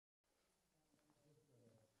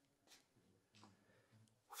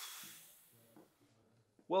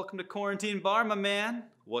Welcome to Quarantine Bar, my man.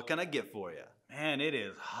 What can I get for you? Man, it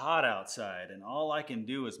is hot outside, and all I can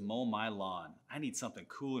do is mow my lawn. I need something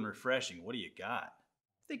cool and refreshing. What do you got?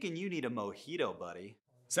 Thinking you need a mojito, buddy.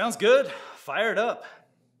 Sounds good. Fire it up.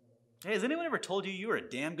 Hey, has anyone ever told you were a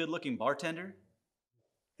damn good-looking bartender?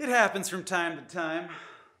 It happens from time to time.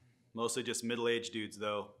 Mostly just middle-aged dudes,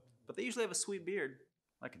 though. But they usually have a sweet beard.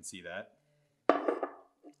 I can see that.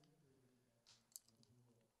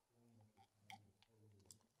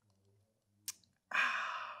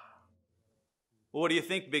 Well, what do you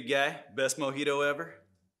think, big guy? Best mojito ever?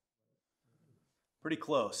 Pretty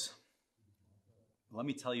close. Let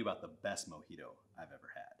me tell you about the best mojito I've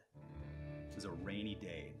ever had. It was a rainy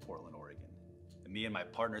day in Portland, Oregon. And me and my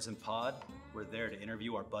partners in pod were there to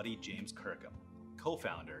interview our buddy James Kirkham,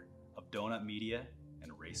 co-founder of GoPro Media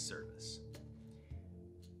and Race Service.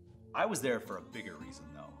 I was there for a bigger reason,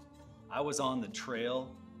 though. I was on the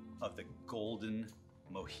trail of the golden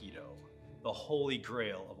mojito, the holy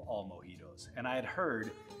grail of all mojitos. And I had heard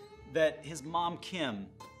that his mom, Kim,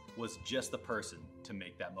 was just the person to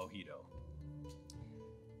make that mojito.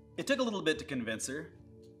 It took a little bit to convince her,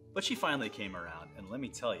 but she finally came around. And let me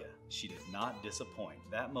tell you, she did not disappoint.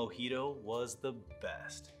 That mojito was the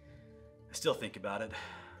best. I still think about it.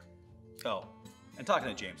 Oh, and talking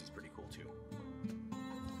to James is pretty cool too.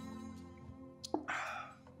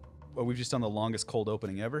 Well, we've just done the longest cold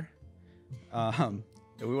opening ever.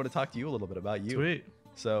 We want to talk to you a little bit about you. Sweet.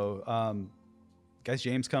 So, guys,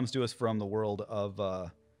 James comes to us from the world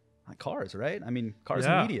of cars, right? I mean, cars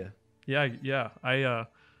and media. Yeah.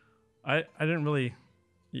 I didn't really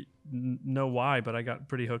know why, but I got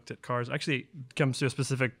pretty hooked at cars. Actually, it comes to a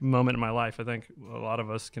specific moment in my life. I think a lot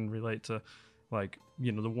of us can relate to, like,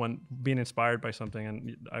 you know, the one being inspired by something.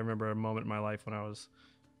 And I remember a moment in my life when I was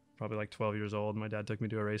probably like 12 years old. My dad took me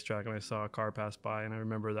to a racetrack and I saw a car pass by, and I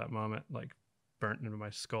remember that moment like burnt into my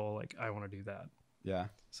skull. Like, I want to do that. Yeah.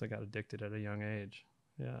 So I got addicted at a young age.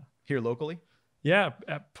 Yeah. Here locally? Yeah,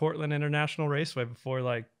 at Portland International Raceway before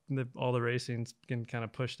like all the racing's getting kind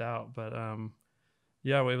of pushed out. But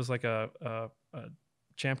yeah, it was like a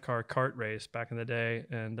champ car kart race back in the day.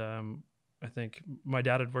 And I think my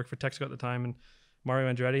dad had worked for Texaco at the time, and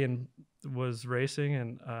Mario Andretti and was racing.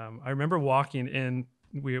 And I remember walking in,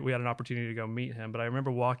 we had an opportunity to go meet him, but I remember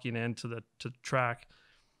walking into the track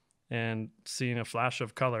and seeing a flash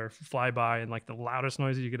of color fly by and like the loudest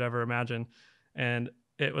noise you could ever imagine. And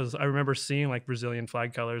it was, I remember seeing like Brazilian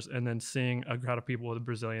flag colors and then seeing a crowd of people with a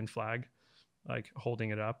Brazilian flag, like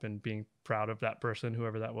holding it up and being proud of that person,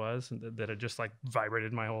 whoever that was, and that it just like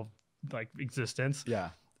vibrated my whole like existence.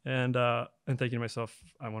 Yeah. And thinking to myself,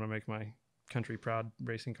 I want to make my country proud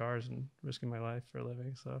racing cars and risking my life for a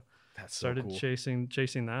living. So that's so started cool. chasing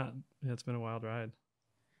that. Yeah, it's been a wild ride.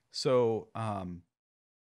 So,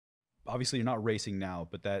 obviously you're not racing now,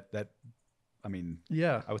 but that, I mean,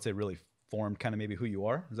 yeah, I would say really formed kind of maybe who you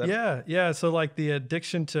are. Is that yeah. So like the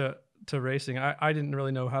addiction to racing, I didn't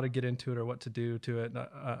really know how to get into it or what to do to it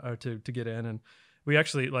or to get in. And we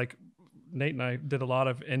actually, like, Nate and I did a lot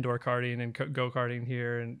of indoor karting and go-karting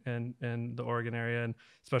here and the Oregon area. And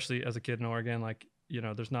especially as a kid in Oregon, like, you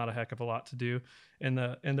know, there's not a heck of a lot to do in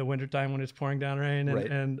the wintertime when it's pouring down rain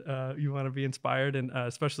and you want to be inspired. And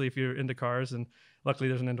especially if you're into cars. And luckily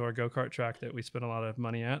there's an indoor go-kart track that we spent a lot of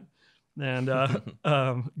money at and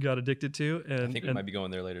got addicted to. And I think we might be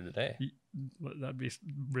going there later today. That'd be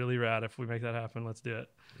really rad if we make that happen. Let's do it.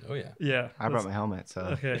 Oh yeah. Yeah. I brought my helmet, so.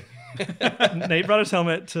 Okay. Nate brought his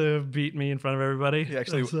helmet to beat me in front of everybody. Yeah,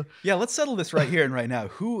 actually, yeah, let's settle this right here and right now.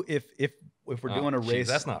 Who, if we're doing a race,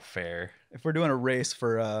 that's not fair. If we're doing a race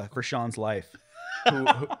for Sean's life,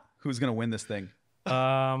 who's gonna win this thing?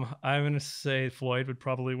 I'm gonna say Floyd would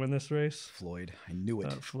probably win this race. Floyd, I knew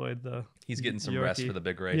it. Floyd, he's getting some Yorkie. rest for the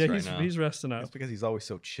big race right now. He's resting up. That's because he's always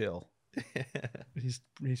so chill.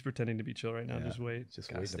 He's pretending to be chill right now. Yeah, just waiting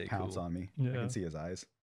to pounce on me. Yeah. I can see his eyes.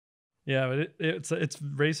 Yeah, but it's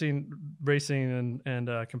racing and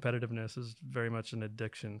competitiveness is very much an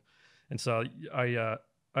addiction, and so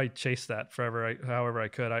I chased that forever. However I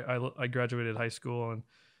could. I graduated high school and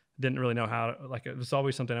didn't really know how. Like, it was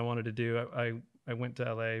always something I wanted to do. I went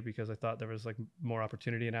to LA because I thought there was like more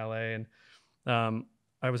opportunity in LA, and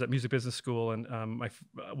I was at music business school, and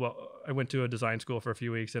I went to a design school for a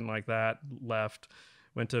few weeks, didn't like that, left,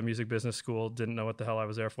 went to music business school, didn't know what the hell I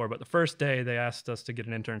was there for. But the first day they asked us to get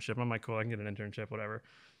an internship. I'm like, cool, I can get an internship, whatever.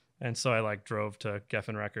 And so I like drove to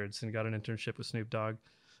Geffen Records and got an internship with Snoop Dogg.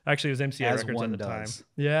 Actually, it was MCA Records at the time.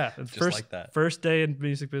 Yeah, first day in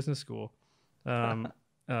music business school.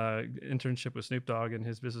 Internship with Snoop Dogg and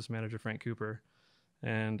his business manager Frank Cooper.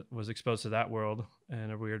 and was exposed to that world in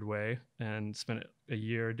a weird way, and spent a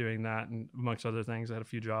year doing that. And amongst other things, I had a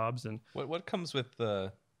few jobs. And what comes with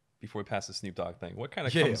the, before we pass the Snoop Dogg thing, what kind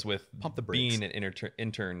of Yeah, comes with pump the brakes. being an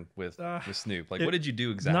intern with Snoop? Like, what did you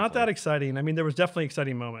do exactly? Not that exciting. I mean, there was definitely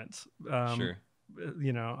exciting moments. Sure.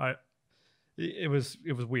 You know, it was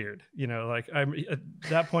weird. You know, like at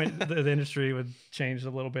that point, the industry would change a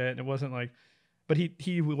little bit, and it wasn't like. But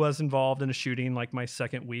he was involved in a shooting like my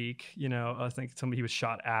second week. You know, I think he was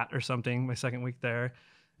shot at or something my second week there,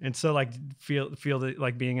 and so like feel the,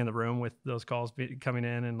 like being in the room with those calls coming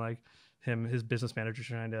in, and like his business manager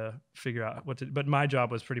trying to figure out what to. But my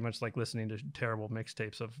job was pretty much like listening to terrible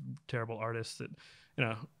mixtapes of terrible artists that, you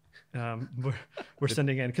know, we're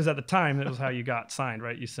sending in, because at the time that was how you got signed,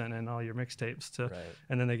 right? You sent in all your mixtapes to, Right.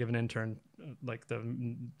 and then they give an intern like the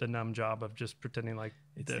numb job of just pretending like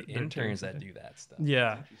It's the interns that do that stuff.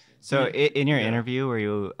 Yeah. So in your interview, were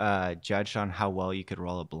you judged on how well you could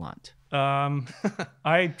roll a blunt?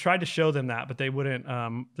 I tried to show them that, but they wouldn't.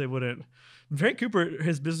 Frank Cooper,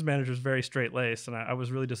 his business manager, is very straight laced, and I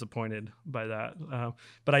was really disappointed by that.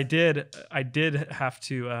 But I did have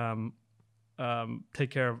to take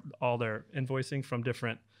care of all their invoicing from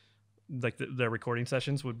different, like their recording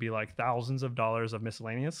sessions would be like thousands of dollars of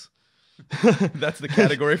miscellaneous. That's the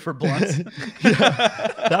category for blunts.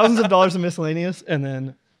 Yeah. Thousands of dollars of miscellaneous, and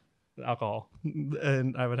then alcohol,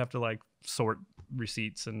 and I would have to like sort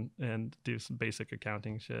receipts and do some basic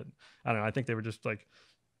accounting shit. I don't know. I think they were just like,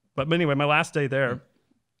 but anyway, my last day there,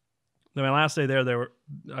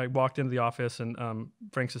 I walked into the office, and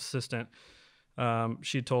Frank's assistant,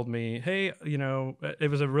 she told me, hey, you know,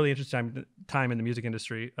 it was a really interesting time in the music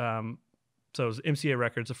industry. So it was MCA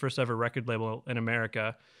Records, the first ever record label in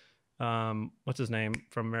America. What's his name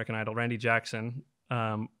from American Idol? Randy Jackson.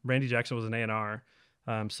 Randy Jackson was an A&R.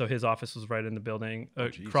 So his office was right in the building.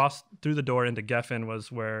 Across through the door into Geffen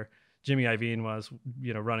was where Jimmy Iovine was,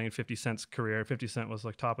 you know, running 50 Cent's career. 50 Cent was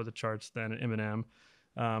like top of the charts then, Eminem.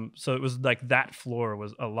 So it was like that floor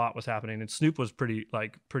was a lot was happening, and Snoop was pretty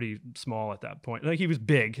small at that point. Like he was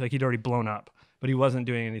big, like he'd already blown up, but he wasn't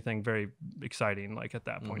doing anything very exciting. Like at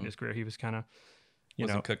that point in his career, he was kind of,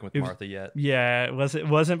 Wasn't cooking with Martha yet. Yeah, it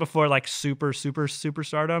wasn't before like super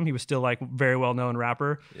stardom. He was still like very well known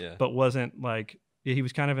rapper, but wasn't like, he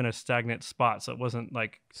was kind of in a stagnant spot. So it wasn't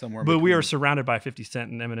like somewhere. But we were surrounded by 50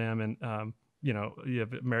 Cent and Eminem, and you know, you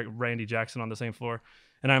have Randy Jackson on the same floor,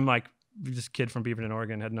 and I'm like this kid from Beaverton,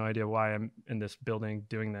 Oregon, had no idea why I'm in this building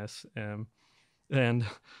doing this. The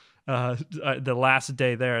last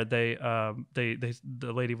day there, the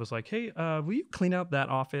lady was like, "Hey, will you clean out that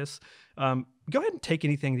office? Go ahead and take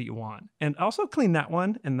anything that you want, and also clean that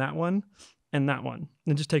one and that one and that one,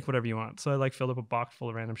 and just take whatever you want." So I like filled up a box full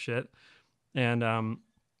of random shit, and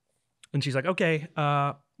she's like, "Okay,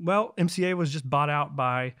 well, MCA was just bought out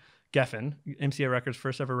by Geffen. MCA Records,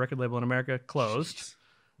 first ever record label in America, closed."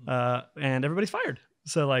 And everybody's fired.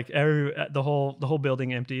 So like the whole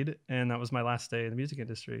building emptied, and that was my last day in the music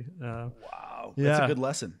industry. Wow, that's a good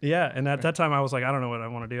lesson. Yeah, and at that time I was like, I don't know what I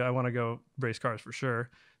want to do. I want to go race cars for sure.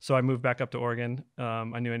 So I moved back up to Oregon.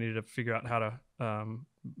 I knew I needed to figure out how to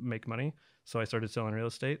make money. So I started selling real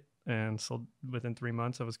estate, and sold within 3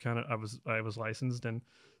 months. I was licensed and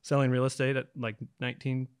selling real estate at like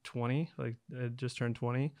 19, 20. Like I had just turned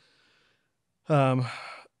 20.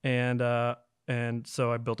 And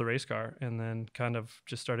so I built a race car, and then kind of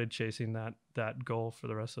just started chasing that goal for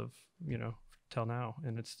the rest of, you know, till now.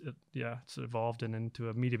 And it's evolved into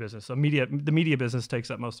a media business. So the media business takes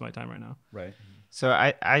up most of my time right now. Right. So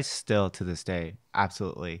I still to this day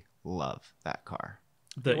absolutely love that car.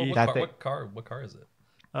 What car is it?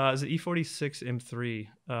 It's an E46 M3.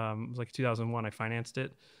 It was like 2001. I financed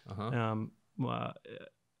it.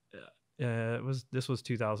 This was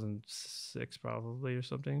 2006 probably, or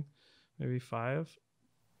something. Maybe 5.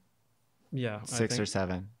 Yeah. 6 or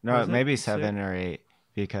 7. No, maybe 7 or 8,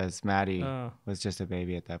 because Maddie was just a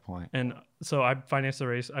baby at that point. And so I financed the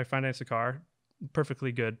race. I financed the car.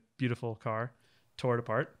 Perfectly good, beautiful car. Tore it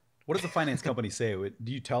apart. What does the finance company say?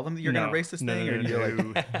 Do you tell them that you're going to race this thing? No, or you're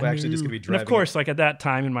like, we're actually just going to be driving? And of course, like at that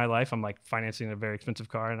time in my life, I'm like financing a very expensive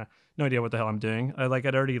car, and I no idea what the hell I'm doing.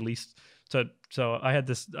 I'd already leased. So I had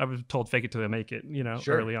this, I was told fake it till I make it, you know,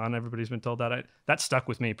 early on. Everybody's been told that. That stuck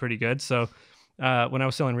with me pretty good. So when I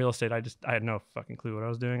was selling real estate, I had no fucking clue what I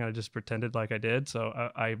was doing. I just pretended like I did. So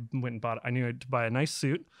I went and I knew to buy a nice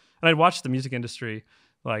suit, and I'd watched the music industry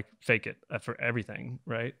like fake it for everything,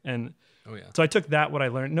 right? And so I took what I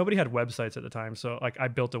learned. Nobody had websites at the time. So like I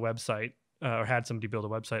built a website, or had somebody build a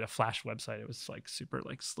website, a Flash website. It was like super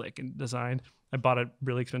like slick and designed. I bought a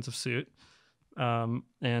really expensive suit,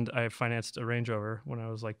 And I financed a Range Rover when I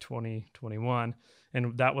was like 20, 21.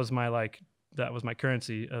 And that was my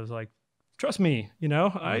currency. I was like, trust me,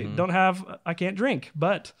 I can't drink,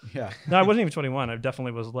 but Yeah. no, I wasn't even 21. I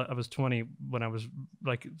definitely I was 20 when I was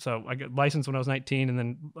like, so I got licensed when I was 19 and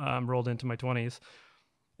then rolled into my 20s.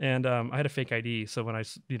 And I had a fake ID. So when a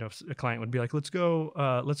client would be like, let's go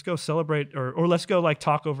celebrate or let's go like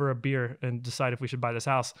talk over a beer and decide if we should buy this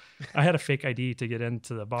house. I had a fake ID to get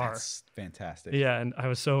into the bar. That's fantastic. Yeah. And I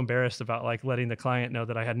was so embarrassed about like letting the client know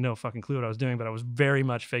that I had no fucking clue what I was doing, but I was very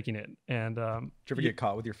much faking it. And did you ever get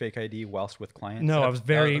caught with your fake ID whilst with clients? No, I was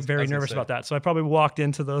very nervous about that. So I probably walked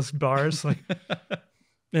into those bars like,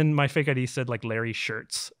 and my fake ID said like Larry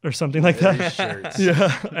Shirts or something like that. Shirts.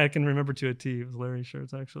 Yeah, I can remember to a T. It was Larry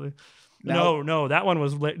Shirts actually. No, that one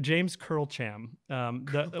was James Curlcham.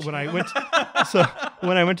 When I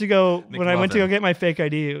went to go get my fake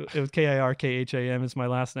ID, it was Kirkham is my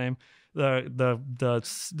last name.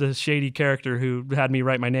 The shady character who had me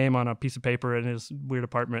write my name on a piece of paper in his weird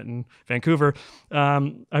apartment in Vancouver.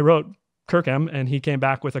 I wrote Kirkham, and he came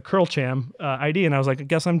back with a Curlcham ID, and I was like, I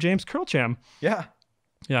guess I'm James Curlcham. Yeah.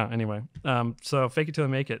 Yeah. Anyway, so fake it till I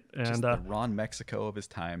make it, and just the Ron Mexico of his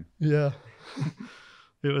time. Yeah,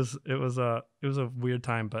 it was a weird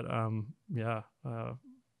time, but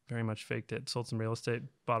very much faked it. Sold some real estate,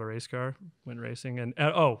 bought a race car, went racing, and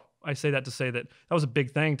I say that to say that was a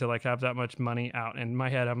big thing to like have that much money out. In my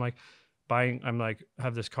head, I'm like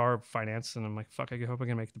have this car financed, and I'm like, fuck, I hope I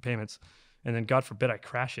can make the payments. And then God forbid I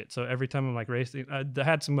crash it. So every time I'm like racing, I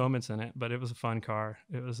had some moments in it, but it was a fun car.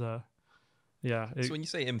 It was yeah. So when you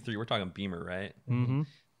say M3, we're talking Beamer, right? Mm-hmm.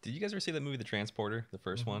 Did you guys ever see that movie, The Transporter, the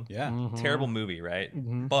first one? Yeah. Mm-hmm. Terrible movie, right?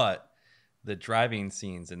 Mm-hmm. But the driving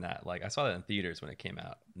scenes in that, like I saw that in theaters when it came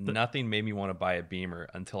out. Nothing made me want to buy a Beamer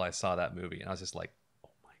until I saw that movie. And I was just like, oh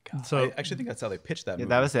my God. So I actually think that's how they pitched that movie.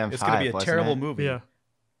 That was the M5, it's going to be a terrible movie. Yeah.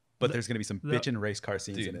 But there's going to be some bitchin' race car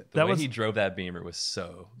scenes Dude, in it. the way he drove that Beamer was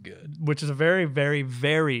so good. Which is a very, very,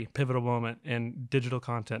 very pivotal moment in digital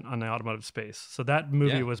content on the automotive space. So that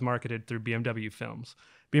movie was marketed through BMW Films.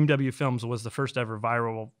 BMW Films was the first ever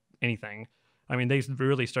viral anything. I mean, they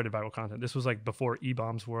really started viral content. This was like before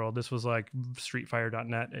E-Bombs world. This was like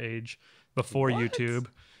streetfire.net age, before YouTube.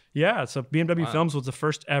 Yeah, so BMW Films was the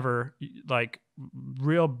first ever like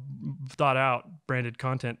real thought out branded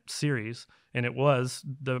content series, and it was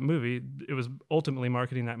the movie. It was ultimately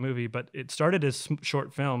marketing that movie, but it started as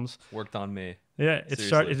short films. Worked on me. Yeah,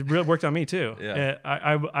 it really worked on me too. Yeah.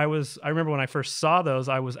 I remember when I first saw those,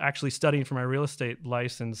 I was actually studying for my real estate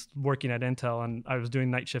license, working at Intel, and I was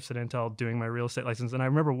doing night shifts at Intel doing my real estate license, and I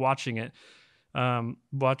remember watching it.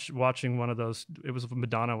 Watching one of those, it was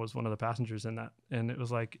Madonna was one of the passengers in that, and it was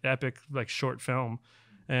like epic, like short film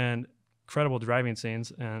and incredible driving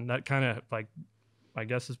scenes, and that kind of like, I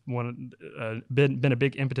guess is been a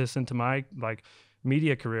big impetus into my like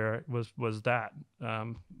media career was that,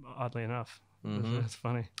 oddly enough. It's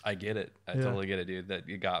funny. I get it. I totally get it, dude. That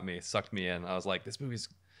it got me, sucked me in. I was like, this movie's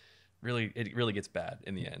it really gets bad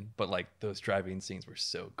in the end, but like those driving scenes were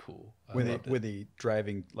so cool. When the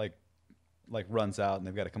driving like runs out and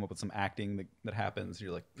they've got to come up with some acting that happens.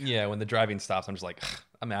 You're like, yeah, when the driving stops, I'm just like,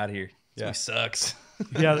 I'm out of here. This movie sucks.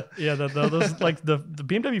 yeah. Those like the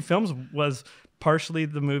BMW Films was partially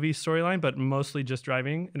the movie storyline, but mostly just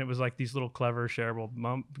driving, and it was like these little clever shareable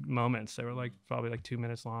moments. They were like probably like 2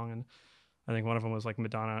 minutes long, and I think one of them was like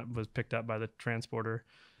Madonna was picked up by the transporter,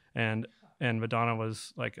 and Madonna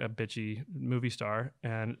was like a bitchy movie star,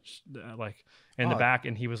 and like in the back,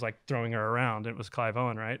 and he was like throwing her around. And it was Clive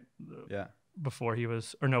Owen, right? Yeah. Before he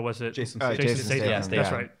was, or no, was it Jason Statham? Yeah,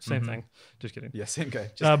 That's right. Same thing. Just kidding. Yeah, same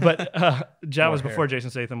guy. But that was before Jason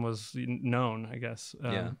Statham was known, I guess.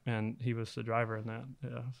 And he was the driver in that.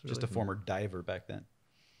 Yeah, just a former diver back then.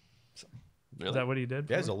 So, is that what he did?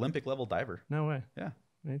 Yeah, he's an Olympic level diver. No way. Yeah.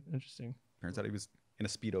 Interesting. Turns out he was in a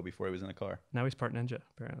Speedo before he was in a car. Now he's part ninja,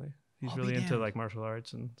 apparently. He's really into like martial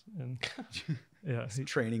arts and yeah. He's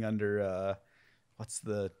training under what's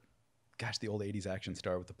the old 80s action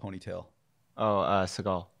star with the ponytail? Oh,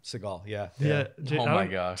 Seagal. Seagal, yeah. Oh my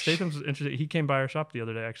gosh. Statham's interesting. He came by our shop the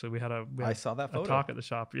other day. Actually, we had I saw that photo. A talk at the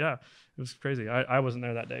shop. Yeah, it was crazy. I wasn't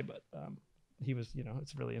there that day, but he was. You know,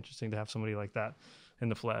 it's really interesting to have somebody like that in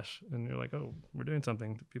the flesh, and you're like, oh, we're doing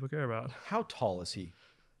something that people care about. How tall is he?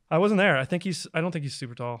 I wasn't there. I don't think he's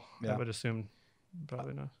super tall. Yeah. I would assume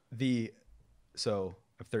probably not. So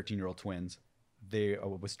of 13-year-old twins, they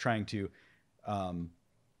was trying to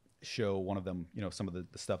show one of them, some of the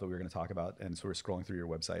stuff that we were going to talk about, and so we're scrolling through your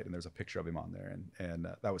website, and there's a picture of him on there, and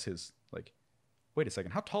that was his like. Wait a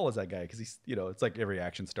second, how tall is that guy? Because he's, it's like every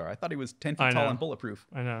action star. I thought he was 10 feet tall and bulletproof.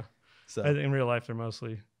 I know. So in real life, they're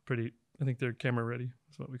mostly pretty I think they're camera ready.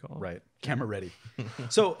 That's what we call them. Right. Camera ready.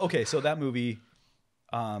 So that movie,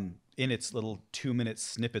 in its little 2-minute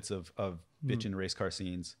snippets of bitchin' race car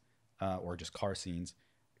scenes, or just car scenes,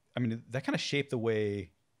 I mean, that kind of shaped the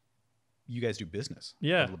way you guys do business a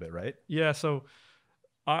little bit, right? Yeah. So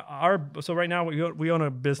so right now we own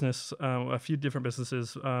a business, a few different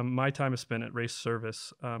businesses. My time is spent at Race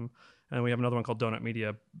Service, and we have another one called Donut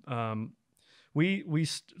Media.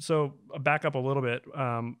 So back up a little bit.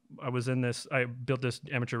 I built this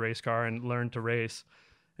amateur race car and learned to race,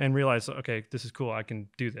 and realized, okay, this is cool. I can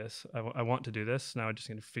do this. I want to do this. Now I just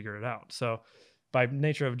need to figure it out. So by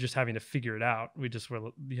nature of just having to figure it out, we just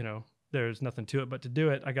were, there's nothing to it but to do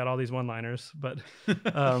it. I got all these one-liners, but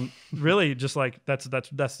really just like that's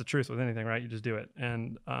the truth with anything, right? You just do it.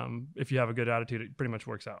 And if you have a good attitude, it pretty much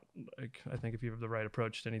works out. Like, I think if you have the right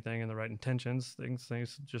approach to anything and the right intentions,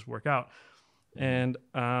 things just work out. And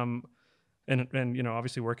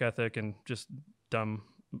obviously work ethic and just dumb,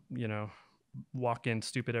 walk in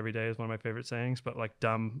stupid every day is one of my favorite sayings, but like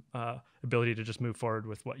dumb ability to just move forward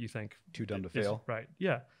with what you think. Too dumb to fail. Right.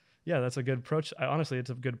 Yeah. That's a good approach. Honestly, it's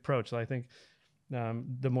a good approach. I think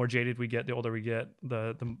the more jaded we get, the older we get,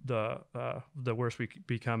 the worse we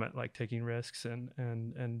become at like taking risks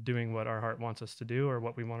and doing what our heart wants us to do or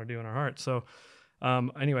what we want to do in our heart. So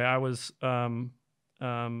anyway, I was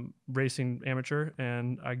racing amateur,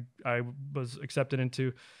 and I was accepted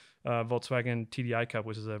into Volkswagen TDI Cup,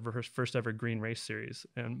 which is a first ever green race series,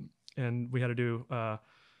 and we had to do a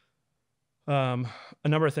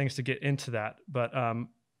number of things to get into that, but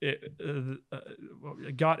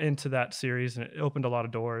it got into that series, and it opened a lot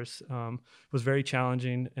of doors. It was very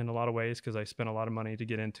challenging in a lot of ways because I spent a lot of money to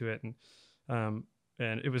get into it, and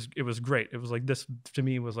it was great. It was like, this to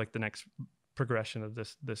me was like the next progression of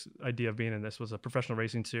this idea of being in this. Was a professional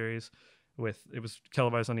racing series it was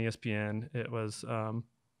televised on ESPN. It was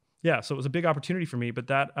so it was a big opportunity for me, but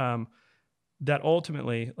that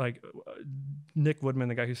ultimately, like, Nick Woodman,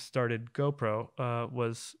 the guy who started GoPro,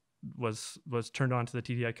 was turned on to the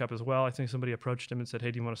TDI Cup as well. I think somebody approached him and said,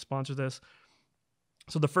 hey, do you want to sponsor this?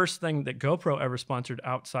 So the first thing that GoPro ever sponsored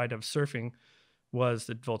outside of surfing was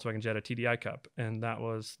the Volkswagen Jetta TDI Cup, and that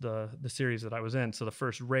was the series that I was in. So the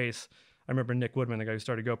first race, I remember Nick Woodman, the guy who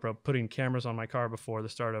started GoPro, putting cameras on my car before the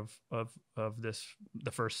start of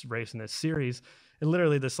the first race in this series. And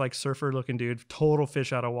literally this like surfer looking dude, total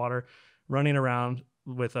fish out of water, running around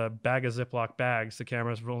with a bag of Ziploc bags. The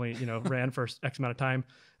cameras were only, ran for X amount of time,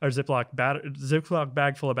 or Ziploc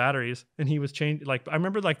bag full of batteries. And he was changed. Like, I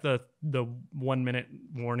remember like the 1 minute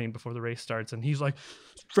warning before the race starts. And he's like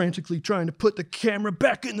frantically trying to put the camera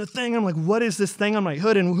back in the thing. I'm like, what is this thing on my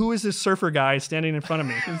hood? And who is this surfer guy standing in front of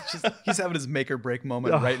me? He's having his make or break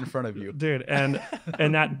moment right in front of you. Dude. And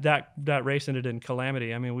that race ended in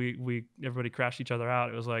calamity. I mean, everybody crashed each other out.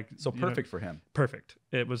 It was like, so perfect for him. Perfect.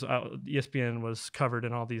 It was, ESPN was covered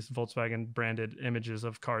in all these Volkswagen branded images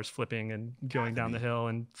of cars flipping and going down the hill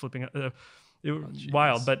and flipping. It was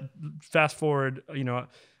wild. But fast forward,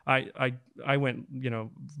 I went,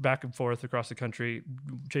 back and forth across the country,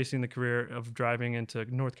 chasing the career of driving into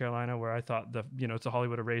North Carolina, where I thought it's a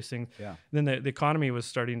Hollywood of racing. Yeah. Then the economy was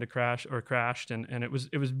starting to crashed, and it was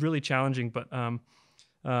really challenging. But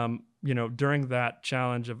during that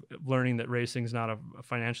challenge of learning that racing is not a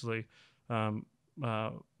financially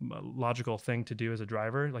logical thing to do as a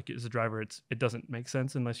driver. Like, as a driver, it doesn't make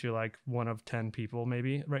sense unless you're like one of 10 people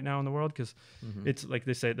maybe right now in the world, because it's like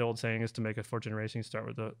they say, the old saying is, to make a fortune in racing,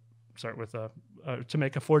 to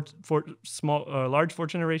make a large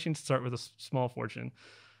fortune in racing, start with a small fortune.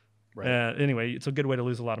 Right. Anyway, it's a good way to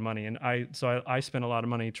lose a lot of money. And I spent a lot of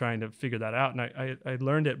money trying to figure that out, and I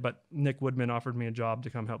learned it. But Nick Woodman offered me a job to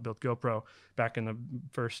come help build GoPro back in the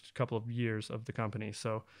first couple of years of the company.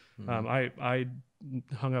 So I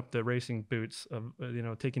hung up the racing boots of,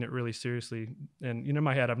 taking it really seriously. And, in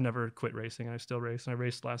my head, I've never quit racing. I still race. And I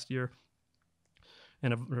raced last year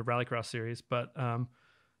in a rallycross series. But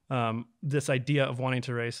this idea of wanting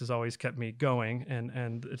to race has always kept me going,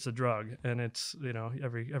 and it's a drug, and it's,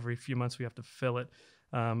 every few months we have to fill it.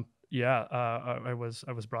 I was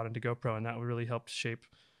brought into GoPro, and that really helped shape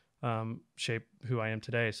who I am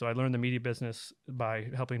today. So I learned the media business by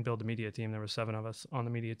helping build the media team. There were 7 of us on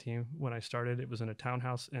the media team when I started. It was in a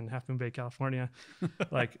townhouse in Half Moon Bay, California.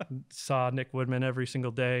 Like, saw Nick Woodman every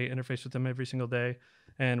single day, interfaced with him every single day,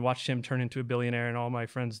 and watched him turn into a billionaire, and all my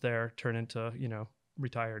friends there turn into,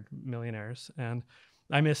 retired millionaires. And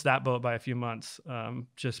I missed that boat by a few months,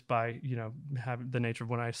 just by, having the nature of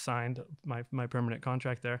when I signed my permanent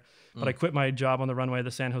contract there. But I quit my job on the runway of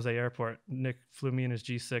the San Jose airport. Nick flew me in his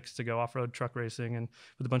G6 to go off-road truck racing and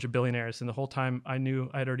with a bunch of billionaires. And the whole time I knew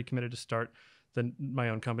I'd already committed to start my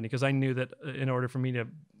own company, because I knew that in order for me to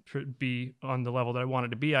be on the level that I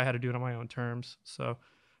wanted to be, I had to do it on my own terms. So,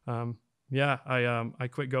 I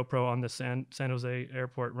quit GoPro on the San Jose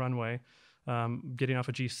airport runway, getting off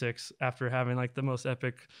a G6 after having like the most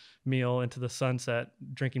epic meal into the sunset,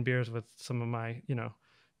 drinking beers with some of my,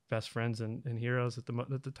 best friends and heroes at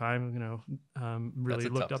the time, really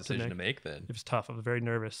looked up to me. To make then. It was tough. I was very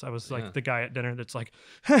nervous. I was like the guy at dinner that's like,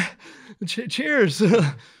 cheers.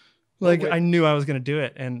 Like I knew I was going to do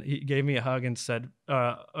it. And he gave me a hug and said,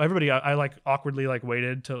 everybody, I like awkwardly like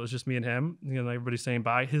waited till it was just me and him, everybody's saying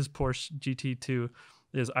bye. His Porsche GT2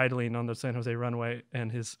 is idling on the San Jose runway,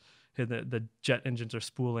 and the jet engines are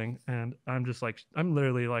spooling, and I'm just like, I'm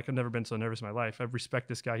literally like, I've never been so nervous in my life. I respect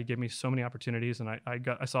this guy. He gave me so many opportunities, and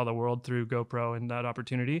I saw the world through GoPro and that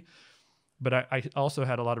opportunity. But I also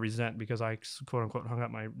had a lot of resent because I quote unquote hung up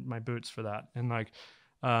my boots for that. And like,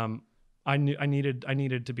 I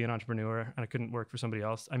needed to be an entrepreneur, and I couldn't work for somebody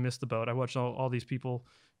else. I missed the boat. I watched all these people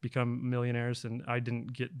become millionaires, and I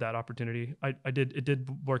didn't get that opportunity. It did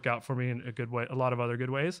work out for me in a good way, a lot of other good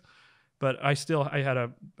ways. But I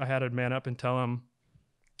had to man up and tell him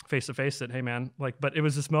face to face that, hey man, like, but it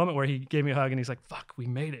was this moment where he gave me a hug and he's like, fuck, we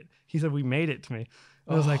made it. He said, we made it to me.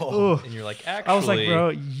 I was like, oh, and you're like, actually, I was like, bro,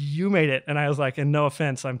 you made it. And I was like, and no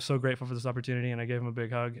offense, I'm so grateful for this opportunity. And I gave him a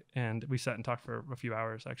big hug, and we sat and talked for a few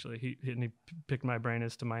hours. Actually, he picked my brain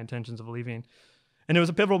as to my intentions of leaving. And it was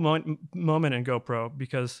a pivotal moment in GoPro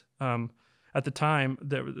because, at the time,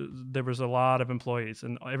 there was a lot of employees,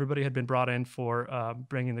 and everybody had been brought in for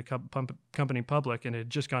bringing the company public, and it had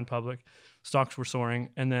just gone public. Stocks were soaring,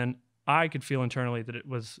 and then I could feel internally that it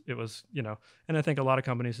was, and I think a lot of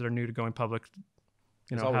companies that are new to going public,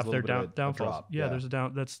 have their downfalls. Yeah, there's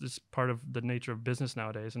that's part of the nature of business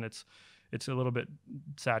nowadays, and it's a little bit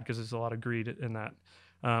sad because there's a lot of greed in that.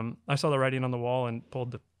 I saw the writing on the wall and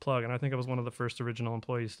pulled the plug, and I think I was one of the first original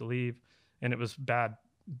employees to leave, and it was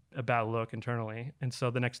a bad look internally. And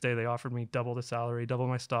so the next day they offered me double the salary, double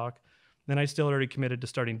my stock. Then I still already committed to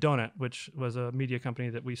starting Donut, which was a media company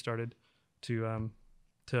that we started to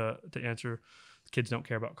answer kids don't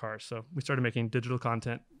care about cars. So we started making digital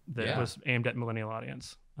content that was aimed at millennial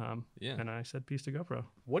audience. And I said, peace to GoPro.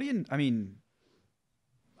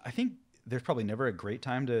 I think there's probably never a great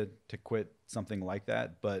time to quit something like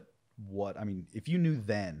that. But if you knew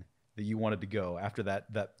then that you wanted to go after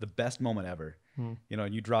that the best moment ever, and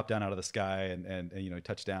you drop down out of the sky and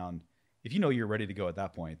touch down, if you're ready to go at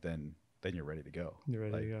that point, then you're ready to go. You're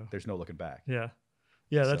ready to go. There's no looking back. Yeah,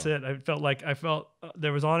 that's it. I felt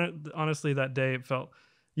there was honestly that day, it felt,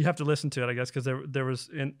 you have to listen to it, I guess, because there was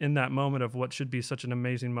in that moment of what should be such an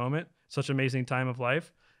amazing moment, such an amazing time of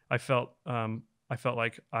life, I felt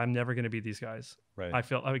like I'm never going to be these guys. Right. I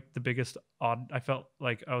felt like I felt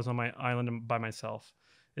like I was on my island by myself.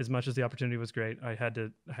 As much as the opportunity was great, I had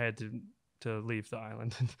to leave the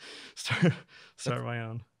island and start my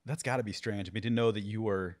own. That's got to be strange. To know that you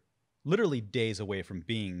were literally days away from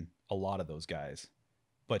being a lot of those guys,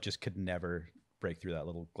 but just could never break through that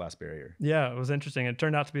little glass barrier. Yeah, it was interesting. It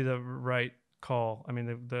turned out to be the right call. I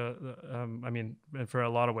mean, for a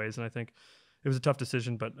lot of ways, and I think it was a tough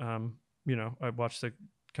decision. But I watched the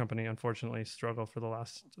company unfortunately struggle for the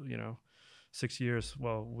last 6 years.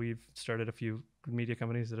 Well, we've started a few media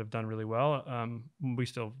companies that have done really well. We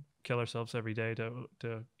still kill ourselves every day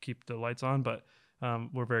to keep the lights on, but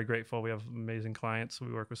we're very grateful. We have amazing clients.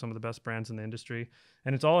 We work with some of the best brands in the industry,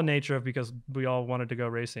 and it's all in nature of because we all wanted to go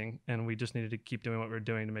racing, and we just needed to keep doing what we're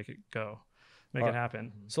doing to make it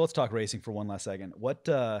happen. So let's talk racing for one last second. What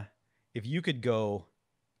if you could go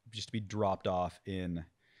just to be dropped off in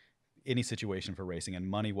any situation for racing, and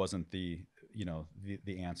money wasn't the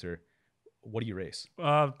answer? What do you race?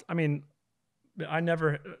 I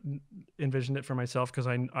never envisioned it for myself because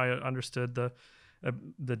I understood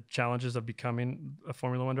the challenges of becoming a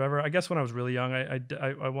Formula One driver. I guess when I was really young,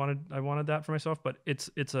 I wanted that for myself. But it's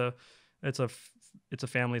a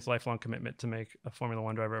family's lifelong commitment to make a Formula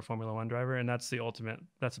One driver, and that's the ultimate.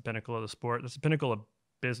 That's the pinnacle of the sport. That's the pinnacle of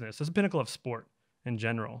business. That's the pinnacle of sport in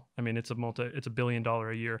general. It's $1 billion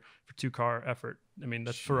a year for 2-car effort.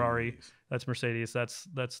 That's Jeez. Ferrari, that's Mercedes, that's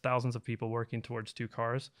thousands of people working towards 2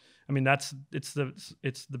 cars. It's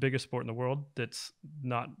the biggest sport in the world that's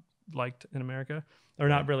not liked in America, or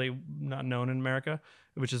not known in America,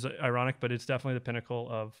 which is ironic, but it's definitely the pinnacle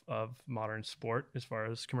of modern sport as far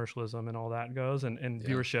as commercialism and all that goes, and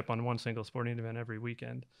viewership on one single sporting event every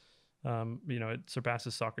weekend. It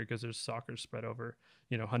surpasses soccer because there's soccer spread over,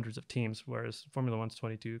 hundreds of teams, whereas Formula One's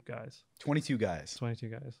 22 guys. 22 guys.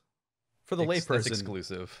 For the layperson. That's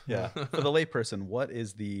exclusive. Yeah. For the layperson, what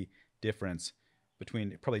is the difference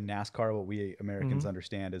between probably NASCAR, what we Americans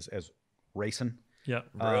understand as racing. Yeah,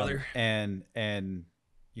 brother. And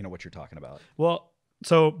you know what you're talking about. Well,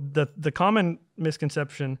 so the common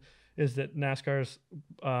misconception is that NASCAR is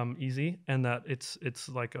easy, and that it's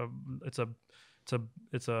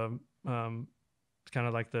kind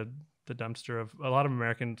of like the dumpster of a lot of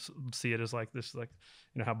Americans see it as like this, like,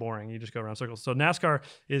 you know, how boring, you just go around circles. So NASCAR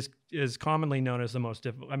is commonly known as the most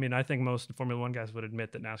difficult. I mean, I think most Formula One guys would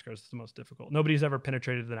admit that NASCAR is the most difficult. Nobody's ever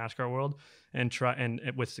penetrated the NASCAR world and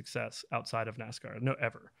with success outside of NASCAR. No,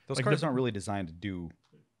 ever. Those like cars aren't really designed to do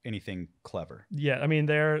anything clever. Yeah, I mean,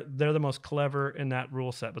 they're the most clever in that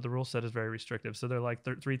rule set, but the rule set is very restrictive. So they're like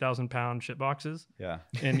 3,000-pound shit boxes. Yeah.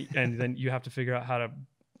 and then you have to figure out how to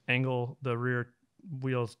angle the rear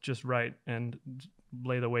wheels just right and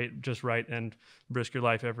lay the weight just right and risk your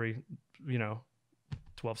life every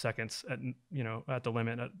 12 seconds at the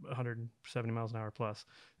limit at 170 miles an hour plus.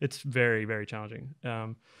 It's very, very challenging.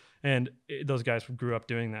 Those guys grew up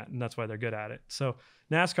doing that, and that's why they're good at it. So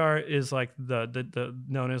NASCAR is like the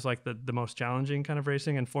known as like the most challenging kind of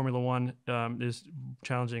racing, and Formula One is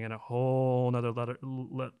challenging in a whole another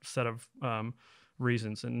set of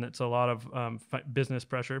reasons. And it's a lot of business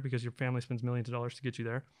pressure, because your family spends millions of dollars to get you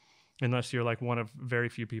there, unless you're like one of very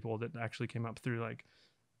few people that actually came up through like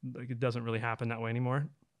it doesn't really happen that way anymore.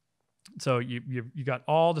 So you got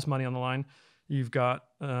all this money on the line. You've got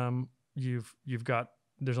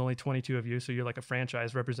there's only 22 of you, so you're like a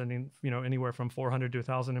franchise representing anywhere from 400 to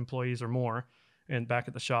 1,000 employees or more, and back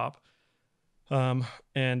at the shop. And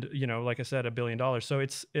like I said, $1 billion. So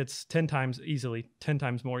it's 10 times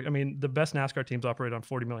more. I mean, the best NASCAR teams operate on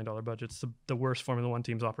 $40 million budgets. The worst Formula One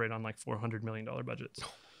teams operate on like $400 million budgets.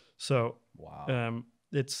 So wow.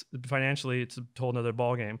 It's financially, it's a whole nother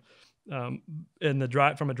ball game. And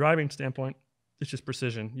from a driving standpoint, it's just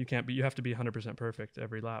precision. You have to be 100% perfect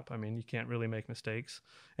every lap. I mean, you can't really make mistakes,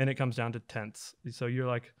 and it comes down to tenths. So you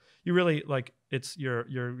have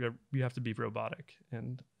to be robotic,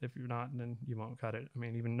 and if you're not, then you won't cut it. I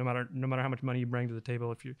mean, even no matter how much money you bring to the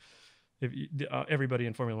table, everybody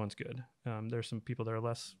in Formula One's good. There's some people that are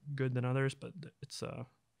less good than others, but it's a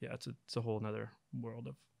whole nother world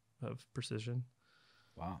of precision.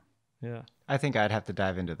 Wow. Yeah. I think I'd have to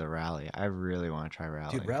dive into the rally. I really want to try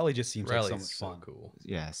rally. Dude, rally just seems like so much so fun. Cool.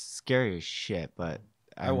 Yeah, scary as shit, but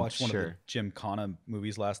I watched one of the Jim Connor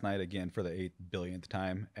movies last night again for the 8 billionth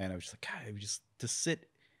time, and I was just like, God, to sit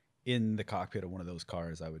in the cockpit of one of those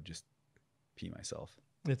cars, I would just pee myself.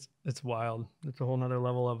 It's wild. It's a whole nother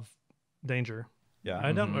level of danger. Yeah.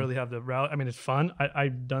 I don't really have the rally. I mean, it's fun.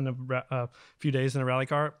 I've done a few days in a rally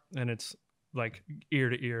car, and it's like ear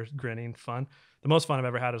to ear grinning fun. The most fun I've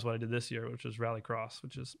ever had is what I did this year, which is rally cross,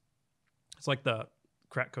 it's like the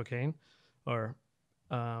crack cocaine, or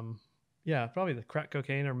probably the crack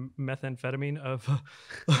cocaine or methamphetamine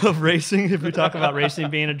of racing, if we talk about racing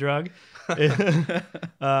being a drug.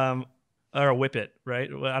 Or a whip-it, right?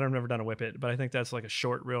 Well, I've never done a whip-it, but I think that's like a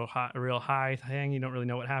short, real high hang. You don't really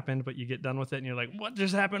know what happened, but you get done with it, and you're like, what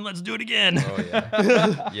just happened? Let's do it again.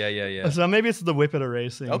 Oh, yeah. yeah. So maybe it's the whip-it of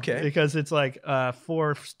racing. Okay. Because it's like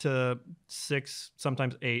 4 to 6,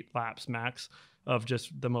 sometimes 8 laps max of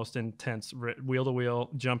just the most intense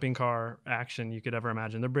wheel-to-wheel jumping car action you could ever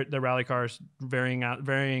imagine. The rally cars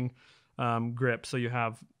varying grip, so you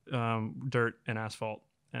have dirt and asphalt.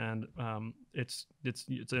 And it's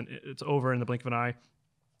over in the blink of an eye.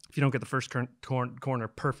 If you don't get the first corner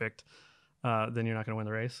perfect, then you're not going to win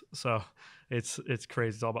the race. So it's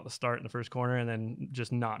crazy. It's all about the start in the first corner, and then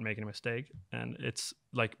just not making a mistake. And it's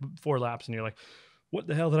like 4 laps, and you're like, what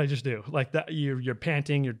the hell did I just do? Like that, you're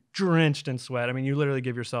panting, you're drenched in sweat. I mean, you literally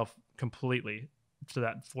give yourself completely to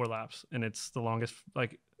that 4 laps, and it's the longest.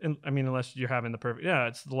 Unless you're having the perfect,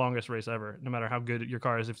 it's the longest race ever. No matter how good your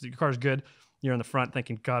car is. If your car's good, you're in the front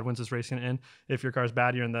thinking, God, when's this race going to end? If your car's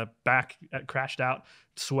bad, you're in the back, crashed out,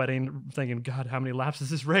 sweating, thinking, God, how many laps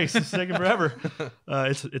is this race? It's taking forever.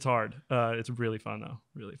 It's hard. It's really fun, though.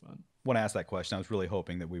 Really fun. When I asked that question, I was really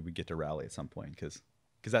hoping that we would get to rally at some point, because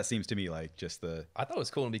that seems to me like just I thought it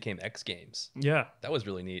was cool when it became X Games. Yeah. That was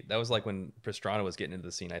really neat. That was like when Pastrana was getting into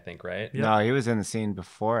the scene, I think, right? Yeah. No, he was in the scene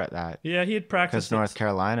before that. Yeah, he had practiced. Because North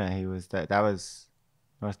Carolina, he was that was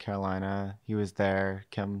North Carolina. He was there.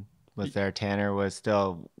 Kim was there. Tanner was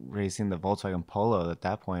still racing the Volkswagen Polo at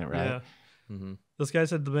that point, right? Yeah. Mm-hmm. Those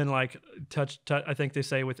guys had been like touch. I think they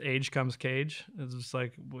say with age comes cage. It's just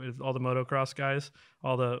like with all the motocross guys,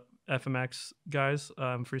 all the FMX guys,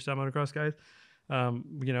 freestyle motocross guys.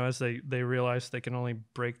 As they realize they can only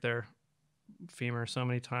break their femur so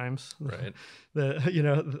many times, right?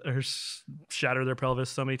 Or shatter their pelvis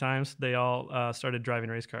so many times. They all started driving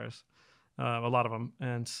race cars, a lot of them.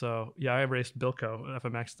 And so, I raced Bilko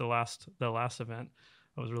FMX the last event,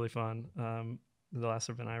 That was really fun. The last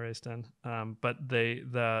event I raced in. But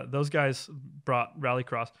those guys brought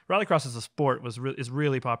rallycross. Rallycross as a sport is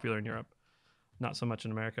really popular in Europe, not so much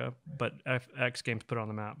in America. But X Games put it on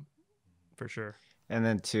the map for sure. And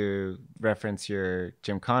then to reference your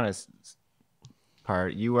Gymkhana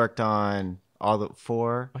part, you worked on all the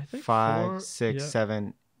 4, I think 5, 4, 6, yeah.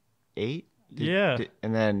 7, 8?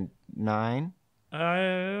 And then 9?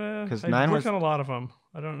 Because 9 worked was on a lot of them.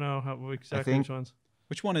 I don't know exactly which ones.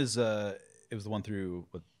 Which one is? It was the one through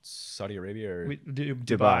Saudi Arabia or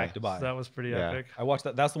Dubai. Dubai. So that was pretty Yeah. epic. I watched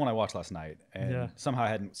that. That's the one I watched last night, and Yeah. somehow I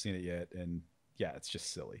hadn't seen it yet. And yeah, it's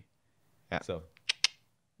just silly. Yeah. So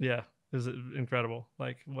Yeah, it was incredible.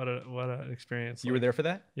 Like what a experience. you were there for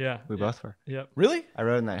that? Yeah. we both were. Yep. Really? I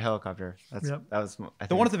rode in that helicopter. Yep. That was I The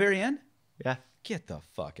think, one at the very end? yeah. Get the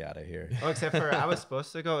fuck out of here! Oh, except for I was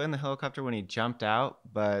supposed to go in the helicopter when he jumped out,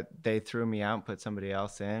 but they threw me out and put somebody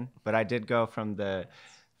else in. But I did go from the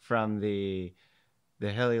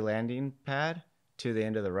heli landing pad to the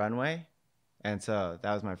end of the runway, and so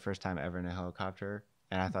that was my first time ever in a helicopter,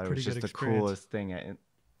 and I thought Pretty it was good just the experience. coolest thing.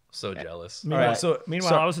 So jealous. Meanwhile, right, so-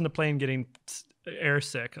 meanwhile, I was in the plane getting air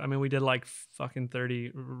sick. I mean, we did like fucking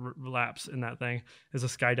 30 laps in that thing. It's a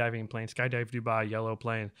skydiving plane, Skydive Dubai, yellow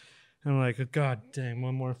plane. And I'm like, God dang,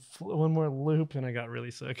 one more loop, and I got really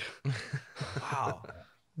sick. Wow.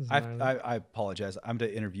 This is I gnarly. I apologize. I'm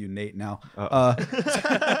to interview Nate now.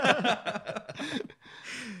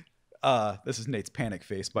 This is Nate's panic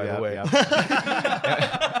face, by the Yep, way. yep.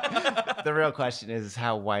 The real question is,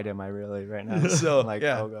 how white am I really right now? So I'm like,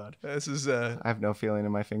 yeah, oh god, this is I have no feeling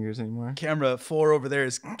in my fingers anymore. camera 4 over there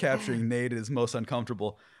is capturing Nate is most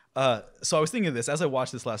uncomfortable. So I was thinking of this as I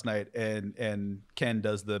watched this last night, and Ken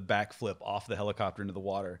does the backflip off the helicopter into the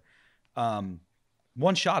water.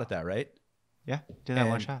 One shot at that, right? Yeah, did that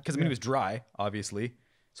one shot. Because I mean, it was dry, obviously.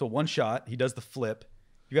 So one shot, he does the flip.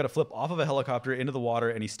 You got to flip off of a helicopter into the water,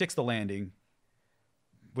 and he sticks the landing,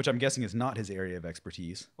 which I'm guessing is not his area of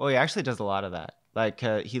expertise. Well, he actually does a lot of that. Like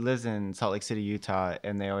he lives in Salt Lake City, Utah,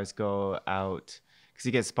 and they always go out because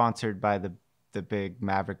he gets sponsored by the big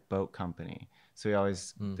Maverick boat company. So he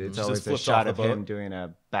always it's Just always a flips shot off of the him boat? doing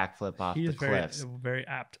a backflip off He the is cliffs. a very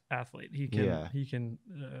apt athlete. He can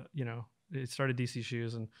he started DC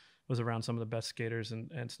shoes and was around some of the best skaters and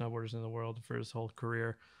snowboarders in the world for his whole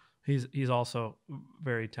career. He's also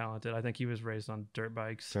very talented. I think he was raised on dirt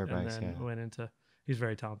bikes and then went into. He's a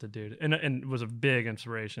very talented dude and was a big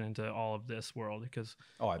inspiration into all of this world because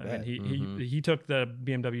I bet. he took the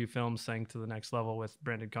BMW films thing to the next level with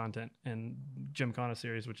branded content and Gymkhana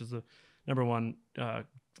series, which is the #1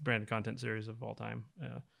 branded content series of all time.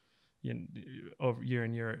 Over year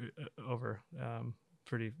and year over,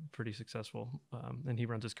 pretty successful. And he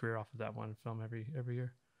runs his career off of that one film every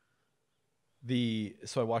year.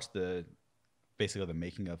 So I watched basically the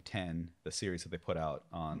making of 10, the series that they put out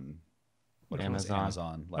on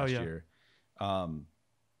Amazon last year,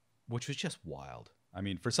 which was just wild. I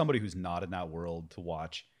mean, for somebody who's not in that world to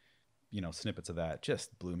watch, snippets of that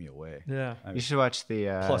just blew me away. Yeah, I mean, You should watch the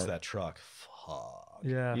plus that truck. Fuck.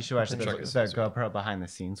 yeah. You should watch the truck is GoPro behind the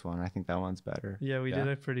scenes one. I think that one's better. Yeah, we Yeah. did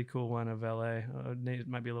a pretty cool one of LA. Nate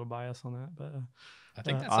might be a little biased on that, but I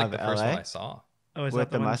think that's Out like of the first LA? one I saw. oh, is With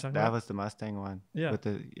that the one you're that talking about? was the Mustang one. Yeah. With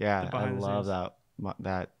The I behind the love scenes.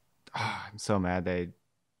 that. I'm so mad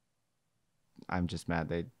I'm just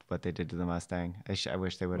mad what they did to the Mustang. I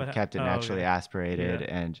wish they would have What kept it oh, naturally yeah. aspirated Yeah.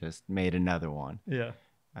 and just made another one. Yeah,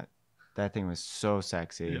 That thing was so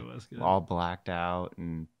sexy. it was good. All blacked out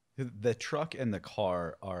and The truck and the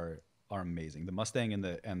car are amazing. The Mustang and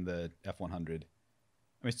the F100. I mean,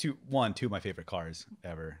 it's two of my favorite cars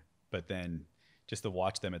ever. But then just to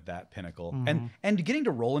watch them at that pinnacle and getting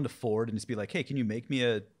to roll into Ford and just be like, hey, can you make me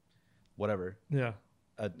a whatever Yeah,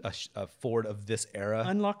 a Ford of this era?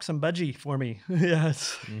 unlock some budgie for me. Yeah,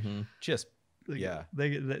 it's, Just like, yeah. they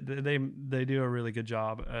do a really good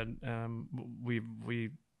job, and we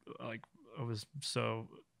like it was so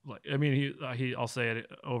like I mean I'll say it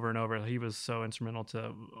over and over. He was so instrumental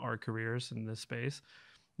to our careers in this space.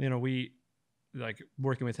 We like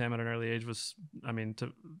working with him at an early age was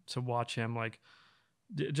to watch him like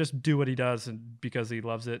just do what he does and because he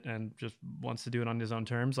loves it and just wants to do it on his own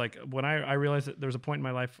terms. Like when I realized that there was a point in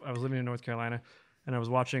my life, I was living in North Carolina and I was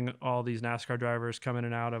watching all these NASCAR drivers come in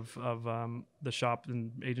and out of the shop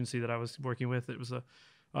and agency that I was working with. It was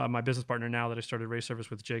my business partner now that I started race service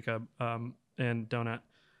with, Jacob and Donut.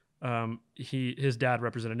 His dad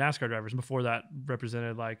represented NASCAR drivers. And before that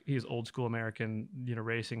represented he's old school American,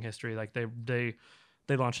 racing history. Like they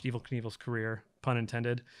they launched Evel Knievel's career, pun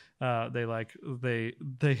intended. They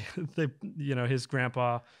you know, his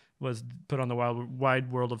grandpa was put on the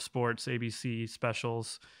wide world of sports, ABC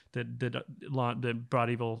specials that brought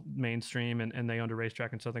Evel mainstream, and they owned a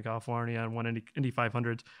racetrack in Southern California and won Indy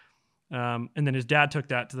 500s. And then his dad took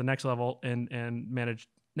that to the next level and managed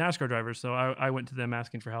NASCAR drivers. So I went to them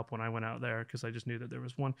asking for help when I went out there because I just knew that there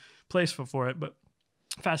was one place for it. But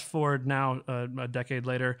fast forward now, a decade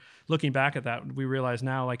later, looking back at that, we realize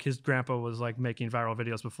now like his grandpa was like making viral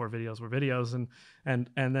videos before videos were videos, and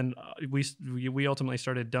then we ultimately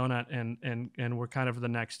started Donut, and we're kind of the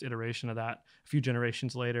next iteration of that. A few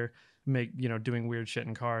generations later, doing weird shit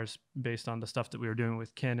in cars based on the stuff that we were doing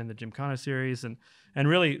with Ken in the Gymkhana series, and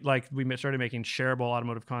really like we started making shareable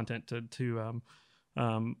automotive content to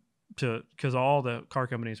because all the car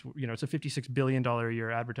companies, you know, it's a $56 billion a year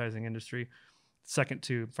advertising industry, second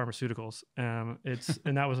to pharmaceuticals. And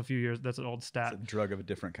that was a few years. That's an old stat. It's a drug of a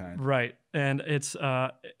different kind. Right. And it's,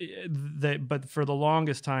 but for the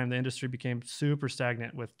longest time, the industry became super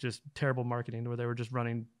stagnant with just terrible marketing where they were just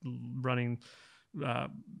running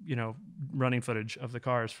footage of the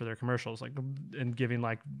cars for their commercials, like, and giving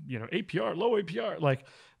like, you know, APR, low APR, like,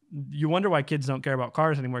 you wonder why kids don't care about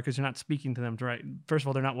cars anymore because you're not speaking to them right. First of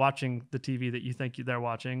all, they're not watching the TV that you think they're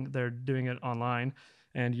watching. They're doing it online,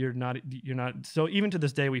 and you're not. So even to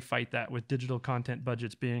this day, we fight that with digital content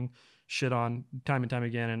budgets being shit on time and time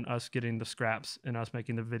again, and us getting the scraps and us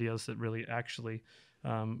making the videos that really actually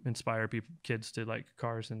inspire kids to like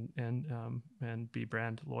cars and be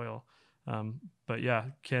brand loyal. But yeah,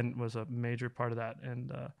 Ken was a major part of that,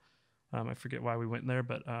 and I forget why we went there,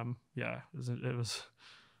 but yeah, it was.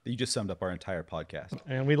 You just summed up our entire podcast.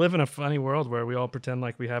 And we live in a funny world where we all pretend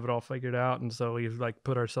like we have it all figured out. And so we like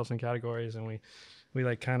put ourselves in categories, and we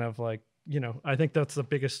like kind of like, you know, I think that's the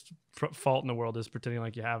biggest fault in the world is pretending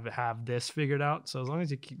like you have this figured out. So as long as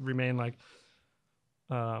you remain like,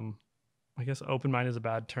 I guess open-minded is a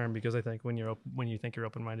bad term because I think when you think you're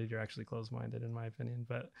open-minded, you're actually closed-minded in my opinion.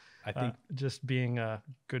 But I think just being a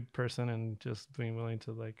good person and just being willing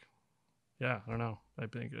to like, yeah, I don't know. I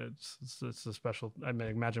think it's a special. I mean,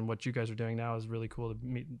 imagine what you guys are doing now is really cool to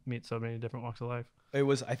meet so many different walks of life. It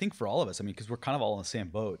was, I think, for all of us. I mean, because we're kind of all in the same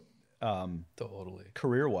boat, Totally.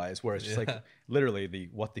 career-wise, where it's just like literally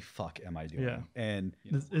what the fuck am I doing? Yeah. And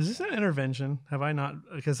Is this an intervention? Have I not?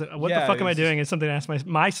 Because what Yeah, the fuck am I it's doing? Is something I ask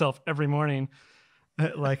myself every morning.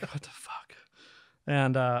 Like, what the fuck?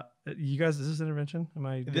 And you guys, is this intervention? Am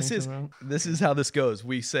I? Doing something wrong? This is how this goes.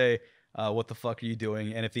 We say, what the fuck are you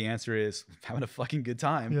doing? And if the answer is having a fucking good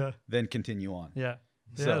time, then continue on. Yeah.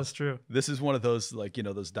 So Yeah, that's true. This is one of those, like, you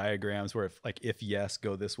know, those diagrams where if yes,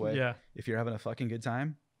 go this way. Yeah. If you're having a fucking good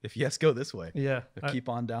time, if yes, go this way. Yeah. Keep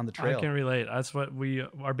on down the trail. I can relate. That's what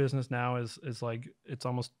our business now is like, it's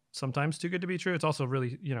almost sometimes too good to be true. It's also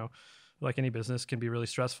really, you know, like any business can be really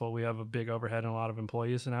stressful. We have a big overhead and a lot of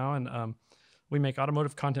employees now. And, we make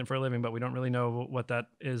automotive content for a living, but we don't really know what that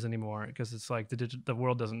is anymore because it's like the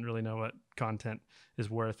world doesn't really know what content is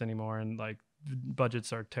worth anymore. And like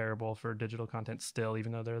budgets are terrible for digital content still,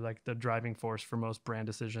 even though they're like the driving force for most brand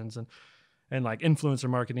decisions, and like influencer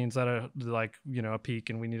marketing is at a, like, you know, a peak,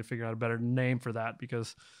 and we need to figure out a better name for that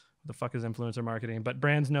because the fuck is influencer marketing? But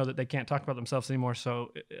brands know that they can't talk about themselves anymore.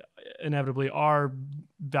 So inevitably our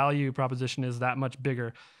value proposition is that much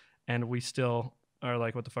bigger, and we still are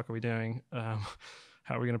like, what the fuck are we doing? How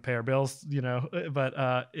are we going to pay our bills? You know,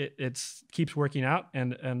 but it keeps working out,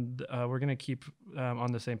 and we're going to keep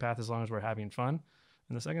on the same path as long as we're having fun.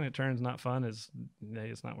 And the second it turns not fun, it's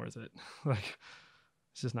not worth it. Like,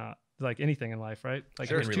 it's just not, like anything in life, right? Like,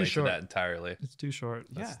 Sure, it's can too relate short. to that entirely. It's too short.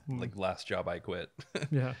 That's like last job I quit.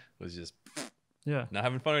 Yeah. Was just Yeah. not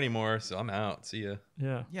having fun anymore, so I'm out. See ya.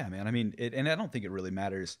 Yeah. Yeah, man. I mean, and I don't think it really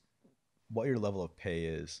matters what your level of pay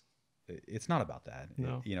is. It's not about that.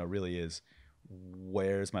 No. It, you know, really is,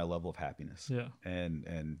 where's my level of happiness? Yeah.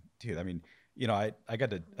 And dude, I mean, you know, I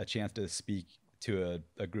got a chance to speak to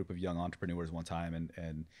a group of young entrepreneurs one time,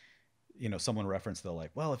 and you know, someone referenced, they're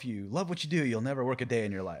like, well, if you love what you do, you'll never work a day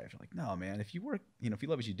in your life. I'm like, no, man, if you work, you know, if you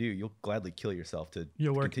love what you do, you'll gladly kill yourself to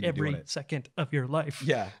You'll work continue doing every it. second of your life.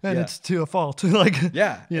 Yeah. And yeah. it's to a fault. Like,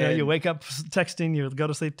 Yeah, you know, and- you wake up texting, you go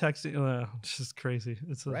to sleep texting. It's just crazy.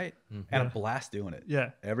 It's right. Mhm. And Yeah. a blast doing it.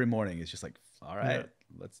 Yeah. Every morning it's just like, all right,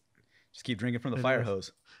 Yeah. let's just keep drinking from the It fire is.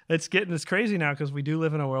 hose. It's crazy now because we do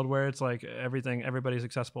live in a world where it's like everybody's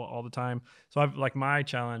accessible all the time. So I've like, my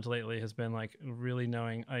challenge lately has been like really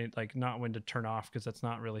knowing not when to turn off, because that's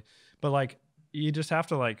not really, but like you just have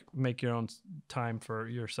to like make your own time for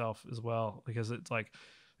yourself as well, because it's like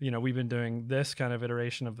we've been doing this kind of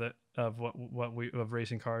iteration of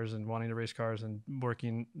racing cars and wanting to race cars and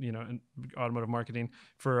working, in automotive marketing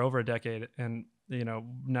for over a decade. And,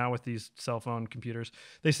 now with these cell phone computers,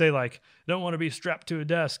 they say like, don't want to be strapped to a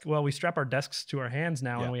desk. Well, we strap our desks to our hands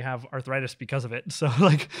now, and we have arthritis because of it. So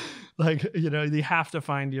you have to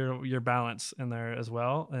find your balance in there as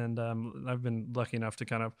well. And I've been lucky enough to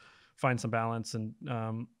kind of find some balance and,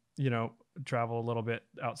 travel a little bit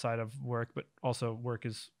outside of work, but also work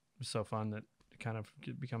is so fun that it kind of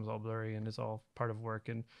becomes all blurry and is all part of work,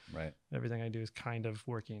 and everything I do is kind of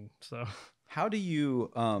working. So how do you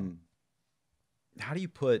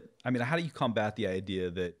combat the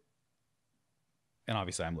idea that, and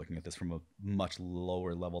obviously I'm looking at this from a much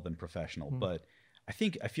lower level than professional, but I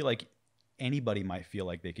feel like anybody might feel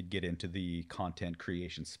like they could get into the content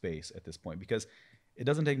creation space at this point, because it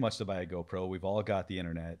doesn't take much to buy a GoPro. We've all got the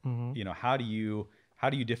internet. How do you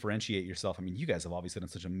differentiate yourself? I mean, you guys have obviously done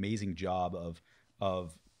such an amazing job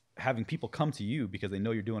of having people come to you because they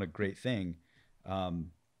know you're doing a great thing. Do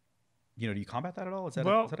you combat that at all? You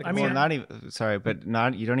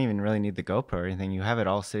don't even really need the GoPro or anything. You have it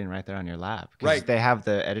all sitting right there on your lap. Right. They have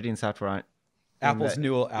the editing software on. Apple's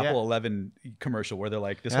new Apple 11 commercial where they're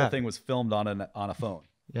like, this whole thing was filmed on a phone.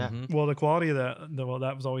 Yeah. Well, the quality of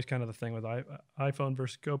that was always kind of the thing with iPhone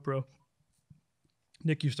versus GoPro.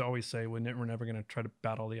 Nick used to always say, we're never going to try to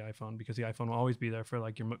battle the iPhone, because the iPhone will always be there for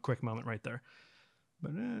like your quick moment right there.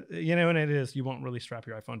 But and it is, you won't really strap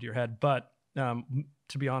your iPhone to your head. But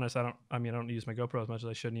to be honest, I don't use my GoPro as much as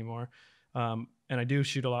I should anymore. And I do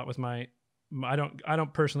shoot a lot with I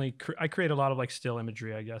don't personally, I create a lot of like still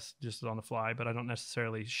imagery, I guess, just on the fly, but I don't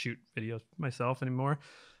necessarily shoot videos myself anymore.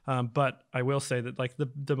 But I will say that like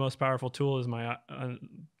the most powerful tool is my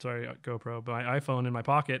GoPro, but my iPhone in my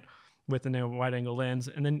pocket with the wide angle lens,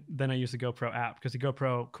 and then I use the GoPro app, because the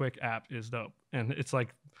GoPro Quick app is dope, and it's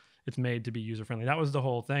like it's made to be user friendly. That was the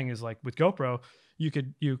whole thing, is like with GoPro you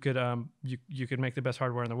could make the best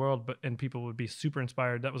hardware in the world, and people would be super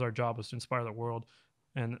inspired. That was our job, was to inspire the world,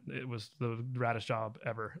 and it was the raddest job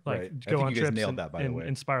ever. Like go on trips and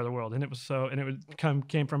inspire the world, and it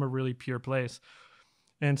came from a really pure place.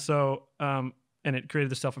 And so, and it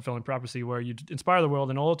created the self-fulfilling prophecy where you inspire the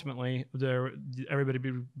world, and ultimately everybody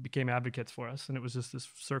became advocates for us. And it was just this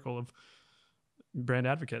circle of brand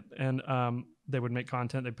advocate. And they would make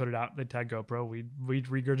content, they'd put it out, they'd tag GoPro, we'd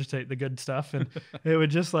regurgitate the good stuff. And it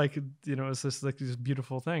would just like, it was just like this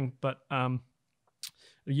beautiful thing. But,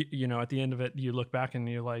 at the end of it, you look back and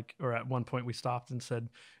you're like, or at one point we stopped and said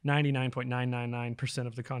 99.999%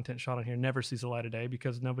 of the content shot on here never sees the light of day,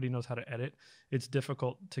 because nobody knows how to edit. It's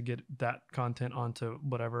difficult to get that content onto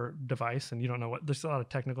whatever device, and you don't know there's a lot of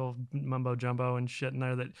technical mumbo jumbo and shit in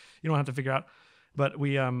there that you don't have to figure out. But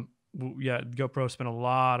GoPro spent a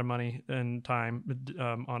lot of money and time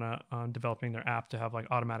on developing their app to have like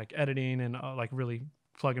automatic editing and like really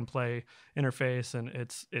plug and play interface, and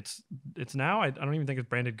it's now I don't even think it's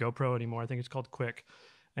branded GoPro anymore. I think it's called Quick,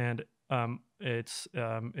 and it's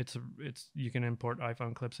you can import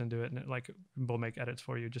iPhone clips into it, and it like will make edits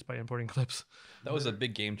for you just by importing clips. That was a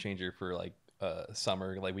big game changer for like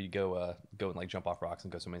summer. Like we go and like jump off rocks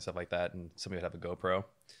and go swimming and stuff like that, and somebody would have a GoPro,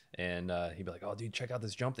 and he'd be like, "Oh, dude, check out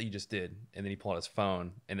this jump that you just did," and then he'd pull out his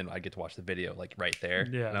phone, and then I'd get to watch the video like right there.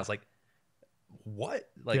 Yeah, and I was like, "What?"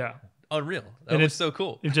 Like, yeah. Unreal. That was so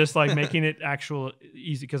cool. It's just like making it actual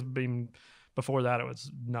easy, because before that it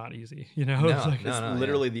was not easy. It's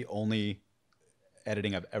literally the only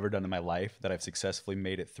editing I've ever done in my life that I've successfully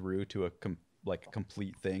made it through to a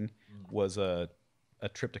complete thing was a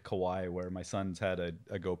trip to Kauai, where my son's had a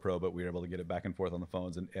GoPro, but we were able to get it back and forth on the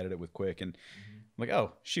phones and edit it with Quick. And I'm like,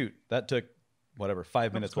 oh shoot, that took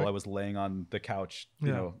 5 minutes while I was laying on the couch,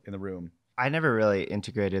 in the room. I never really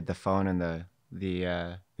integrated the phone and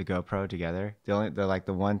the GoPro together. The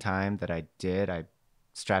one time that I did, I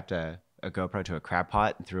strapped a GoPro to a crab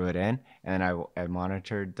pot and threw it in, and I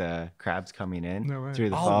monitored the crabs coming in through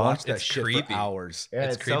the phone. I'll watch that shit for hours. Yeah,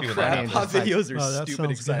 it's creepy. So crab pot videos are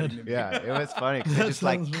stupid exciting. Yeah, it was funny.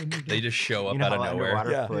 They just show up out of nowhere.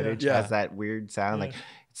 Underwater footage has that weird sound, like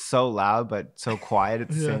it's so loud but so quiet at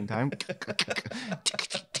the same time.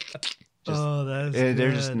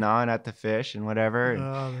 They're just gnawing at the fish and whatever.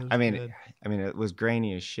 And, I mean, it was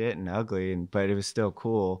grainy as shit and ugly, but it was still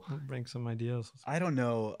cool. Bring some ideas. I don't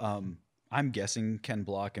know. I'm guessing Ken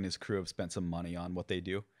Block and his crew have spent some money on what they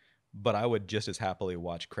do, but I would just as happily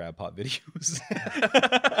watch crab pot videos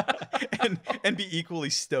and be equally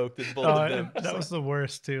stoked at both of them. That was the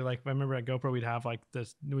worst too. Like I remember at GoPro, we'd have like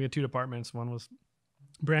this. We had two departments. One was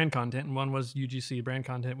brand content and one was UGC brand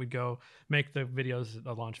content. We'd go make the videos,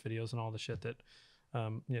 the launch videos, and all the shit that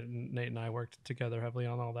Nate and I worked together heavily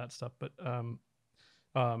on all that stuff. But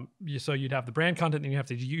so you'd have the brand content, and you have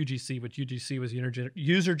the UGC, which UGC was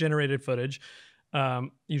user generated footage,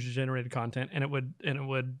 user generated content, and it would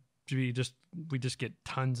be we just get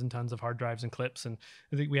tons and tons of hard drives and clips. And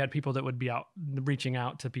I think we had people that would be reaching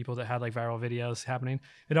out to people that had like viral videos happening.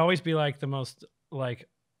 It'd always be like the most like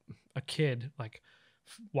a kid like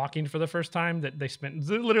walking for the first time that they spent,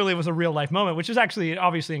 literally it was a real life moment, which is actually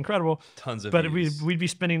obviously incredible. Tons of but views. we'd be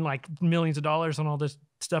spending like millions of dollars on all this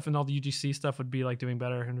stuff, and all the UGC stuff would be like doing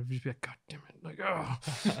better, and we'd just be like, God damn it, like, oh.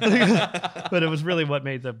 But it was really what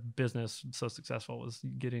made the business so successful, was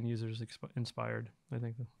getting users inspired, I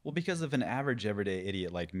think. Well, because if an average everyday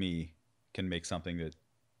idiot like me can make something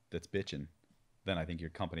that's bitching, then I think your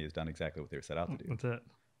company has done exactly what they were set out to do. That's it.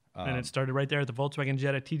 And it started right there at the Volkswagen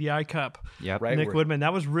Jetta TDI Cup. Yep. Right. Nick Woodman.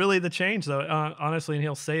 That was really the change, though. Honestly, and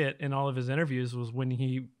he'll say it in all of his interviews, was when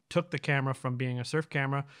he took the camera from being a surf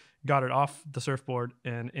camera, got it off the surfboard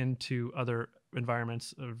and into other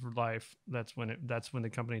environments of life. That's when the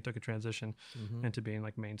company took a transition into being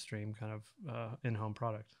like mainstream kind of in-home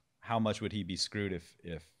product. How much would he be screwed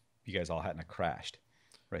if you guys all hadn't crashed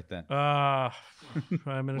right then? I'm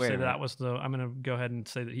going to say minute. I'm going to go ahead and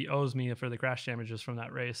say that he owes me for the crash damages from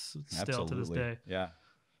that race still to this day. Yeah.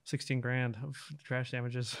 16 grand of crash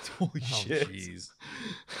damages. Holy Oh, shit. jeez.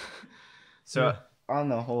 So on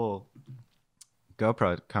the whole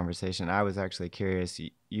GoPro conversation, I was actually curious.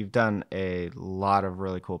 You've done a lot of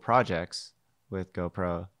really cool projects with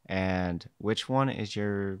GoPro, and which one is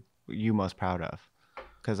you most proud of?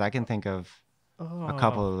 Because I can think of a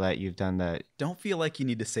couple that you've done that. Don't feel like you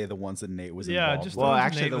need to say the ones that Nate was Yeah, involved just with. Well, ones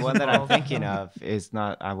actually, Nate the was one that I'm involved. thinking of is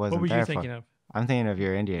not. I wasn't What were there you for. thinking of? I'm thinking of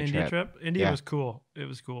your India trip. India Yeah. was cool. It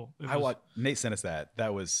was cool. Nate sent us that.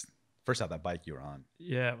 That was first out, that bike you were on.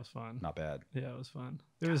 Yeah, it was fun. Not bad. Yeah, it was fun.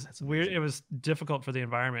 It was weird. It was difficult for the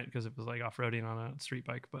environment because it was like off-roading on a street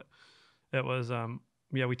bike, but it was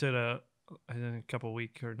we took I think a couple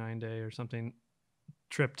week or 9-day or something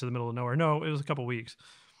trip to the middle of nowhere. No, it was a couple weeks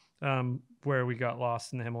where we got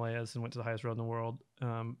lost in the Himalayas and went to the highest road in the world.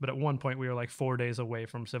 But at one point we were like 4 days away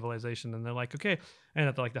from civilization, and they're like, okay, and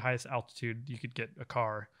at the highest altitude you could get a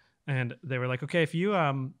car. And they were like, okay, if you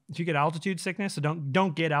get altitude sickness, so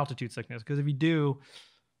don't get altitude sickness, because if you do,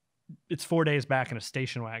 it's 4 days back in a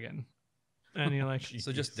station wagon. And you're like,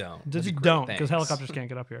 So just don't. just That'd be don't, great. because Thanks. helicopters can't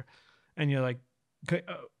get up here. And you're like, okay,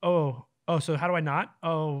 so how do I not?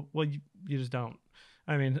 Oh, well, you just don't.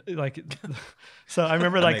 I mean, like, so I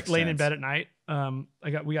remember That like makes laying in sense. bed at night.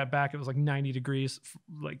 We got back. It was like 90 degrees,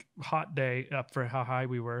 like hot day up for how high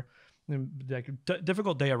we were. And like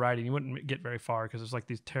difficult day of riding. You wouldn't get very far because there's like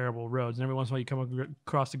these terrible roads, and every once in a while you come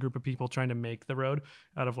across a group of people trying to make the road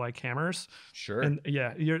out of like hammers. Sure. And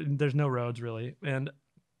yeah, there's no roads really. And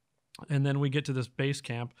then we get to this base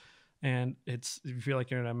camp, and you feel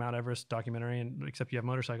like you're in a Mount Everest documentary, and except you have a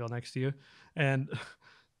motorcycle next to you, and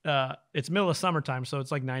it's middle of summertime, so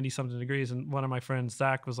it's like 90 something degrees. And one of my friends,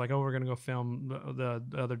 Zach, was like, "Oh, we're gonna go film the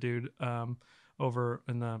other dude over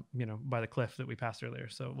in the by the cliff that we passed earlier."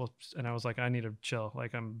 So and I was like, I need to chill.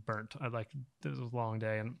 Like, I'm burnt. It was a long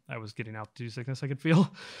day, and I was getting altitude sickness. I could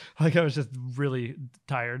feel like I was just really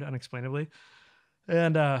tired unexplainably.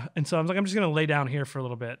 And so I was like, I'm just gonna lay down here for a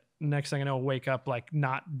little bit. Next thing I know, wake up like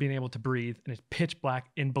not being able to breathe, and it's pitch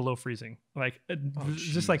black in below freezing. Like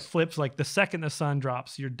just like flips. Like the second the sun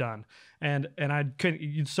drops, you're done. And I couldn't.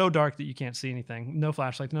 It's so dark that you can't see anything. No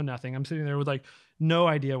flashlights, no nothing. I'm sitting there with like no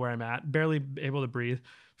idea where I'm at, barely able to breathe.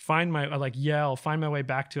 Find my way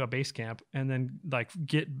back to a base camp, and then like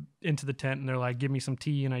get into the tent, and they're like, give me some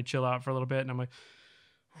tea, and I chill out for a little bit, and I'm like,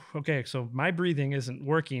 okay, so my breathing isn't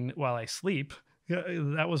working while I sleep.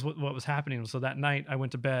 That was what was happening. So that night I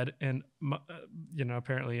went to bed, and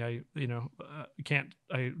apparently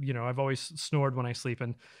I've always snored when I sleep,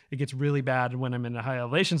 and it gets really bad when I'm in the high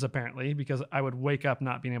elevations apparently, because I would wake up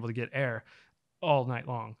not being able to get air all night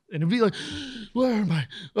long, and it'd be like, where am I?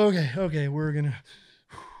 Okay, we're gonna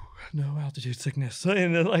no altitude sickness.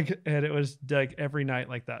 And it was like every night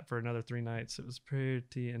like that for another 3 nights. It was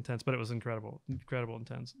pretty intense, but it was incredible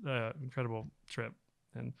intense, incredible trip.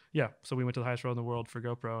 And yeah, so we went to the highest road in the world for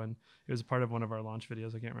GoPro, and it was a part of one of our launch videos.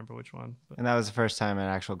 I can't remember which one, but And that was the first time an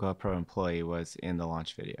actual GoPro employee was in the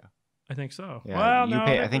launch video. I think so. Yeah, Well, no,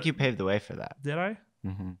 I think you paved the way for that. did I?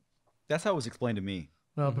 Mm-hmm. That's how it was explained to me.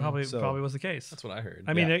 Well, probably So- was the case. That's what I heard.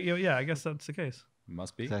 I mean, yeah, I guess that's the case.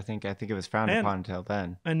 Must be. I think it was frowned And- upon until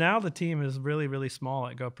then. And now the team is really, really small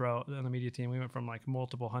at GoPro and the media team. We went from like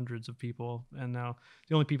multiple hundreds of people, and now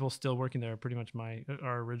the only people still working there are pretty much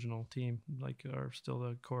our original team, like are still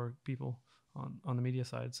the core people on the media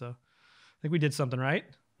side. So I think we did something right.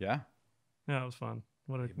 Yeah. Yeah, it was fun.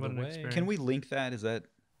 What an way. experience. Can we link that? Is that?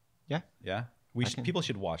 Yeah. Yeah. People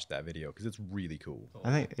should watch that video because it's really cool.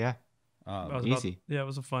 I think, yeah. Easy. It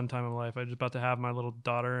was a fun time of life. I was about to have my little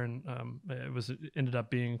daughter, and it ended up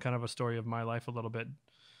being kind of a story of my life a little bit.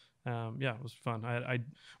 Yeah, it was fun.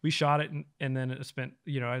 We shot it, and then it spent,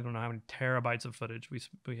 I don't know how many terabytes of footage.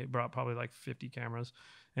 We brought probably like 50 cameras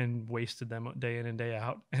and wasted them day in and day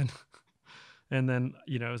out. And then,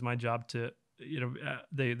 it was my job to,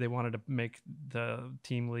 they wanted to make the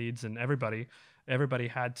team leads and everybody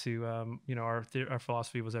had to, our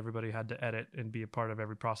philosophy was everybody had to edit and be a part of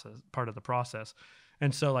part of the process.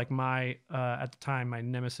 And so like at the time, my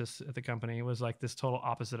nemesis at the company was like this total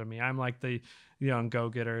opposite of me. I'm like the young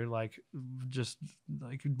go-getter, like just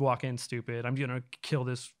like walk in stupid. I'm going to kill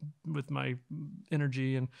this with my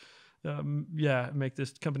energy and make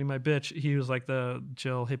this company my bitch. He was like the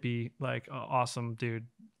chill hippie, like awesome dude.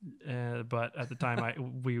 But at the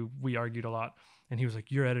time we argued a lot. And he was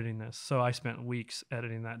like, "You're editing this." So I spent weeks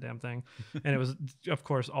editing that damn thing. And it was, of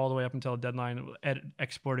course, all the way up until deadline,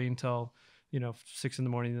 exporting until 6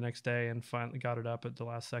 a.m. the next day, and finally got it up at the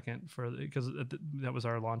last second because that was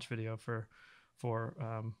our launch video for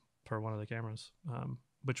one of the cameras,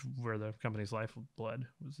 which were the company's lifeblood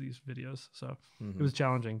was these videos. So it was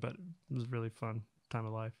challenging, but it was really fun time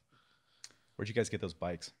of life. Where'd you guys get those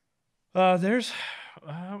bikes?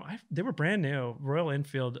 They were brand new. Royal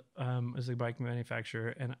Enfield is a bike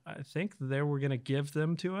manufacturer, and I think they were going to give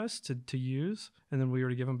them to us to use, and then we were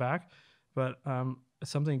to give them back. But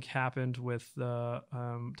something happened with the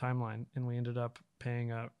timeline, and we ended up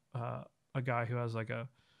paying a guy who has like a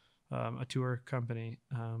tour company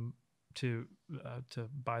to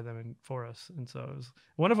buy them for us. And so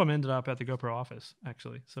one of them ended up at the GoPro office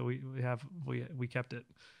actually. So we kept it.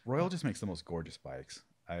 Royal just makes the most gorgeous bikes.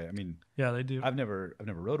 I mean, yeah, they do. I've never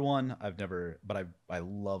rode one. But I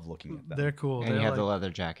love looking at them. They're cool. And you have the leather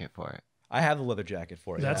jacket for it. I have the leather jacket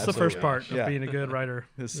for it. That's the first part of being a good rider.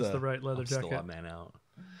 It's the right leather jacket. Still a man out.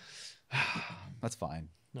 That's fine.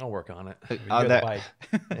 I'll work on it. Bike.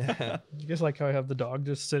 You guys like how I have the dog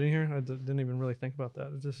just sitting here? I didn't even really think about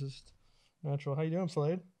that. This is natural. How you doing,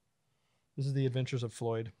 Floyd? This is the adventures of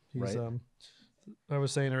Floyd. He's right. I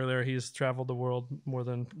was saying earlier, he's traveled the world more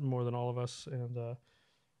than all of us, and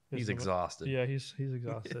he's exhausted. Yeah, he's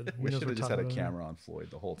exhausted. We should have just had a camera on Floyd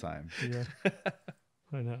the whole time. Yeah,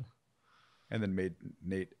 I know. And then made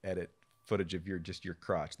Nate edit footage of your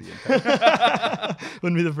crotch the entire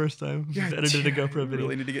Wouldn't be the first time. Edited a GoPro video.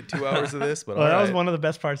 Really need to get 2 hours of this, but well, that was one of the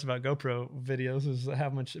best parts about GoPro videos is how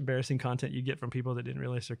much embarrassing content you get from people that didn't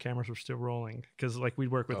realize their cameras were still rolling. Because like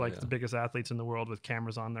we'd work with the biggest athletes in the world with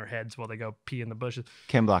cameras on their heads while they go pee in the bushes.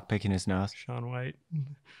 Ken Block picking his nose. Sean White.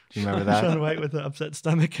 Do you remember that? Sean White with the upset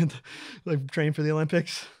stomach and like trained for the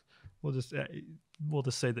Olympics. We'll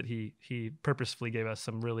just say that he purposefully gave us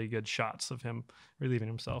some really good shots of him relieving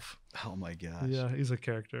himself. Oh my gosh. Yeah, he's a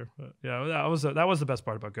character. But yeah, that was the best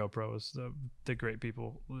part about GoPro is the great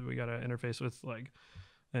people we got to interface with, like,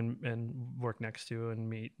 and work next to and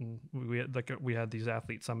meet. And we had these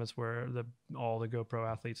athlete summits where all the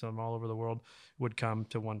GoPro athletes from all over the world would come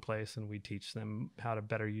to one place, and we teach them how to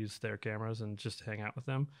better use their cameras and just hang out with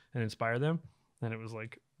them and inspire them. And it was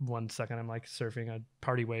like 1 second I'm like surfing a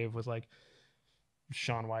party wave with like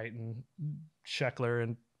Sean White and Sheckler,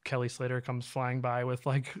 and Kelly Slater comes flying by with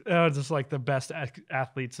like just like the best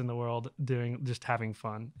athletes in the world just having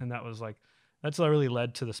fun. And that's what really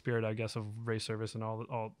led to the spirit, I guess, of race service and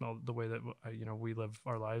all the way that we live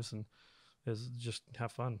our lives, and is just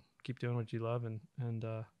have fun, keep doing what you love, and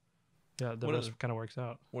the rest kind of works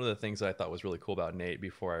out. One of the things that I thought was really cool about Nate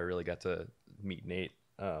before I really got to meet Nate,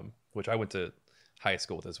 which I went to high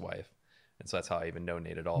school with his wife, and so that's how I even know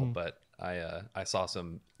Nate at all. But I saw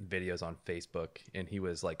some videos on Facebook, and he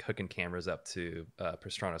was like hooking cameras up to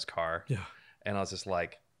Pastrana's car. Yeah. And I was just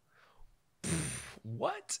like,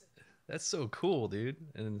 what? That's so cool, dude.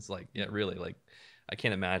 And it's like, yeah, really, like, I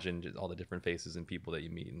can't imagine just all the different faces and people that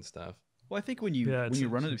you meet and stuff. Well, I think when you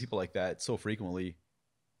run into people like that so frequently,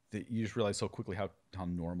 that you just realize so quickly how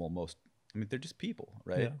normal they're just people,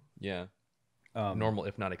 right? Yeah. Normal,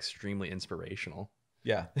 if not extremely inspirational.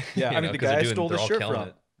 Yeah. Yeah. The guy I stole the shirt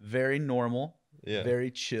from, very normal, very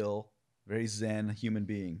chill, very zen human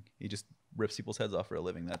being. He just rips people's heads off for a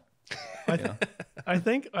living. I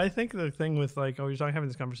think the thing with like, you're having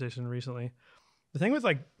this conversation recently. The thing with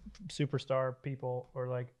like superstar people, or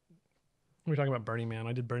like we were talking about Burning Man.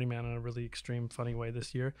 I did Burning Man in a really extreme, funny way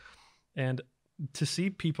this year, and to see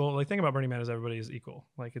people like, think about Burning Man as everybody is equal.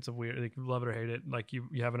 Like it's a weird, like, love it or hate it. Like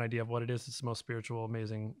you have an idea of what it is. It's the most spiritual,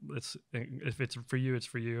 amazing. If it's for you, it's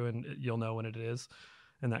for you, and you'll know when it is,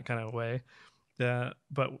 in that kind of way.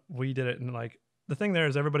 but we did it in like, the thing there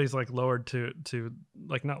is everybody's like lowered to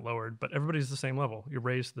like, not lowered, but everybody's the same level. You're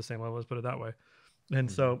raised to the same level, let's put it that way.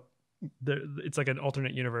 And so it's like an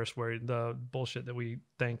alternate universe where the bullshit that we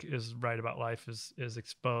think is right about life is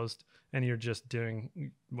exposed, and you're just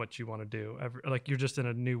doing what you want to do. Like you're just in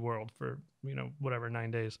a new world for, you know, whatever,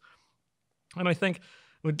 9 days. And I think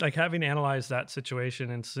with like having analyzed that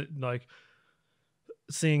situation and like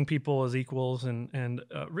seeing people as equals and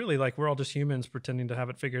really like we're all just humans pretending to have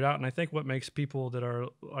it figured out. And I think what makes people that are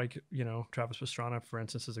like, you know, Travis Pastrana, for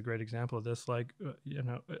instance, is a great example of this. Like, you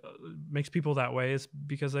know, makes people that way is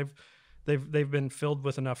because they've been filled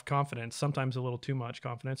with enough confidence, sometimes a little too much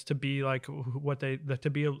confidence, to be like to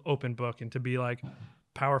be an open book and to be like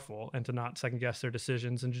powerful and to not second guess their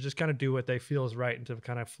decisions and to just kind of do what they feel is right and to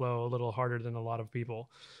kind of flow a little harder than a lot of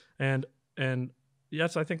people. And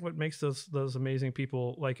yes, I think what makes those amazing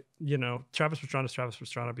people, like, you know, Travis Pastrana is Travis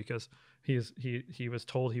Pastrana because he was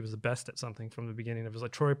told he was the best at something from the beginning of his,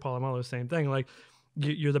 like Troy Polamalu, same thing. Like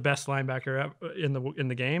you're the best linebacker in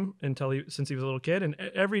the game since he was a little kid, and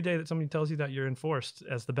every day that somebody tells you that, you're enforced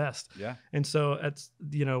as the best. Yeah. And so it's,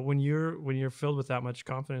 you know, when you're filled with that much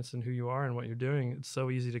confidence in who you are and what you're doing, it's so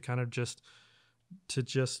easy to kind of just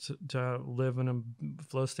live in a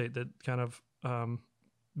flow state that kind of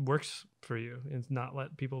works for you and not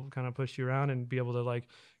let people kind of push you around and be able to like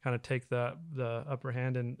kind of take the upper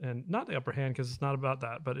hand and not the upper hand, because it's not about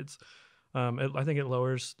that, but it's I think it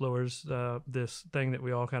lowers this thing that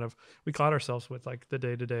we all we cloud ourselves with, like the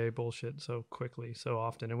day-to-day bullshit so quickly, so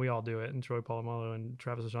often, and we all do it. And Troy Polamalu and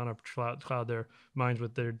Travis Pastrana cloud their minds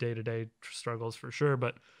with their day-to-day struggles for sure.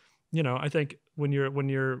 But you know, I think when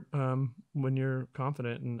you're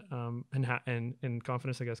confident and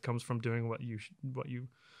confidence, I guess, comes from doing what you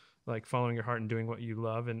like, following your heart and doing what you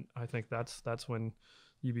love. And I think that's when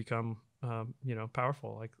you become, you know,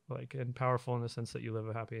 powerful, and powerful in the sense that you live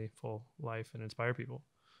a happy, full life and inspire people.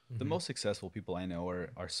 The most successful people I know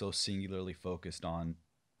are so singularly focused on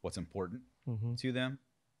what's important to them.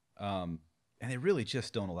 And they really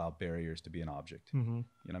just don't allow barriers to be an object. You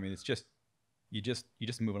know, I mean, it's just, you just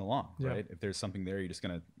moving along, right? If there's something there, you're just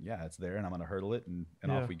gonna, it's there, and I'm gonna hurdle it,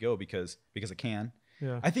 and off we go because it can.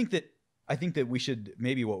 I think that we should,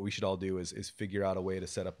 maybe what we should all do is figure out a way to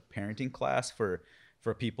set up a parenting class for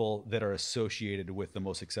people that are associated with the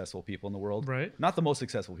most successful people in the world. Right. Not the most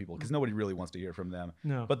successful people, because nobody really wants to hear from them.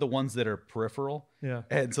 No. But the ones that are peripheral. Yeah.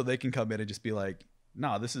 And so they can come in and just be like,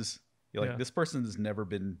 no, this is, like, this person has never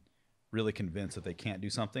been really convinced that they can't do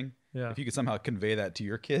something. Yeah. If you could somehow convey that to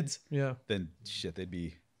your kids, then shit, they'd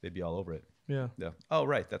be all over it. Yeah. Yeah. Oh,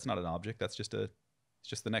 right. That's not an object. That's just it's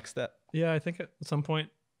just the next step. Yeah. I think at some point,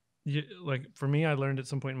 like for me, I learned at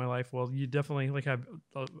some point in my life, well, you definitely like I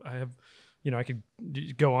have, you know, I could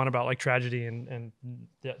go on about like tragedy and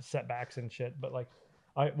setbacks and shit, but like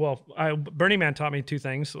Burning Man taught me two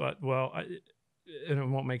things. Well, and it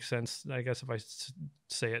won't make sense, I guess, if I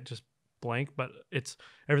say it just blank, but it's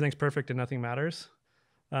everything's perfect and nothing matters,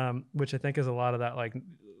 which I think is a lot of that, like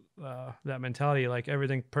that mentality, like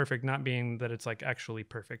everything perfect, not being that it's like actually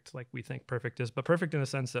perfect, like we think perfect is, but perfect in the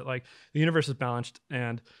sense that like the universe is balanced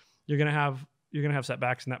and you're gonna have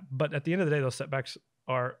setbacks and that, but at the end of the day, those setbacks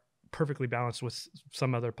are perfectly balanced with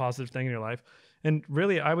some other positive thing in your life. And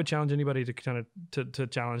really, I would challenge anybody to kind of to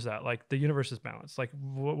challenge that. Like the universe is balanced. Like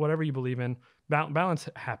whatever you believe in, balance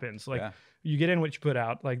happens. Like you get in what you put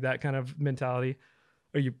out, like that kind of mentality,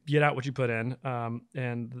 or you get out what you put in.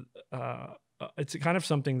 And it's kind of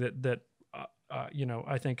something that you know,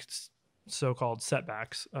 I think so-called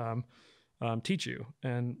setbacks teach you.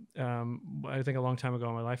 And I think a long time ago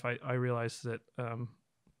in my life, I realized that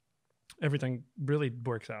everything really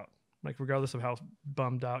works out. Like regardless of how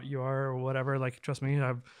bummed out you are or whatever, like trust me, I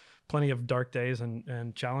have plenty of dark days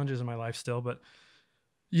and challenges in my life still, but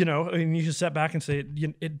you know, I mean, you should step back and say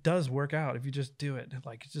it does work out if you just do it.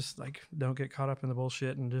 Like just like don't get caught up in the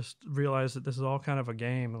bullshit and just realize that this is all kind of a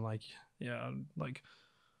game, and like like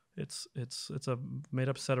it's a made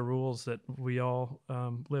up set of rules that we all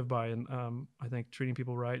live by, and I think treating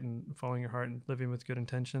people right and following your heart and living with good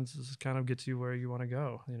intentions is kind of gets you where you want to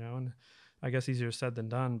go, you know. And I guess easier said than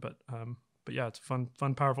done, but yeah, it's a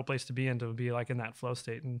fun, powerful place to be in, to be like in that flow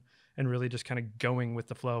state and really just kind of going with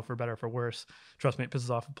the flow, for better or for worse. Trust me, it pisses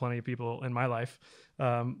off plenty of people in my life.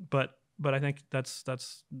 But I think that's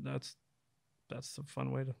a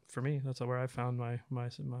fun way for me. That's where I found my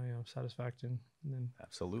satisfaction. And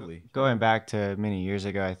absolutely. Going back to many years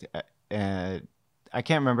ago, I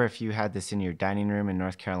can't remember if you had this in your dining room in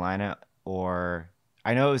North Carolina, or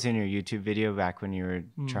I know it was in your YouTube video back when you were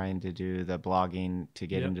trying to do the blogging to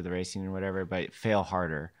get into the racing or whatever, but fail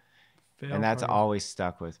harder. And that's always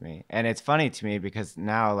stuck with me. And it's funny to me because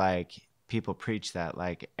now like people preach that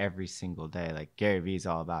like every single day. Like Gary Vee's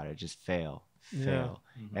all about it. Just fail, and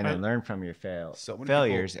then learn from your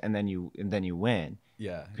failures, and then you win.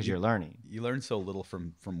 Yeah, because you're learning. You learn so little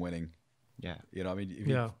from winning. Yeah, you know, I mean, if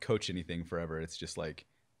you coach anything forever, it's just like,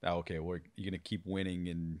 oh, okay, well, you're gonna keep winning,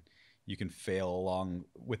 and you can fail along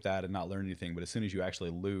with that and not learn anything. But as soon as you actually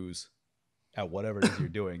lose at whatever it is you're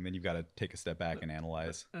doing, then you've got to take a step back and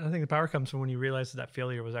analyze. I think the power comes from when you realize that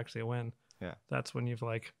failure was actually a win. Yeah, that's when you've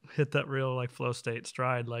like hit that real like flow state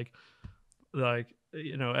stride. Like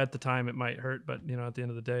you know, at the time it might hurt, but you know, at the end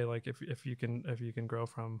of the day, like if you can grow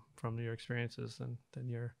from your experiences, then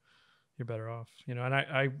you're better off. You know, and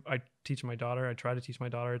I teach my daughter. I try to teach my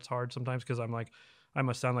daughter. It's hard sometimes because I'm like, I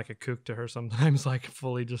must sound like a kook to her sometimes, like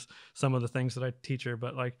fully just some of the things that I teach her,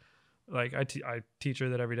 but like I teach her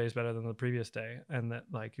that every day is better than the previous day, and that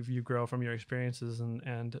like if you grow from your experiences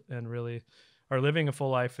and really are living a full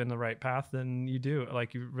life in the right path, then you do.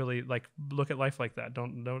 Like you really like look at life like that.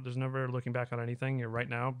 Don't there's never looking back on anything. You're right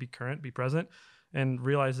now, be current, be present, and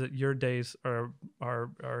realize that your days are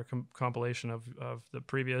a compilation of the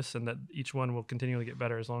previous, and that each one will continually get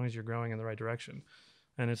better as long as you're growing in the right direction.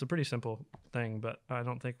 And it's a pretty simple thing, but I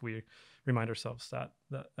don't think we remind ourselves that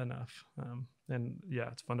enough. And yeah,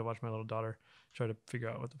 it's fun to watch my little daughter try to figure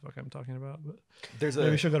out what the fuck I'm talking about. But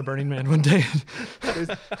maybe she'll go to Burning Man one day.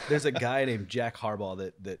 there's a guy named Jack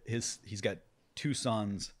Harbaugh that he's got two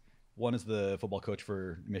sons. One is the football coach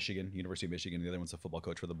for Michigan, University of Michigan. The other one's the football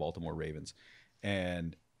coach for the Baltimore Ravens.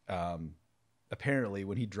 And apparently,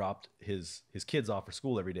 when he dropped his kids off for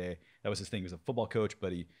school every day, that was his thing. He was a football coach,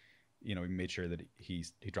 but he made sure that he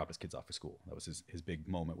dropped his kids off for school. That was his big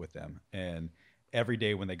moment with them. And every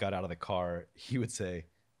day when they got out of the car, he would say,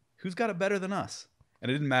 "Who's got it better than us?" And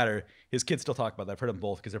it didn't matter. His kids still talk about that. I've heard them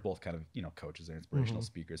both because they're both kind of, coaches, they're inspirational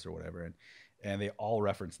speakers or whatever. And they all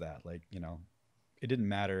reference that. Like, it didn't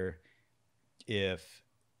matter if,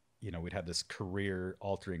 we'd have this career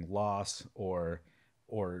altering loss or,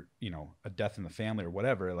 a death in the family or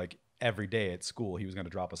whatever. Like every day at school, he was going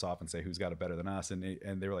to drop us off and say, "Who's got it better than us?" And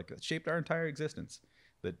they were like, it shaped our entire existence.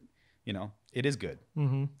 That, it is good.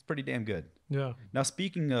 It's pretty damn good. Yeah. Now,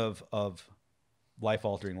 speaking of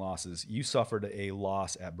life-altering losses, you suffered a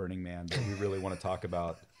loss at Burning Man that we really want to talk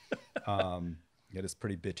about. You had this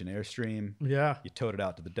pretty bitchin' Airstream. Yeah. You towed it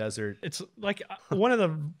out to the desert. It's like one of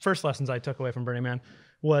the first lessons I took away from Burning Man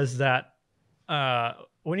was that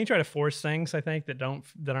when you try to force things, I think that aren't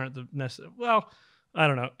the necessary. Well, I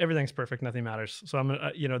don't know. Everything's perfect. Nothing matters. So I'm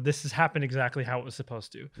gonna, this has happened exactly how it was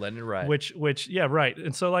supposed to. Letting it ride. Which, yeah, right.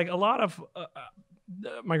 And so like a lot of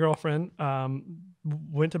my girlfriend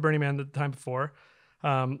went to Burning Man the time before.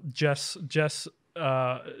 Jess,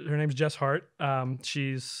 her name's Jess Hart.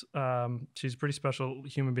 She's a pretty special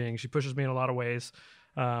human being. She pushes me in a lot of ways.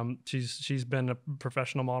 She's been a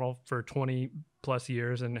professional model for 20 plus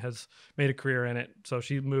years and has made a career in it. So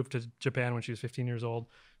she moved to Japan when she was 15 years old,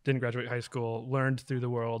 didn't graduate high school, learned through the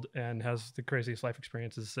world, and has the craziest life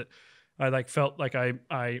experiences that I felt like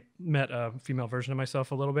I met a female version of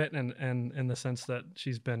myself a little bit, and in the sense that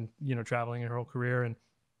she's been, traveling in her whole career. And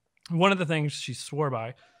one of the things she swore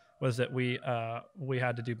by was that we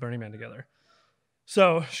had to do Burning Man together.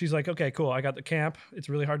 So she's like, "Okay, cool. I got the camp. It's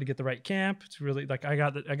really hard to get the right camp. It's really like I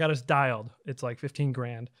got us dialed. It's like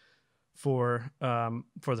 $15,000 for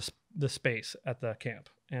the space at the camp,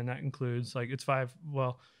 and that includes like it was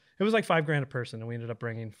like $5,000 a person, and we ended up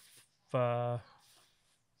bringing 5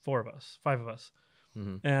 of us,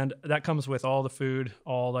 and that comes with all the food,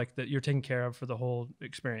 all like that you're taken care of for the whole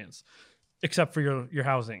experience, except for your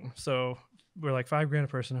housing. So we're like $5,000 a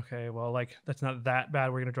person. Okay, well, like that's not that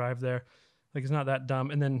bad. We're gonna drive there. Like it's not that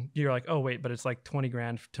dumb. And then you're like, oh wait, but it's like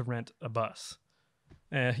 $20,000 to rent a bus.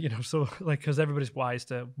 So like, because everybody's wise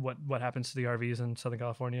to what happens to the RVs in Southern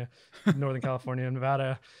California, Northern California,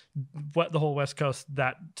 Nevada, the whole West Coast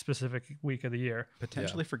that specific week of the year.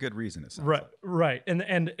 Potentially for good reason. It sounds right, like. right.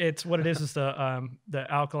 And it's what it is the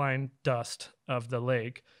alkaline dust of the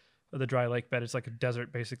lake, the dry lake bed. It's like a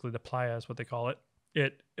desert, basically. The playa is what they call it.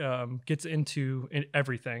 It gets into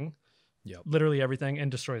everything. Yep. Literally everything,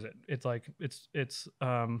 and destroys it. It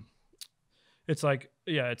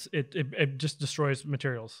just destroys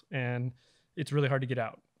materials, and it's really hard to get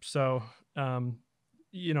out. So how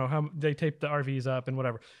they tape the RVs up and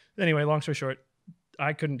whatever. Anyway, long story short,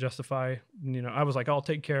 I couldn't justify, I was like, I'll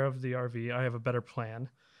take care of the RV. I have a better plan.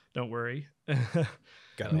 Don't worry.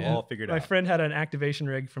 Got it all figured out. My friend had an activation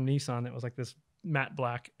rig from Nissan that was like this matte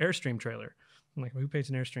black Airstream trailer. I'm like, who paints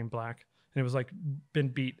an Airstream black? And it was like been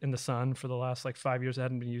beat in the sun for the last like 5 years. It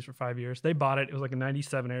hadn't been used for 5 years. They bought it. It was like a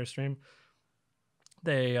 97 Airstream.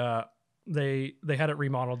 They they had it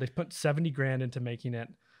remodeled. They put 70 grand into making it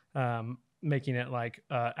like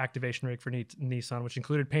activation rig for Nissan, which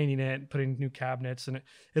included painting it, putting new cabinets, and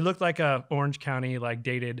it looked like a Orange County like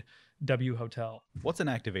dated W hotel. What's an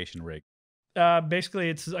activation rig? Basically,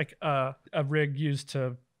 it's like a rig used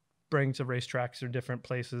to bring to racetracks or different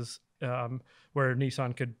places where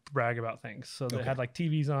Nissan could brag about things. So they had like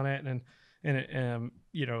TVs on it and it,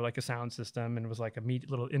 you know, like a sound system, and it was like a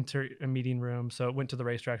meeting room. So it went to the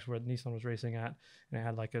racetracks where Nissan was racing at, and it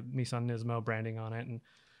had like a Nissan Nismo branding on it. And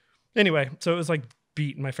anyway, so it was like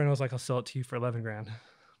beat. And my friend was like, "I'll sell it to you for 11 grand."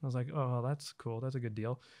 I was like, "Oh, that's cool. That's a good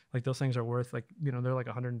deal." Like those things are worth like, you know, they're like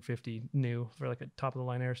 150 new for like a top of the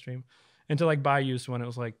line Airstream. And to like buy used one, it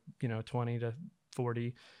was like, you know, 20 to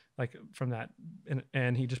 40, like from that.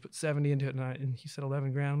 And he just put 70 into it, and he said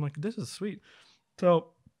 11 grand. I'm like, this is sweet.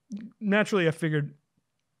 So naturally I figured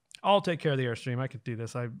I'll take care of the Airstream. I could do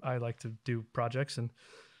this. I like to do projects and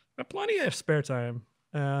I have plenty of spare time.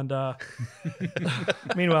 And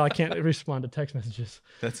meanwhile, I can't respond to text messages.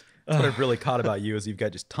 That's what I've really caught about you is you've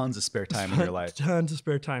got just tons of spare time in your life. Tons of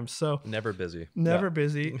spare time. So Never busy.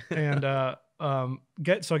 busy. And so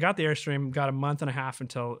I got the Airstream, got a month and a half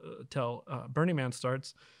until Burning Man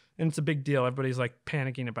starts. And it's a big deal. Everybody's like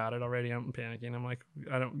panicking about it already. I'm panicking. I'm like,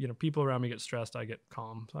 I don't, you know, people around me get stressed. I get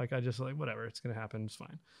calm. Like I just like, whatever, it's going to happen. It's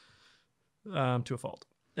fine. To a fault.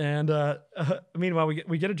 And meanwhile,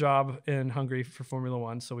 we get a job in Hungary for Formula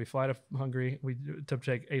One. So we fly to Hungary. To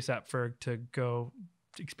take ASAP Ferg to go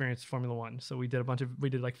experience Formula One. So we did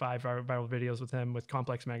like 5 viral videos with him with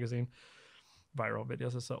Complex Magazine. Viral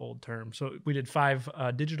videos, that's an old term. So we did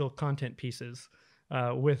 5 digital content pieces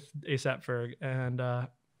with ASAP Ferg, and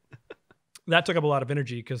that took up a lot of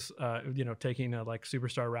energy because you know, taking a like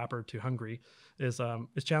superstar rapper to Hungary is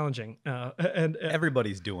challenging. And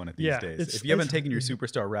everybody's doing it these days. If you haven't taken your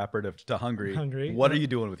superstar rapper to Hungary, what are you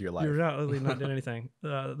doing with your life? You're not doing anything.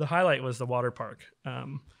 The highlight was the water park.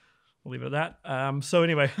 We'll leave it at that. So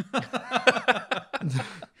anyway.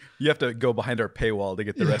 You have to go behind our paywall to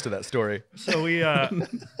get the rest of that story. So we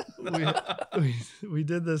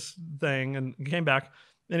did this thing and came back.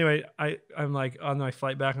 Anyway, I'm like on my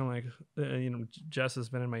flight back. I'm like, you know, Jess has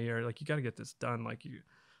been in my ear. Like, you got to get this done. Like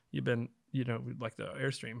you've been, you know, like the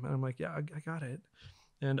Airstream. And I'm like, yeah, I got it.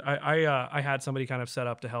 And I had somebody kind of set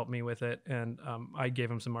up to help me with it. And I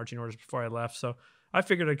gave him some marching orders before I left. So I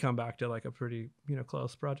figured I'd come back to like a pretty, you know,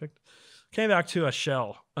 close project. Came back to a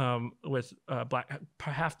shell with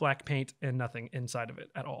half black paint and nothing inside of it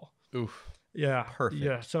at all. Oof. Yeah. Perfect.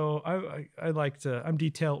 Yeah. So I like to, I'm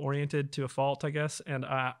detail oriented to a fault, I guess. And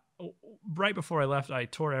right before I left, I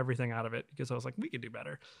tore everything out of it because I was like, we could do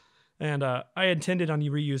better. And I intended on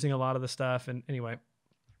reusing a lot of the stuff. And anyway,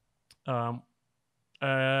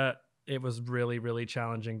 it was really, really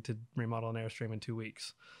challenging to remodel an Airstream in 2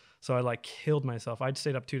 weeks. So I like killed myself. I'd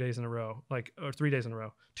stayed up 2 days in a row, or 3 days in a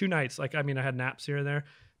row, 2 nights. Like, I mean, I had naps here and there,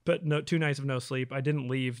 but 2 nights of no sleep. I didn't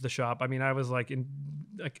leave the shop. I mean, I was like it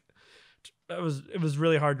was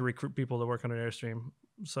really hard to recruit people to work on an Airstream.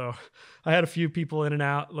 So I had a few people in and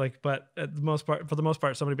out, like, but for the most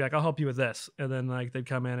part, somebody would be like, I'll help you with this. And then like, they'd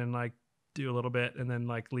come in and like do a little bit and then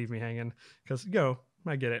like leave me hanging. Cause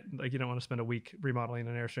I get it. Like, you don't want to spend a week remodeling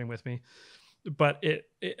an Airstream with me, but it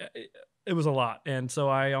was a lot. And so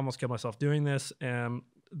I almost killed myself doing this. And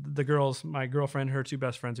the girls, my girlfriend, her 2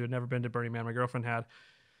 best friends who had never been to Burning Man, my girlfriend had,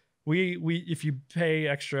 if you pay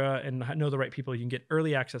extra and know the right people, you can get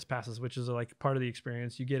early access passes, which is like part of the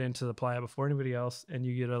experience. You get into the playa before anybody else, and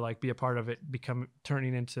you get to like be a part of it,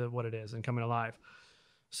 turning into what it is and coming alive.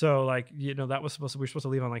 So like, you know, we were supposed to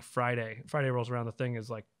leave on like Friday. Friday rolls around, the thing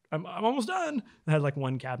is like, I'm almost done. I had like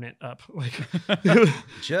 1 cabinet up, like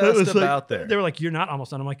just about there. They were like, "You're not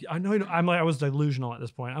almost done." I'm like, "I know." I was delusional at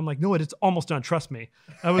this point. I'm like, "No, it's almost done. Trust me."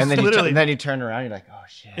 I was and then literally. Then you turn around, you're like, "Oh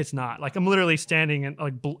shit!" It's not like I'm literally standing and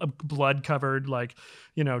like blood covered, like,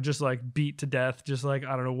 you know, just like beat to death, just like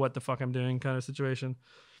I don't know what the fuck I'm doing kind of situation.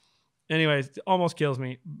 Anyways, it almost kills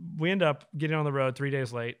me. We end up getting on the road 3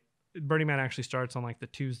 days late. Burning Man actually starts on like the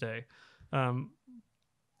Tuesday.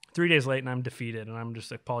 3 days late, and I'm defeated, and I'm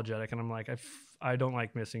just apologetic, and I'm like, I don't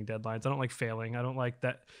like missing deadlines. I don't like failing. I don't like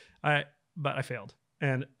that. But I failed,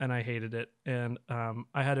 and I hated it, and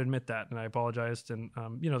I had to admit that, and I apologized, and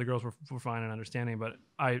you know, the girls were fine and understanding, but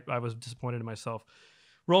I was disappointed in myself.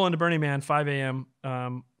 Roll into Burning Man, 5 a.m.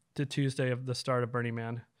 To Tuesday of the start of Burning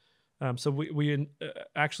Man. So we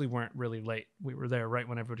actually weren't really late. We were there right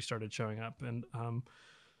when everybody started showing up, and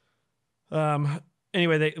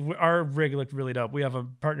anyway, our rig looked really dope. We have a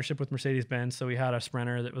partnership with Mercedes-Benz, so we had a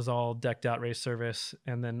Sprinter that was all decked out race service,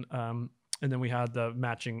 and then we had the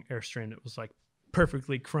matching Airstream that was like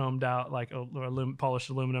perfectly chromed out, like polished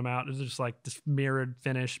aluminum out. It was just like this mirrored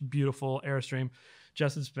finish, beautiful Airstream.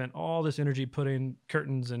 Justin spent all this energy putting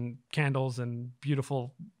curtains and candles and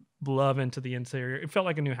beautiful love into the interior. It felt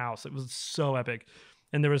like a new house. It was so epic.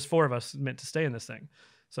 And there was 4 of us meant to stay in this thing.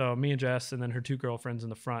 So me and Jess, and then her 2 girlfriends in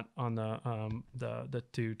the front on the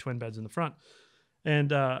 2 twin beds in the front.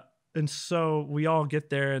 And so we all get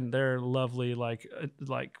there, and they're lovely,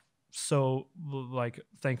 so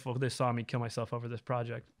thankful they saw me kill myself over this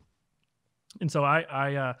project. And so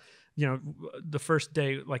I the first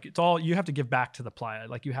day, like, it's all, you have to give back to the playa.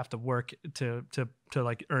 Like, you have to work to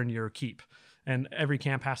like earn your keep. And every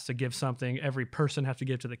camp has to give something. Every person has to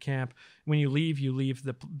give to the camp. When you leave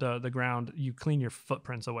the ground. You clean your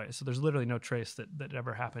footprints away. So there's literally no trace that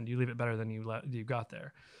ever happened. You leave it better than you got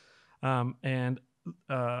there.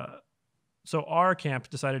 So our camp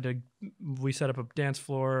we set up a dance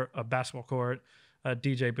floor, a basketball court, a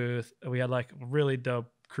DJ booth. We had like a really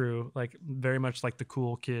dope crew, like very much like the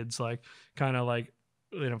cool kids, like kind of like,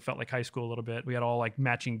 felt like high school a little bit. We had all like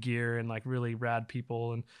matching gear and like really rad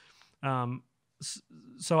people. And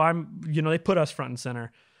so they put us front and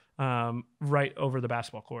center, right over the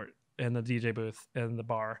basketball court and the DJ booth and the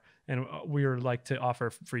bar. And we were like to offer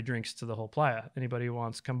free drinks to the whole playa. Anybody who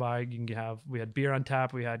wants to come by, we had beer on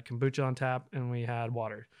tap, we had kombucha on tap, and we had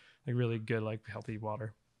water, like really good, like healthy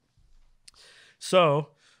water. So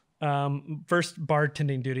first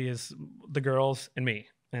bartending duty is the girls and me.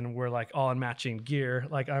 And we're like all in matching gear.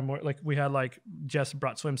 Like we had like Jess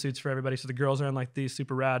brought swimsuits for everybody. So the girls are in like these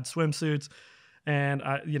super rad swimsuits, and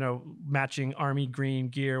matching army green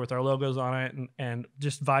gear with our logos on it, and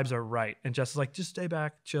just vibes are right. And Jess is like, just stay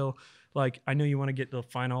back, chill. Like, I know you want to get the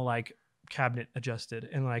final like cabinet adjusted,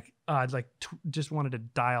 and like I'd like just wanted to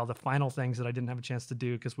dial the final things that I didn't have a chance to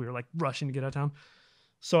do because we were like rushing to get out of town.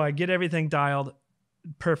 So I get everything dialed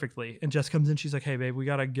perfectly, and Jess comes in, she's like, hey babe, we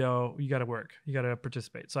gotta go, you gotta work, you gotta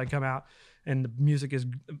participate. So I come out, and the music is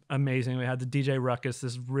amazing. We had the DJ Ruckus,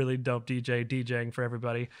 this really dope DJ DJing for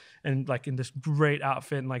everybody, and like in this great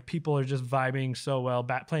outfit, and like people are just vibing so well,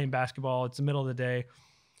 playing basketball. It's the middle of the day,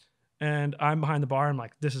 and I'm behind the bar. I'm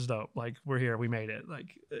like, this is dope, like we're here, we made it.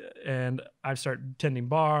 Like, and I start tending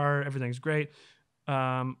bar, everything's great.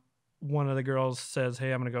 One of the girls says,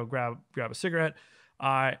 hey, I'm gonna go grab a cigarette.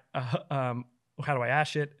 How do I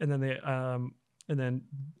ash it? And then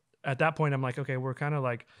at that point, I'm like, okay, we're kind of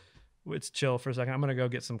like, it's chill for a second. I'm going to go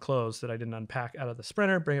get some clothes that I didn't unpack out of the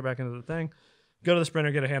Sprinter, bring it back into the thing, go to the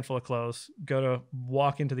Sprinter, get a handful of clothes,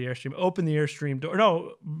 walk into the Airstream, open the Airstream door.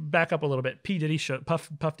 No, back up a little bit.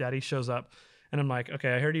 Puff Daddy shows up, and I'm like,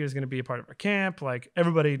 okay, I heard he was going to be a part of our camp. Like,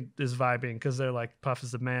 everybody is vibing because they're like, Puff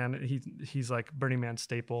is the man. He's like Burning Man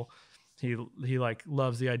staple. He like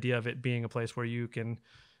loves the idea of it being a place where you can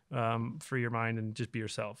free your mind and just be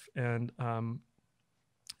yourself. And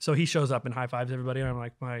so he shows up and high fives everybody, and I'm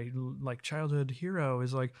like, my like childhood hero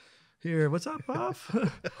is like, here, what's up, Puff?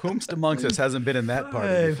 Whomst amongst us hasn't been in that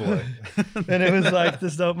party before? And it was like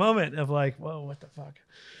this dope moment of like, whoa, what the fuck?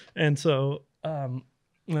 And so I'm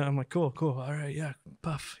like, cool, all right, yeah,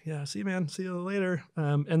 Puff, yeah, see you, man, see you later.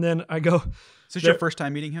 And then I go, is this your first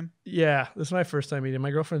time meeting him? Yeah, this is my first time meeting him.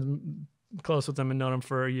 My girlfriend's close with them and known them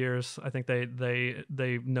for years. I think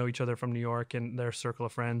they know each other from New York and their circle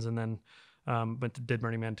of friends, and then did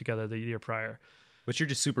Burning Man together the year prior. But you're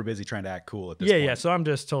just super busy trying to act cool at this point. Yeah. So I'm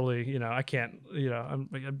just totally, I can't, I'm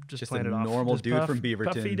just playing it off. Just a normal dude from Beaverton.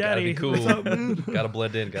 Puffy Daddy. Gotta be cool. Gotta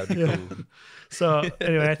blend in. Gotta be cool. So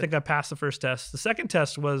anyway, I think I passed the first test. The second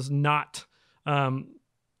test was not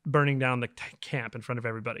burning down the camp in front of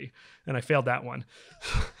everybody, and I failed that one.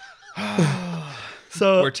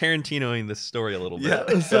 So we're Tarantinoing this story a little bit.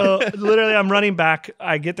 Yeah. So literally, I'm running back.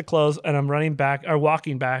 I get the clothes, and I'm running back or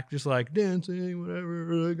walking back, just like dancing,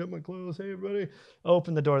 whatever. I got my clothes. Hey, everybody!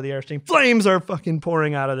 Open the door of the Airstream. Flames are fucking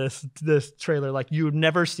pouring out of this trailer like you've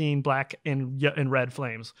never seen black and red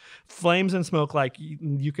flames. Flames and smoke like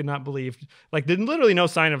you could not believe. Like, there's literally no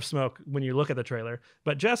sign of smoke when you look at the trailer.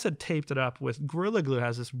 But Jess had taped it up with Gorilla Glue.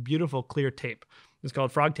 Has this beautiful clear tape. It's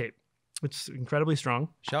called Frog Tape. It's incredibly strong.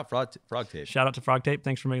 Frog Tape. Shout out to Frog Tape.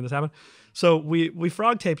 Thanks for making this happen. So we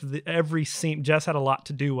frog taped every seam. Jess had a lot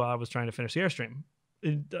to do while I was trying to finish the Airstream.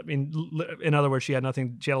 In other words, she had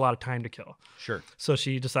nothing. She had a lot of time to kill. Sure. So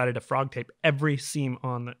she decided to frog tape every seam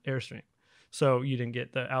on the Airstream, so you didn't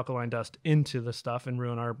get the alkaline dust into the stuff and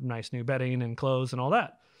ruin our nice new bedding and clothes and all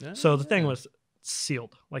that. So the thing was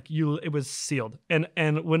sealed. It was sealed. And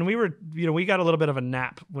when we were, we got a little bit of a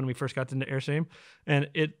nap when we first got into Airstream, and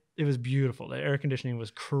it was beautiful. The air conditioning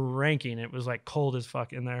was cranking. It was like cold as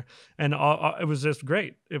fuck in there. And it was just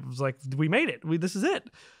great. It was like, we made it. This is it.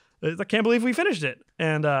 I can't believe we finished it.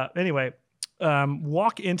 And anyway,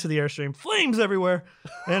 walk into the Airstream, flames everywhere,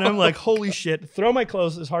 and I'm like, holy shit! Throw my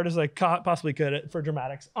clothes as hard as I possibly could for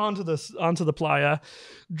dramatics onto the playa,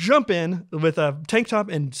 jump in with a tank top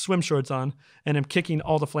and swim shorts on, and I'm kicking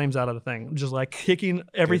all the flames out of the thing. I'm just like kicking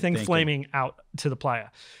everything flaming out to the playa.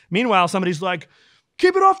 Meanwhile, somebody's like,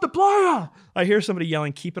 keep it off the playa. I hear somebody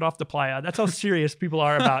yelling, keep it off the playa. That's how serious people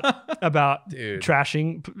are about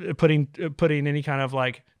trashing, putting any kind of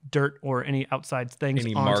like dirt or any outside things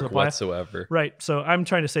any onto mark the playa. whatsoever. Right. So I'm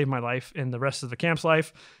trying to save my life and the rest of the camp's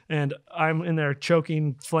life. And I'm in there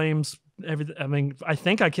choking flames. Everything. I mean, I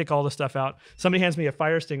think I kick all the stuff out. Somebody hands me a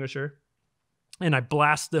fire extinguisher and I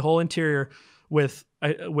blast the whole interior with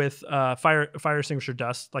fire extinguisher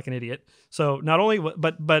dust like an idiot. So not only,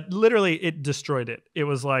 but literally it destroyed it. It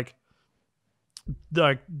was like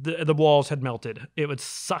the walls had melted. It would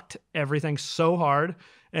sucked everything so hard.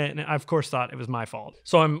 And I, of course, thought it was my fault.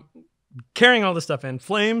 So I'm carrying all this stuff in.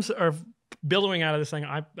 Flames are billowing out of this thing.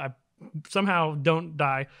 I somehow don't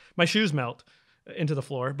die. My shoes melt into the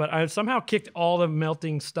floor, but I somehow kicked all the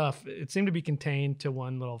melting stuff. It seemed to be contained to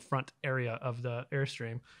one little front area of the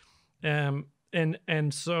Airstream.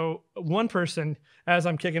 And so one person, as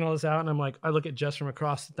I'm kicking all this out, and I'm like, I look at Jess from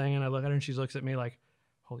across the thing, and I look at her, and she looks at me like,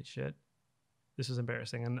 holy shit, this is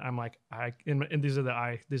embarrassing. And I'm like, and these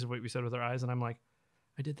are what we said with our eyes, and I'm like,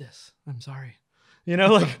 I did this. I'm sorry. You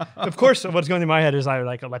know, like, of course, what's going through my head is I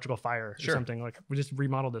like electrical fire or something. Like, we just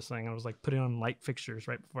remodeled this thing. I was like putting on light fixtures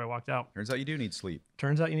right before I walked out. Turns out you do need sleep.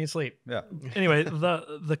 Turns out you need sleep. Yeah. Anyway,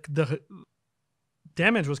 the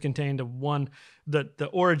damage was contained to the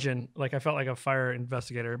origin. Like, I felt like a fire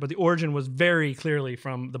investigator, but the origin was very clearly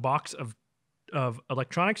from the box of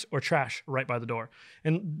electronics or trash right by the door.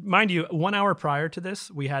 And mind you, 1 hour prior to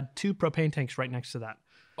this, we had 2 propane tanks right next to that.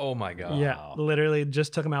 Oh my God. Yeah, literally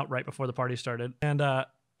just took them out right before the party started.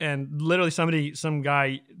 And literally some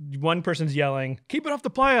guy, one person's yelling, keep it off the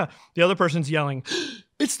playa. The other person's yelling,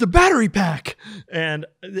 it's the battery pack. And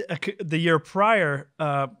the year prior,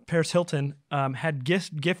 Paris Hilton had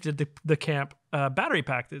gifted the camp a battery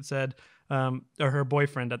pack that said, or her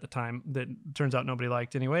boyfriend at the time, that turns out nobody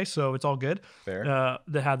liked anyway, so it's all good. Fair.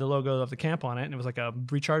 That had the logo of the camp on it, and it was like a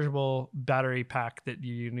rechargeable battery pack that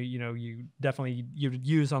you definitely you'd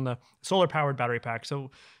use on the solar powered battery pack.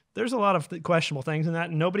 So there's a lot of questionable things in that,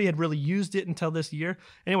 and nobody had really used it until this year.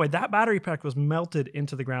 Anyway, that battery pack was melted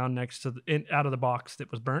into the ground next to out of the box that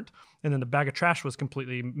was burnt, and then the bag of trash was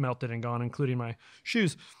completely melted and gone, including my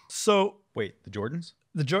shoes. So wait, the Jordans?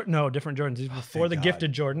 No, different Jordans. These were before the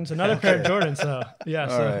gifted Jordans. Another pair of Jordans. So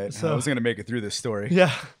yeah. All right. So I wasn't gonna make it through this story.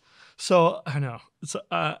 Yeah. So I know. So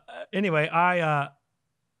anyway, I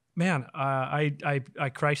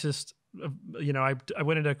crisis. I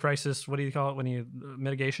went into crisis. What do you call it when you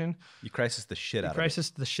mitigation? You crisis the shit out of it. Crisis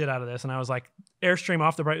the shit out of this, and I was like, Airstream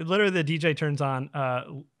off the right. Literally, the DJ turns on.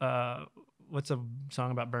 What's a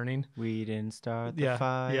song about burning? We didn't start the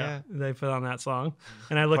fire. Yeah, they put on that song,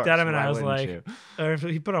 and I looked at him and I was like, or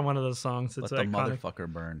he put on one of those songs. It's Let the iconic.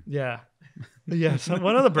 motherfucker burn. Yeah, yeah. So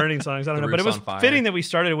one of the burning songs. I don't know, but it was fitting that we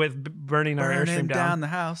started with burning our Airstream down the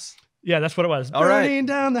house. Yeah, that's what it was. All burning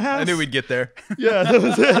down the house. I knew we'd get there. Yeah, that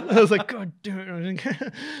was it. I was like, God damn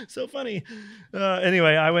it. So funny.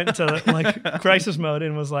 Anyway, I went into like crisis mode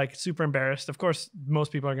and was like super embarrassed. Of course,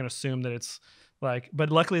 most people are going to assume that it's like, but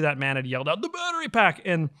luckily that man had yelled out the battery pack,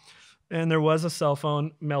 and there was a cell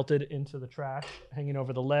phone melted into the trash hanging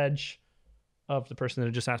over the ledge of the person that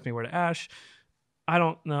had just asked me where to ash. I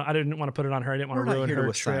don't know. I didn't want to put it on her. I didn't want to ruin her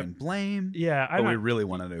assign blame. Yeah, but we really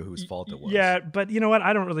want to know whose fault it was. Yeah, but you know what?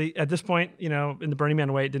 I don't really, at this point, in the Burning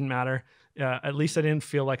Man way, it didn't matter. At least I didn't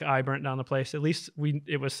feel like I burnt down the place. At least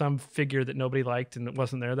it was some figure that nobody liked and it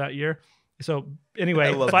wasn't there that year. So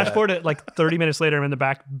anyway, flash forward to like 30 minutes later, I'm in the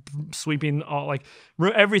back sweeping all like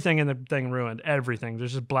everything in the thing ruined. Everything.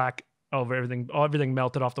 There's just black over everything. Everything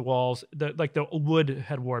melted off the walls. The wood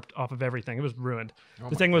had warped off of everything. It was ruined.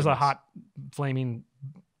 The thing was a hot, flaming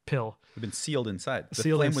pill. We've been sealed inside. The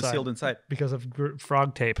flame was sealed inside because of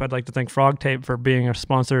Frog Tape. I'd like to thank Frog Tape for being a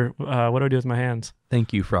sponsor. What do I do with my hands?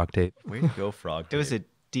 Thank you, Frog Tape. Way to go, Frog Tape. It was a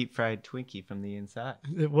deep fried Twinkie from the inside.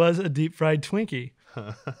 It was a deep fried Twinkie.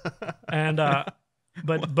 And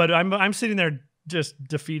but I'm sitting there just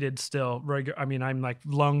defeated still. I mean, I'm like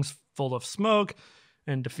lungs full of smoke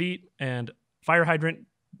and defeat and fire hydrant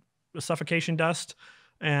suffocation dust.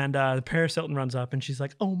 And the Paris Hilton runs up and she's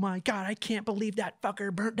like, "Oh my God, I can't believe that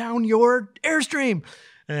fucker burnt down your Airstream,"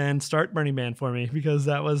 and start Burning Man for me, because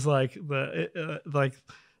that was like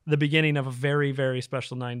the beginning of a very, very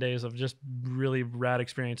special 9 days of just really rad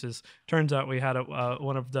experiences. Turns out we had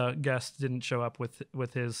one of the guests didn't show up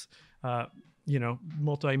with his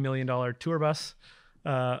multi-million-dollar tour bus.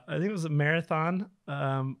 I think it was a marathon.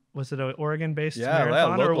 Was it an Oregon-based Yeah,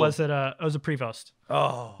 marathon, or local. was it a? It was a Prevost.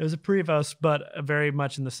 Oh, It was a Prevost, but very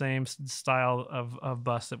much in the same style of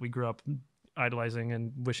bus that we grew up idolizing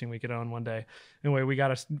and wishing we could own one day. Anyway, we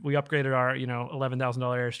upgraded our $11,000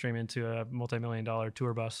 Airstream into a multi-million-dollar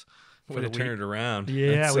tour bus. Way to turn it around.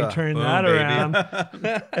 Yeah, we turned boom, that baby.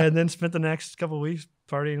 around, and then spent the next couple of weeks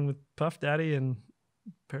partying with Puff Daddy and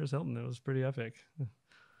Paris Hilton. It was pretty epic.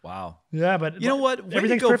 wow. Yeah, but You know what? Way to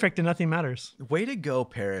everything's go- perfect and nothing matters. Way to go,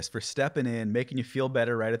 Paris, for stepping in, making you feel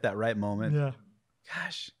better right at that right moment. Yeah,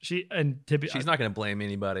 Gosh. she's Not going to blame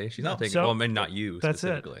anybody. She's not taking. So- well, I mean, not you That's it.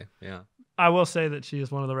 specifically. Yeah. I will say that she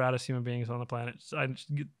is one of the raddest human beings on the planet.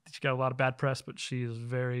 She got a lot of bad press, but she is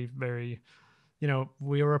very, very.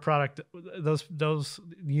 We were a product. Those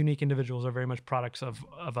unique individuals are very much products of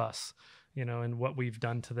us. And what we've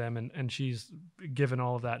done to them, and she's given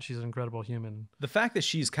all of that. She's an incredible human. The fact that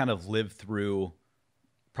she's kind of lived through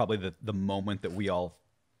probably the moment that we all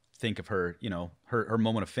think of her, her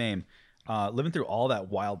moment of fame, living through all that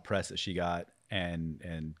wild press that she got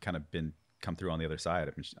and kind of come through on the other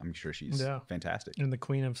side. I'm sure she's fantastic. And the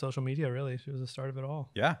queen of social media, really. She was the start of it all.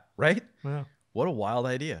 Yeah. Right. Yeah. What a wild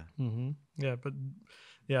idea. Mm-hmm. Yeah, but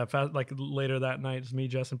yeah, like later that night, it's me,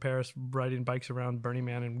 Jess, and Paris riding bikes around Burning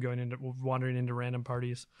Man and wandering into random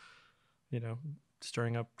parties,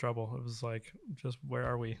 stirring up trouble. It was like, just where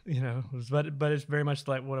are we? But it's very much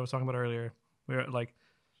like what I was talking about earlier. Where like,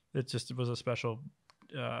 it was a special,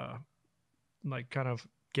 like kind of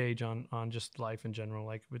gauge on just life in general.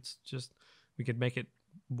 Like it's just, we could make it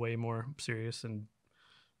way more serious and.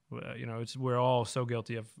 We're all so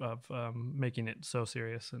guilty of making it so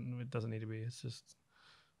serious, and it doesn't need to be. It's just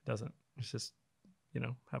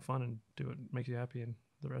have fun and do what makes you happy, and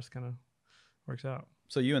the rest kind of works out.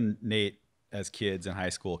 So you and Nate, as kids in high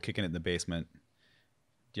school, kicking it in the basement,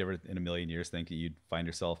 do you ever in a million years think that you'd find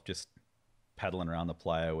yourself just pedaling around the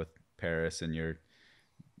playa with Paris and your,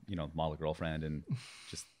 model girlfriend and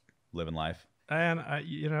just living life? And I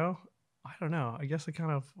don't know. I guess I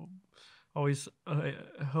kind of always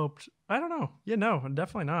hoped. I don't know. Yeah, no,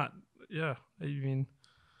 definitely not. Yeah, I mean,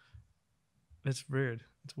 it's weird.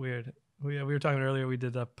 It's weird. We were talking earlier. We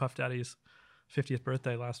did Puff Daddy's 50th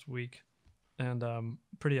birthday last week, and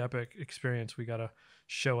pretty epic experience. We got to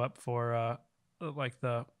show up for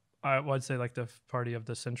I would say like the party of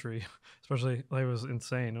the century, especially. Like, it was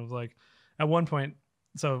insane. It was like at one point.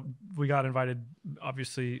 So we got invited,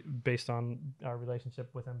 obviously based on our relationship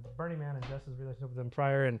with him, Burning Man, and Jess's relationship with him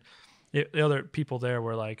prior, and the other people there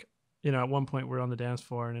were like, at one point we're on the dance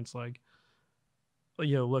floor and it's like,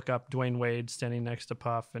 look up, Dwayne Wade standing next to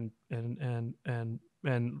Puff and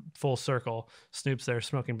full circle, Snoop's there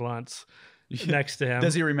smoking blunts next to him.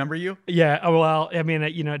 Does he remember you? Yeah. Well, I mean,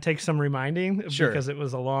 it takes some reminding Sure. because it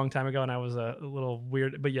was a long time ago and I was a little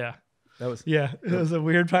weird, but yeah. That was It was a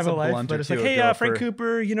weird time of life, but it's like, hey, Frank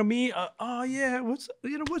Cooper, me, oh yeah, what's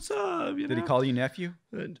up? Did he call you nephew?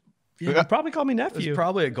 Yeah, probably call me It's nephew.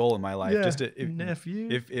 probably a goal in my life. Yeah, Just to,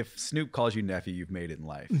 nephew. If Snoop calls you nephew, you've made it in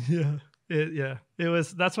life. Yeah. It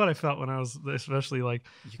was. That's what I felt when I was, especially like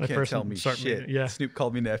You my can't first tell me shit. Yeah, Snoop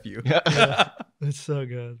called me nephew. yeah. It's so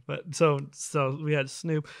good. But so we had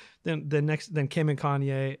Snoop, then Kim and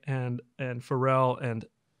Kanye and Pharrell and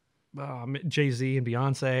Jay-Z and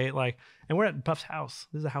Beyonce, and we're at Puff's house.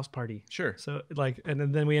 This is a house party. Sure. So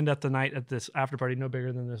and then we end up the night at this after party, no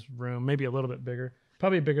bigger than this room, maybe a little bit bigger,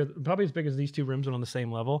 probably as big as these two rooms, but on the same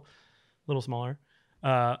level, a little smaller.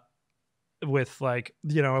 With I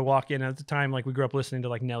walk in at the time, we grew up listening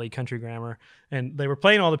to Nelly, Country Grammar, and they were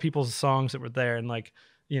playing all the people's songs that were there, and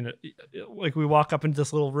we walk up into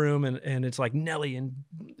this little room and it's like Nelly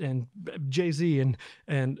and Jay-Z and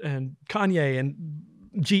Kanye and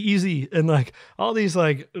G-Eazy and all these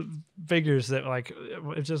figures that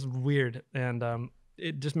it's just weird, and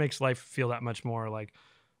it just makes life feel that much more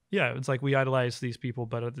it's we idolize these people,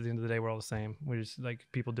 but at the end of the day we're all the same. We're just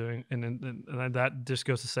people doing, and that just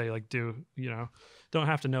goes to say don't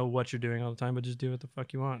have to know what you're doing all the time, but just do what the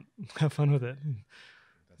fuck you want. Have fun with it.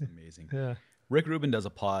 That's amazing. Yeah. Rick Rubin does a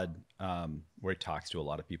pod where he talks to a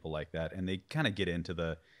lot of people like that, and they kind of get into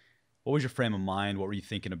what was your frame of mind? What were you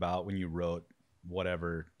thinking about when you wrote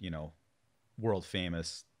whatever, world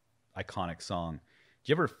famous, iconic song?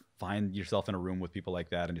 Do you ever find yourself in a room with people like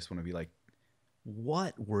that and just want to be like,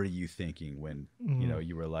 what were you thinking when,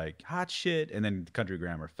 you were like hot shit and then Country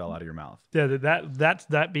Grammar fell out of your mouth? Yeah,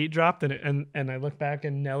 that beat dropped and I look back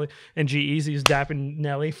and Nelly and G-Eazy's dapping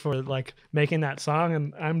Nelly for making that song,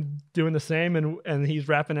 and I'm doing the same, and he's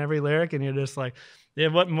rapping every lyric, and you're just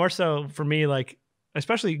what more so for me,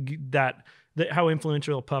 especially how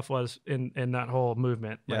influential Puff was in that whole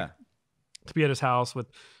movement. Yeah. to be at his house with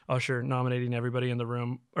Usher nominating everybody in the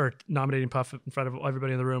room, or nominating Puff in front of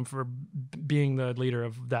everybody in the room for being the leader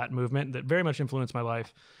of that movement that very much influenced my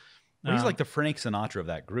life. Well, he's like the Frank Sinatra of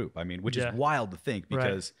that group. I mean, which is wild to think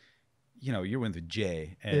because, you know, you're with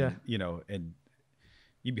Jay and, you know, and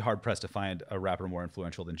you'd be hard pressed to find a rapper more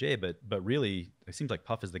influential than Jay, but really it seems like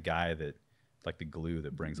Puff is the guy that, like the glue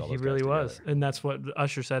that brings all those guys together. He really was. And that's what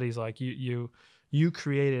Usher said. He's like, you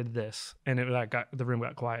created this. And the room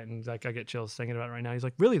got quiet, and like, I get chills thinking about it right now. He's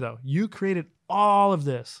like, really though, you created all of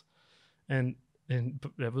this. And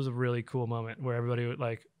it was a really cool moment where everybody would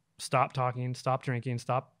like stop talking, stop drinking,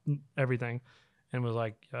 stop everything. And was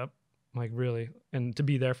like, yep, like really. And to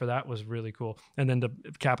be there for that was really cool. And then to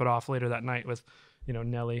cap it off later that night with, you know,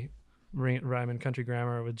 Nelly rhyming country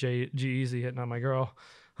grammar with G-Eazy hitting on my girl.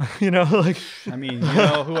 You know, like, I mean, you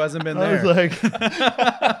know, who hasn't been there? I was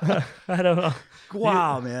like, I don't know.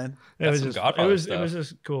 Wow, man. It was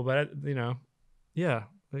just cool. But, you know, yeah.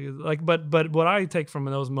 Like, but what I take from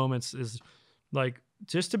those moments is like,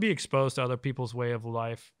 just to be exposed to other people's way of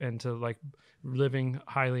life and to like living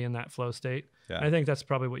highly in that flow state. Yeah. I think that's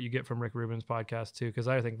probably what you get from Rick Rubin's podcast too. Cause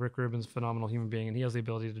I think Rick Rubin's a phenomenal human being, and he has the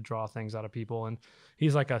ability to draw things out of people. And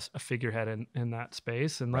he's like a figurehead in that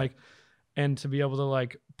space. And like, and to be able to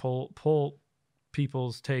like pull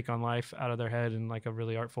people's take on life out of their head in like a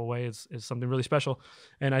really artful way is something really special.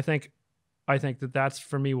 And I think that that's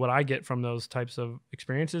for me what I get from those types of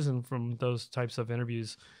experiences and from those types of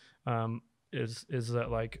interviews, is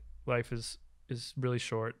that like life is really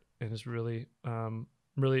short and is really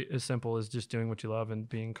really as simple as just doing what you love and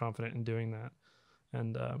being confident in doing that.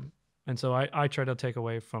 And so I try to take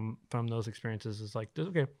away from those experiences is like,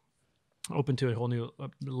 okay, open to a whole new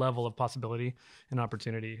level of possibility and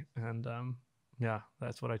opportunity. And yeah,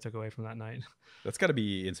 that's what I took away from that night. That's got to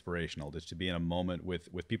be inspirational, just to be in a moment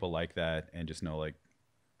with people like that and just know, like,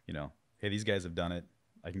 you know, hey, these guys have done it.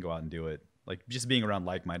 I can go out and do it. Like, just being around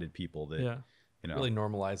like-minded people that, you know, really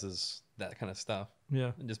normalizes that kind of stuff.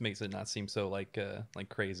 Yeah, it just makes it not seem so like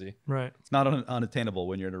crazy. Right. It's not unattainable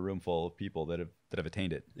when you're in a room full of people that have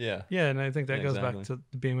attained it. Yeah. Yeah, and I think that goes back to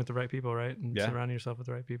being with the right people, right? And surrounding yourself with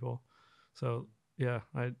the right people. So yeah,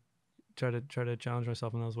 I try to challenge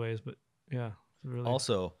myself in those ways. But yeah, really.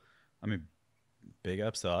 Also, I mean, big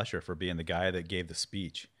ups to Usher for being the guy that gave the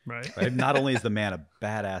speech. Right. Not only is the man a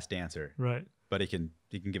badass dancer, right, but he can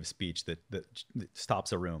give a speech that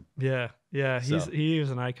stops a room. Yeah, yeah. He was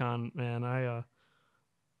an icon, man.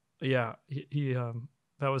 He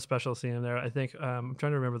that was special seeing him there. I think I'm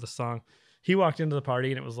trying to remember the song. He walked into the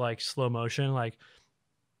party and it was like slow motion. Like,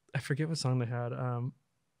 I forget what song they had.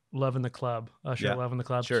 Love in the Club. Usher, Love in the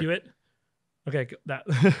Club. Sure. Cue it. Okay, that.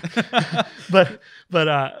 but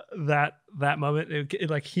that moment, it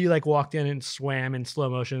like he like walked in and swam in slow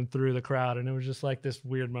motion through the crowd, and it was just like this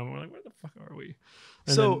weird moment. We're like, where the fuck are we?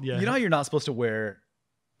 And so then, you know how you're not supposed to wear,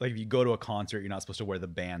 like, if you go to a concert, you're not supposed to wear the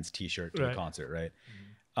band's T-shirt to a concert, right?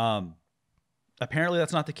 Mm-hmm. Apparently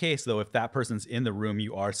that's not the case, though. If that person's in the room,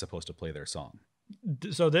 you are supposed to play their song.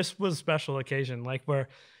 So this was a special occasion, like where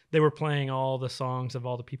they were playing all the songs of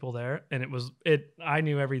all the people there, and I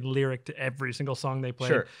knew every lyric to every single song they played.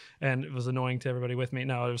 Sure. And it was annoying to everybody with me.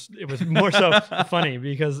 No, it was more so funny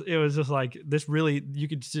because it was just like this really, you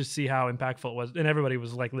could just see how impactful it was, and everybody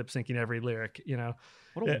was like lip syncing every lyric, you know.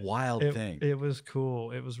 What a wild thing. It was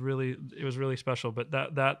cool. It was really special. But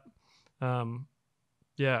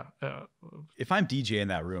yeah. If I'm DJ in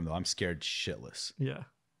that room though, I'm scared shitless. Yeah.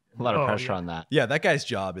 A lot of pressure on that. Yeah, that guy's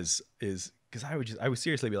job is because I would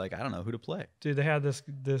seriously be like, I don't know who to play. Dude, they had this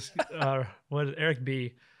what is Eric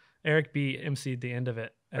B emceed the end of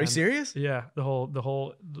it. Are you serious? Yeah, the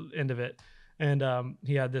whole end of it. And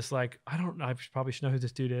he had this like, I probably should know who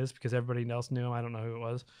this dude is because everybody else knew him. I don't know who it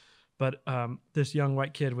was. But this young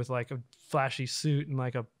white kid with like a flashy suit and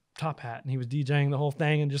like a top hat, and he was DJing the whole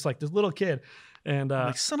thing, and just like this little kid. And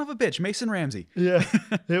like, son of a bitch, Mason Ramsey. Yeah,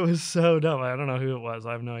 it was so dumb. I don't know who it was.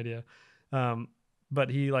 I have no idea. But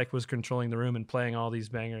he like was controlling the room and playing all these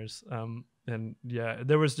bangers. And yeah,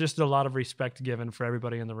 there was just a lot of respect given for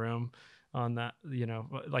everybody in the room on that, you know,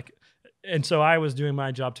 like, and so I was doing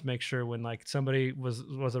my job to make sure when like somebody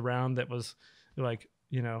was around that was like,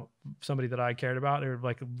 you know, somebody that I cared about or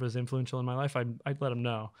like was influential in my life, I'd let them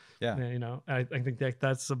know. Yeah. And, you know, I think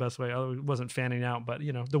that's the best way. I wasn't fanning out, but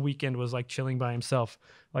you know, the weekend was like chilling by himself,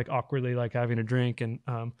 like awkwardly, like having a drink and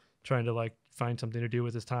trying to like find something to do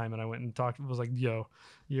with his time. And I went and talked, was like, yo,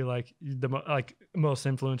 you're like the most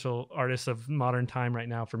influential artist of modern time right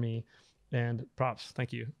now for me. And props,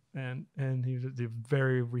 thank you. And he was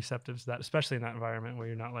very receptive to that, especially in that environment where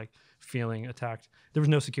you're not like feeling attacked. There was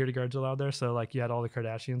no security guards allowed there, so like you had all the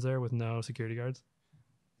Kardashians there with no security guards.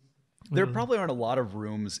 There probably aren't a lot of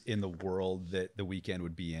rooms in the world that The Weeknd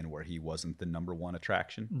would be in where he wasn't the #1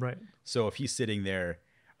 attraction. Right. So if he's sitting there,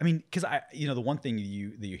 I mean, because the one thing that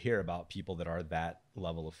you hear about people that are that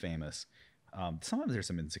level of famous, sometimes there's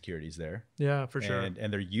some insecurities there. Yeah, for sure.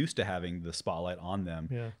 And they're used to having the spotlight on them.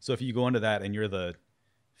 Yeah. So if you go into that and you're the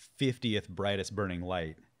 50th brightest burning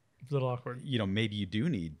light, It's a little awkward. Maybe you do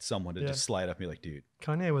need someone to just slide up and be like, dude.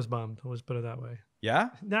 Kanye was bummed. Let's put it that way. Yeah?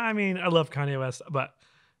 No, I mean, I love Kanye West, but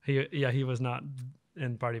he was not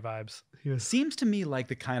in party vibes. He was. Seems to me like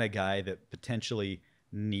the kind of guy that potentially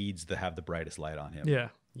needs to have the brightest light on him. Yeah.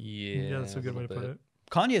 Yeah, That's a good way to put it.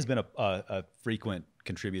 Kanye has been a frequent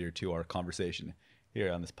contributor to our conversation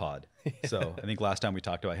here on this pod. So I think last time we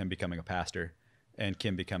talked about him becoming a pastor and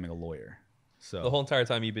Kim becoming a lawyer. So The whole entire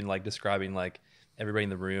time you've been like describing like everybody in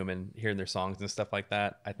the room and hearing their songs and stuff like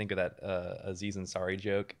that. I think of that Aziz Ansari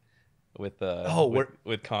joke with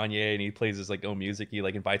with Kanye, and he plays his like own music. He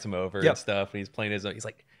like invites him over and stuff, and he's playing his own. He's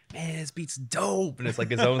like, man, this beat's dope, and it's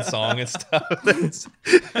like his own song and stuff. That's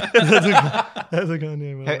a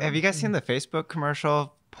Kanye movie. Have you guys seen the Facebook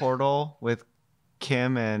commercial Portal with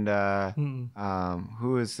Kim and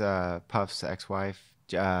who is Puff's ex-wife?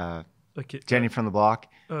 Jenny from the Block.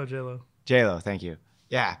 Oh, J-Lo. J-Lo, thank you.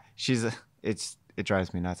 Yeah, it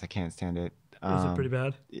drives me nuts. I can't stand it. Is it pretty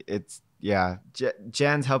bad? Yeah.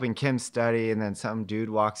 Jen's helping Kim study, and then some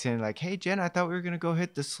dude walks in like, "Hey, Jen, I thought we were gonna go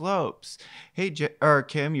hit the slopes. Hey,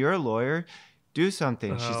 Kim, you're a lawyer. Do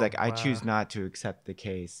something." She's like, "I choose not to accept the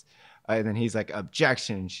case." And then he's like,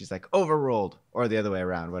 "Objection." She's like, "Overruled," or the other way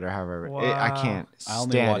around, whatever. However, I can't. I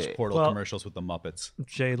only watch it. Portal commercials with the Muppets.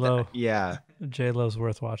 J-Lo. Yeah. J-Lo's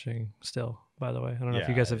worth watching still, by the way. I don't know if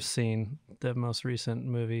you guys have seen the most recent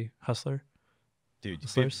movie, Hustler. Dude,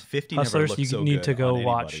 Hustlers. 50 Hustlers, never looked you so need good to go on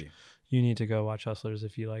watch. anybody. You need to go watch Hustlers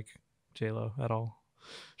if you like J-Lo at all.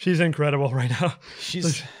 She's incredible right now.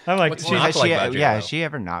 I'm like, What's not to like about J-Lo? has she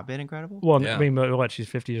ever not been incredible? well, Yeah. I mean, but what? She's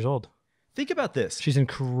 50 years old. Think about this. She's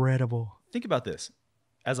incredible. Think about this.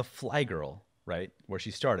 As a fly girl, right, where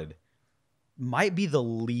she started, might be the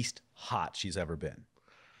least hot she's ever been.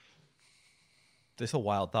 This is a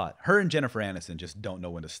wild thought. Her and Jennifer Aniston just don't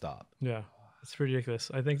know when to stop. Yeah, it's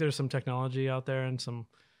ridiculous. I think there's some technology out there and some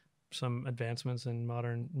advancements in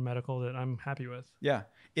modern medical that I'm happy with. Yeah.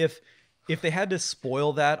 If they had to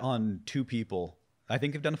spoil that on two people, I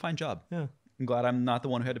think they've done a fine job. Yeah. I'm glad I'm not the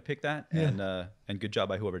one who had to pick that, and good job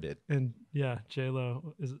by whoever did. And yeah,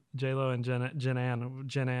 J-Lo and Jen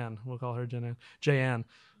Ann. We'll call her Jen Ann.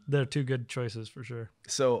 They're two good choices for sure.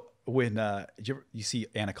 So when you see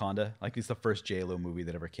Anaconda, like it's the first J-Lo movie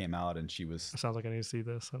that ever came out, and she was. It sounds like I need to see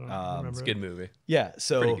this. I don't remember. It's a good movie. Yeah.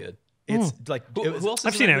 So Pretty good. It's like Who else? Is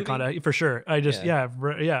I've in seen that Anaconda movie? for sure. I just yeah.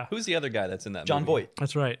 Who's the other guy that's in that? John movie? Voight,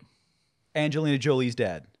 That's right. Angelina Jolie's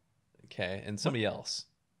dad. Okay, and somebody else.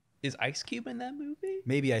 Is Ice Cube in that movie?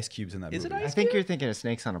 Maybe Ice Cube's in that Is it movie. Ice I think you're thinking of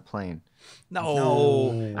Snakes on a Plane.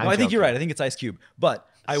 No, I think you're right. I think it's Ice Cube. But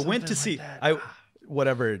I went to see that.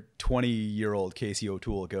 whatever 20-year-old Casey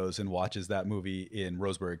O'Toole goes and watches that movie in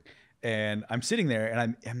Roseburg, and I'm sitting there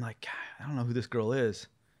and I'm like, I don't know who this girl is,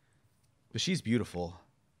 but she's beautiful.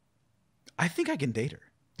 I think I can date her.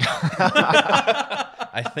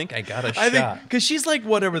 I think I got a I shot. think because she's like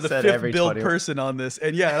whatever the Said fifth every build 20. person person on this,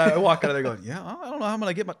 and I walk out of there going, yeah, I don't know how I'm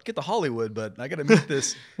gonna get to Hollywood, but I gotta meet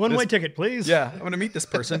this One-way ticket, please. Yeah, I'm gonna meet this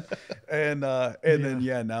person, and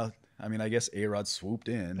then now I mean I guess A-Rod swooped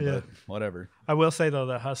in, but whatever. I will say though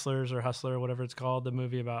that Hustlers or Hustler, whatever it's called, the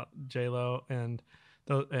movie about J-Lo and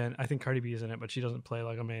I think Cardi B is in it, but she doesn't play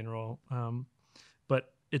like a main role.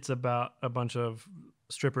 But it's about a bunch of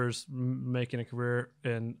strippers making a career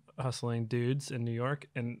in hustling dudes in New York,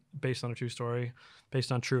 and based on a true story,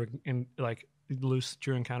 based on true and like loose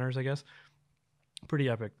true encounters, I guess. Pretty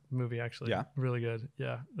epic movie, actually. Yeah, really good.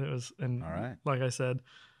 Yeah, it was. And all right, like I said,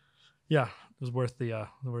 yeah, it was worth the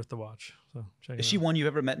watch. So check is it she out. one you've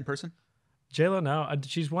ever met in person? J-Lo, no,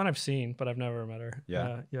 she's one I've seen, but I've never met her.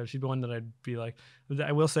 Yeah. Yeah, she's the one that I'd be like.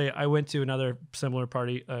 I will say I went to another similar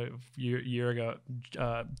party a year ago.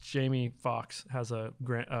 Jamie Foxx has a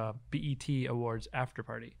BET Awards after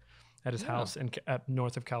party at his house at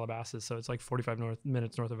north of Calabasas, so it's like 45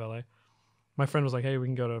 minutes north of LA. My friend was like, "Hey, we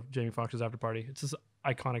can go to Jamie Foxx's after party. It's this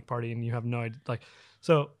iconic party, and you have no idea." Like,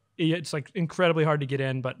 so it's like incredibly hard to get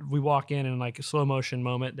in, but we walk in and like a slow motion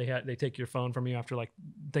moment. They take your phone from you after like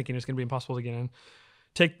thinking it's gonna be impossible to get in.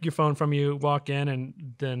 Take your phone from you, walk in,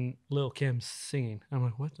 and then Lil Kim's singing. I'm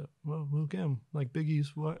like, what the? Well, Lil Kim, like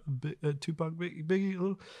Biggie's what? Tupac,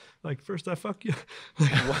 Biggie, like first I fuck you,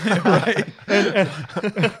 like, right? and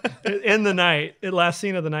in the night, last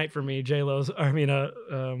scene of the night for me,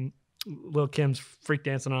 Lil Kim's freak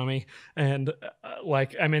dancing on me, and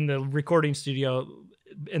like I'm in the recording studio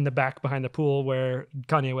in the back behind the pool where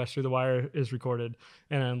Kanye West Through the Wire is recorded,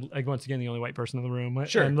 and I'm like once again the only white person in the room.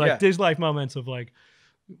 Sure, and like yeah. these life moments of like,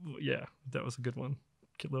 yeah, that was a good one.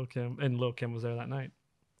 Lil Kim was there that night.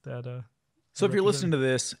 That So if you're listening to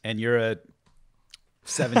this and you're a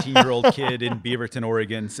 17-year-old kid in Beaverton,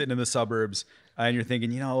 Oregon, sitting in the suburbs, and you're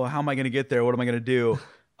thinking, how am I going to get there? What am I going to do?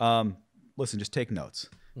 Listen, just take notes,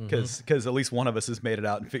 because at least one of us has made it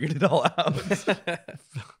out and figured it all out.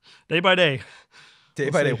 day by day. Day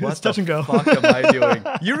by day. What touch the and go. fuck am I doing?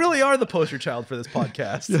 You really are the poster child for this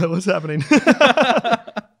podcast. Yeah, what's happening?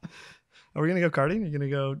 Are we gonna go karting? You gonna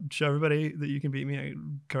go show everybody that you can beat me at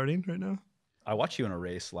karting right now? I watched you in a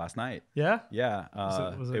race last night. Yeah. Yeah.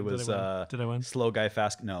 It was did I win? slow guy,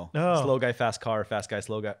 fast. No. Oh. Slow guy, fast car, fast guy,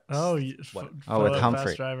 slow guy. Oh, What? with Humphrey.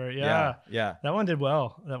 Fast driver. Yeah. Yeah. That one did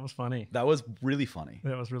well. That was funny. That was really funny.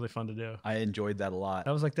 That was really fun to do. I enjoyed that a lot.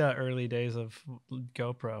 That was like the early days of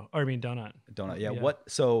GoPro, or I mean Donut. Donut. Yeah. Yeah.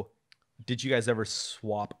 So did you guys ever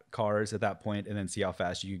swap cars at that point and then see how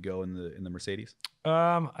fast you could go in the Mercedes?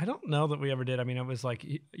 I don't know that we ever did. I mean, it was like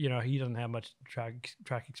he doesn't have much track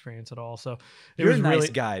experience at all, so it You're was a nice really,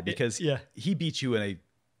 guy because yeah. he beat you in a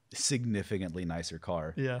significantly nicer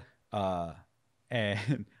car. Yeah.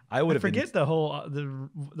 And I would have forget the whole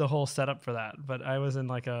the whole setup for that, but I was in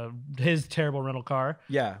like his terrible rental car.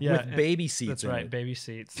 Yeah, Yeah, with and- baby seats. That's in right, it. baby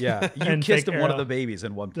seats. Yeah, you And kissed fake one of arrow. the babies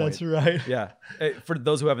at one point. That's right. Yeah, for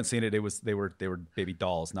those who haven't seen it, they were baby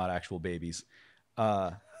dolls, not actual babies.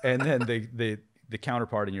 And then the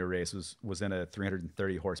counterpart in your race was in a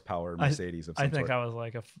 330 horsepower Mercedes of some I think sort. I was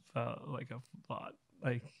like a lot.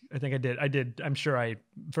 Like I think I did. I'm sure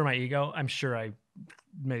for my ego, I'm sure I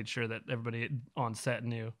made sure that everybody on set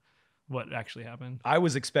knew what actually happened. I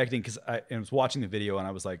was expecting, because I was watching the video and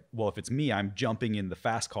I was like, well, if it's me, I'm jumping in the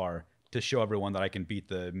fast car to show everyone that I can beat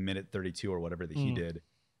the minute 32 or whatever that he did.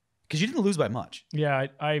 Because you didn't lose by much. Yeah,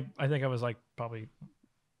 I think I was like probably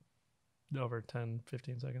over 10,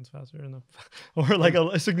 15 seconds faster or like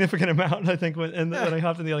a significant amount, I think, when I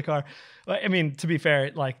hopped in the other car. I mean, to be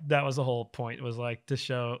fair, like that was the whole point, was like to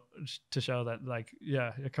show that like,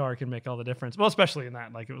 yeah, a car can make all the difference. Well, especially in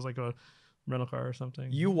that, like it was like a rental car or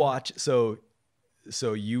something. You watch, so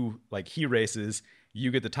you, like, he races,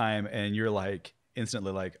 you get the time, and you're like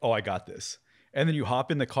instantly like, oh, I got this. And then you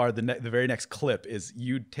hop in the car. The very next clip is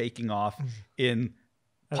you taking off in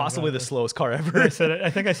possibly the slowest car ever. I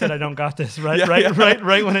think I said I don't got this, right? Yeah,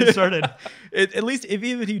 right when it started. At least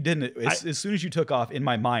even if you didn't, as soon as you took off, in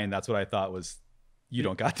my mind, that's what I thought was, you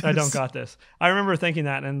don't got this. I don't got this. I remember thinking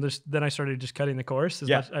that, and then I started just cutting the course.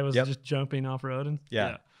 Much. I was just jumping off road, and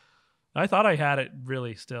yeah. I thought I had it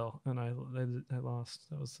really still, and I lost.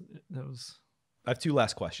 That was. I have two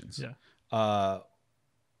last questions. Yeah.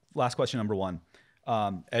 Last question number one.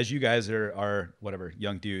 As you guys are whatever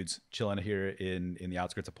young dudes chilling here in the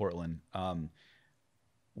outskirts of Portland,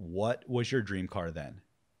 what was your dream car then?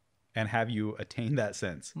 And have you attained that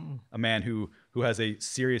since? A man who has a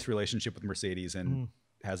serious relationship with Mercedes and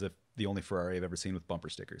has the only Ferrari I've ever seen with bumper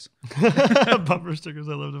stickers. Bumper stickers.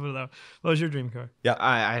 I love to put it out. What was your dream car? Yeah,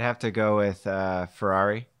 I'd have to go with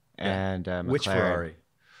Ferrari and McLaren. Which Ferrari?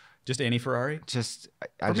 Just any Ferrari? Just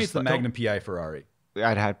For me, it's the Magnum PI Ferrari.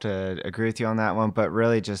 I'd have to agree with you on that one, but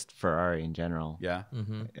really just Ferrari in general. Yeah.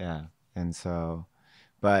 Mm-hmm. Yeah. And so,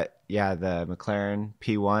 but yeah, the McLaren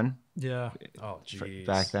P1 Yeah. Oh, geez.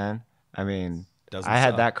 back then. I mean, Doesn't I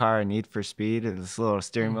had suck. that car, Need for Speed, and this little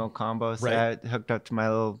steering wheel combo set hooked up to my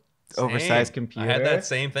little oversized computer. I had that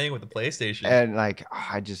same thing with the PlayStation. And like,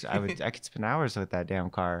 I could spend hours with that damn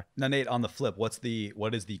car. Now, Nate, on the flip, what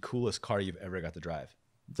is the coolest car you've ever got to drive?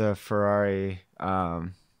 The Ferrari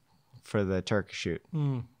for the Turkish shoot.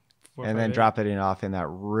 And then 458. dropping it off in that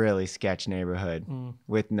really sketch neighborhood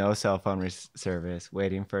with no cell phone service,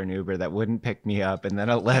 waiting for an Uber that wouldn't pick me up, and then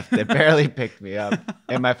a Lyft that barely picked me up,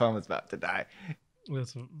 and my phone was about to die.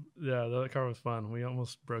 That car was fun. We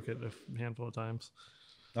almost broke it a handful of times.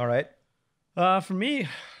 All right. For me,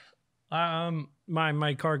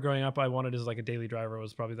 my car growing up, I wanted as like a daily driver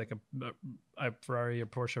was probably like a Ferrari or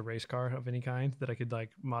Porsche race car of any kind that I could like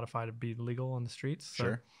modify to be legal on the streets. So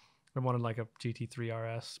Sure. I wanted like a GT3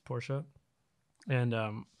 RS Porsche,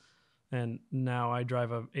 and now I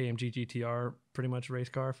drive a AMG GTR pretty much race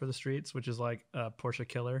car for the streets, which is like a Porsche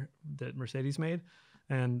killer that Mercedes made.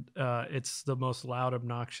 And it's the most loud,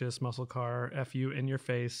 obnoxious muscle car, F you in your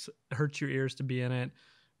face, hurts your ears to be in it,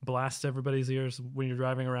 blasts everybody's ears when you're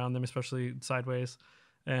driving around them, especially sideways.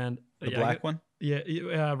 And The black one?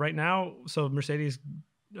 Yeah, right now, so Mercedes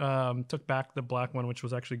took back the black one, which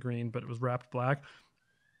was actually green, but it was wrapped black.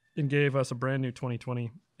 and gave us a brand new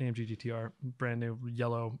 2020 AMG GTR, brand new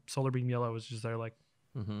yellow, solar beam yellow was just their like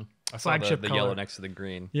I saw flagship the color. yellow next to the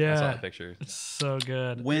green. Yeah, I saw the picture. it's so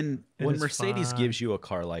good. When is Mercedes fun. gives you a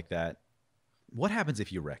car like that, what happens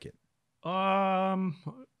if you wreck it? Well,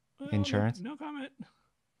 Insurance? No comment.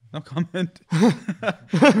 No comment.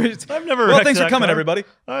 I've never. Well, wrecked thanks for that coming, car. everybody.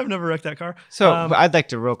 I've never wrecked that car. So but I'd like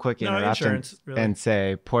to real quick no, interrupt insurance, really. and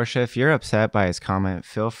say, Porsche, if you're upset by his comment,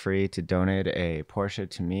 feel free to donate a Porsche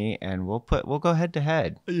to me, and we'll go head to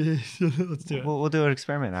head. Let's do it. We'll do an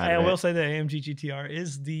experiment out I of will it. say the AMG GTR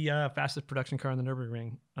is the fastest production car on the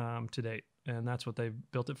Nürburgring to date, and that's what they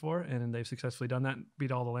built it for, and they've successfully done that,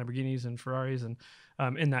 beat all the Lamborghinis and Ferraris, and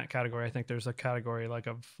in that category, I think there's a category like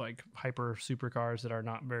of like hyper supercars that are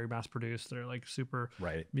not very mass produced. They're like super,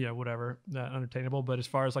 Right. yeah, whatever, unattainable. But as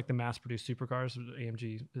far as like the mass produced supercars,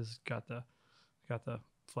 AMG has got the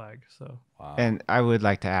flag. So Wow. And I would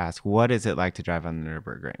like to ask, what is it like to drive on the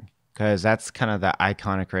Nürburgring? Because that's kind of the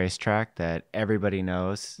iconic racetrack that everybody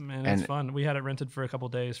knows. man, and it's fun. We had it rented for a couple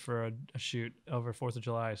days for a shoot over 4th of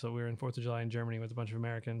July. So we were in 4th of July in Germany with a bunch of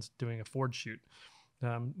Americans doing a Ford shoot.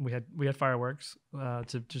 We had fireworks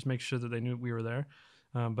to just make sure that they knew we were there,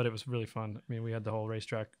 but it was really fun. I mean, we had the whole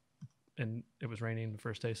racetrack, and it was raining the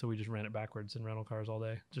first day, so we just ran it backwards in rental cars all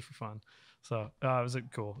day just for fun. So it was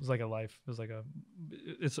cool. It was like a life. It was like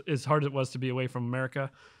it's as hard as it was to be away from America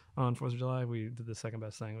on 4th of July. We did the second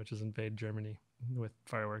best thing, which is invade Germany with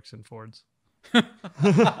fireworks and Fords.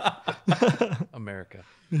 America.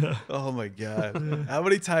 Yeah. Oh my God. How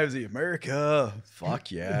many times the America? Fuck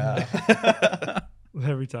yeah.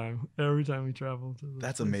 Every time we travel to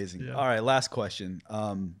That's place. amazing. Yeah. All right, last question.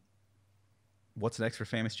 What's next for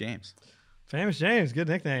Famous James? Famous James, good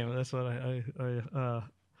nickname. That's what I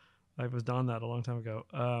was donned that a long time ago.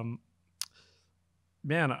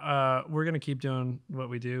 We're gonna keep doing what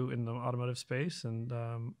we do in the automotive space, and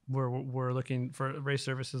we're looking for race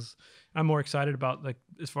services. I'm more excited about, like,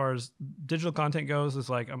 as far as digital content goes. Is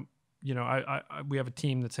like we have a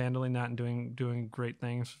team that's handling that and doing great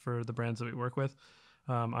things for the brands that we work with.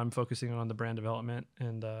 I'm focusing on the brand development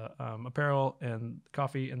and apparel and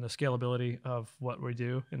coffee and the scalability of what we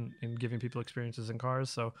do and giving people experiences in cars.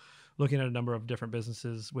 So looking at a number of different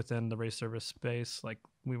businesses within the race service space, like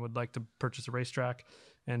we would like to purchase a racetrack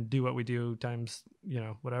and do what we do times,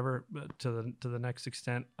 whatever, to the next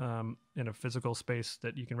extent in a physical space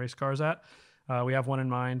that you can race cars at. We have one in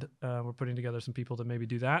mind. We're putting together some people to maybe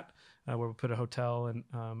do that, where we'll put a hotel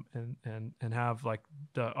and have like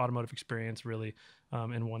the automotive experience really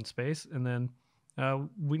in one space. And then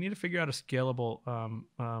we need to figure out a scalable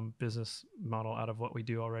business model out of what we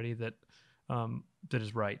do already that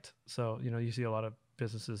is right. So you see a lot of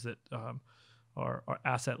businesses that are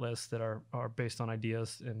assetless, that are based on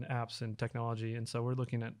ideas and apps and technology. And so we're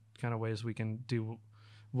looking at kind of ways we can do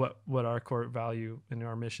what our core value and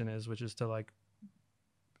our mission is, which is to like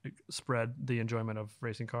spread the enjoyment of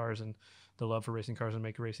racing cars and the love for racing cars and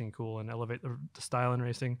make racing cool and elevate the style in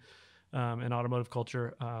racing and automotive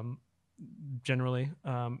culture generally.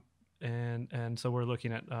 And so we're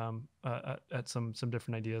looking at some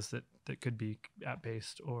different ideas that could be app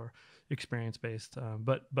based or experience based.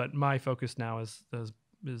 But my focus now is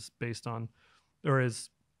based on,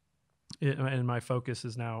 and my focus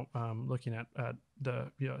is now looking at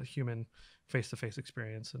the human face-to-face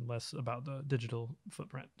experience and less about the digital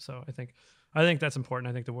footprint. So I think that's important.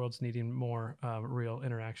 I think the world's needing more real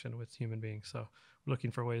interaction with human beings. So we're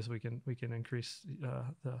looking for ways we can increase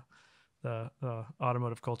the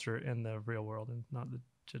automotive culture in the real world and not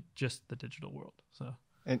just the digital world. So.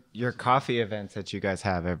 And your coffee events that you guys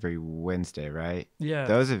have every Wednesday, right? Yeah.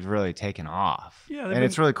 Those have really taken off. Yeah. And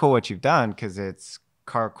it's really cool what you've done, because it's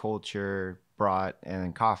car culture brought and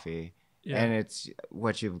then coffee. Yeah. And it's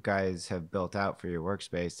what you guys have built out for your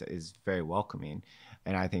workspace is very welcoming.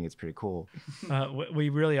 And I think it's pretty cool. We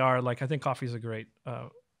really are. Like, I think coffee is a great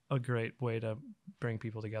way to bring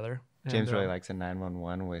people together. James really likes a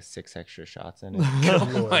 911 with 6 extra shots in it.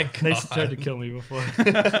 Oh my God. They tried to kill me before.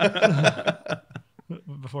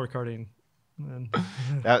 Before karting. And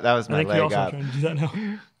that was my leg up. Trying to do that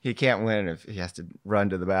now. He can't win if he has to run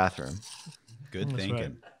to the bathroom. Good thinking.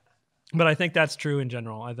 Right. But I think that's true in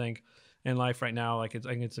general. I think in life right now, I think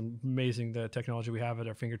it's amazing the technology we have at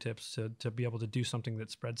our fingertips to be able to do something that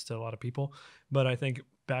spreads to a lot of people. But I think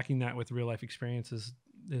backing that with real life experiences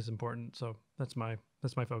is important. So that's my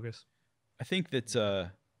focus. I think that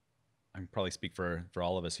I can probably speak for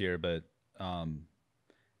all of us here, but I'm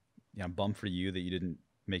bummed for you that you didn't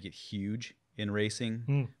make it huge in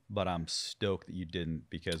racing, but I'm stoked that you didn't,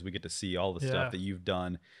 because we get to see all the stuff that you've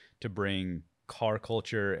done to bring car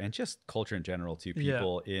culture and just culture in general to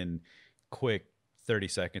people in quick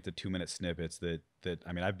 30-second to 2-minute snippets that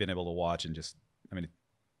I mean, I've been able to watch and just, I mean,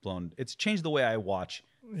 it's changed the way I watch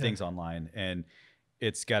things online. And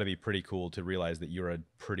it's got to be pretty cool to realize that you're a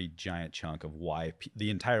pretty giant chunk of why the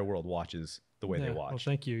entire world watches the way they watch. Well,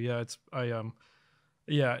 thank you.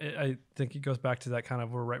 Yeah, I think it goes back to that kind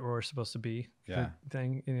of we're right where we're supposed to be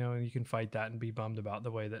thing, you know, and you can fight that and be bummed about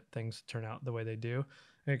the way that things turn out the way they do.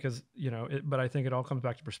 Because, you know, but I think it all comes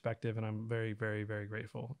back to perspective, and I'm very, very, very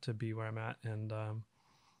grateful to be where I'm at.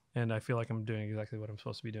 And I feel like I'm doing exactly what I'm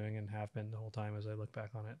supposed to be doing and have been the whole time as I look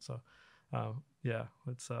back on it. So, yeah,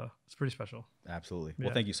 it's pretty special. Absolutely. Yeah.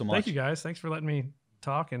 Well, thank you so much. Thank you guys. Thanks for letting me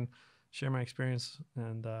talk and share my experience.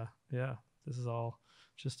 And, yeah, this is all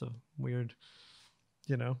just a weird,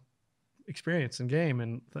 you know, experience and game.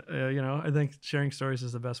 And, you know, I think sharing stories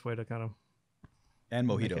is the best way to kind of and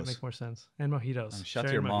mojitos. Make more sense. And mojitos. Shout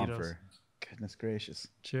to your mom for goodness gracious.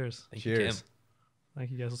 Cheers. Thank you, Kim.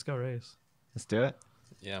 Thank you guys. Let's go race. Let's do it.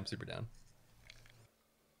 Yeah, I'm super down.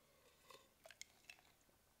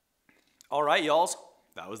 All right, y'alls.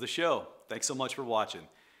 That was the show. Thanks so much for watching.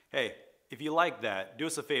 Hey, if you like that, do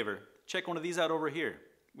us a favor. Check one of these out over here.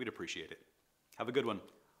 We'd appreciate it. Have a good one.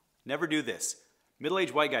 Never do this.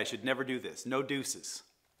 Middle-aged white guys should never do this. No deuces.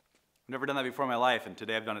 I've never done that before in my life, and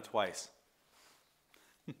today I've done it twice.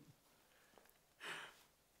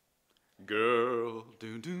 Girl,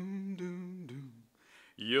 doom, doom, doom, doom.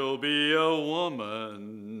 You'll be a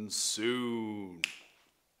woman soon.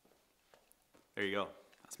 There you go.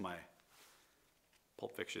 That's my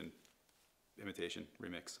Pulp Fiction imitation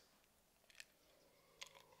remix.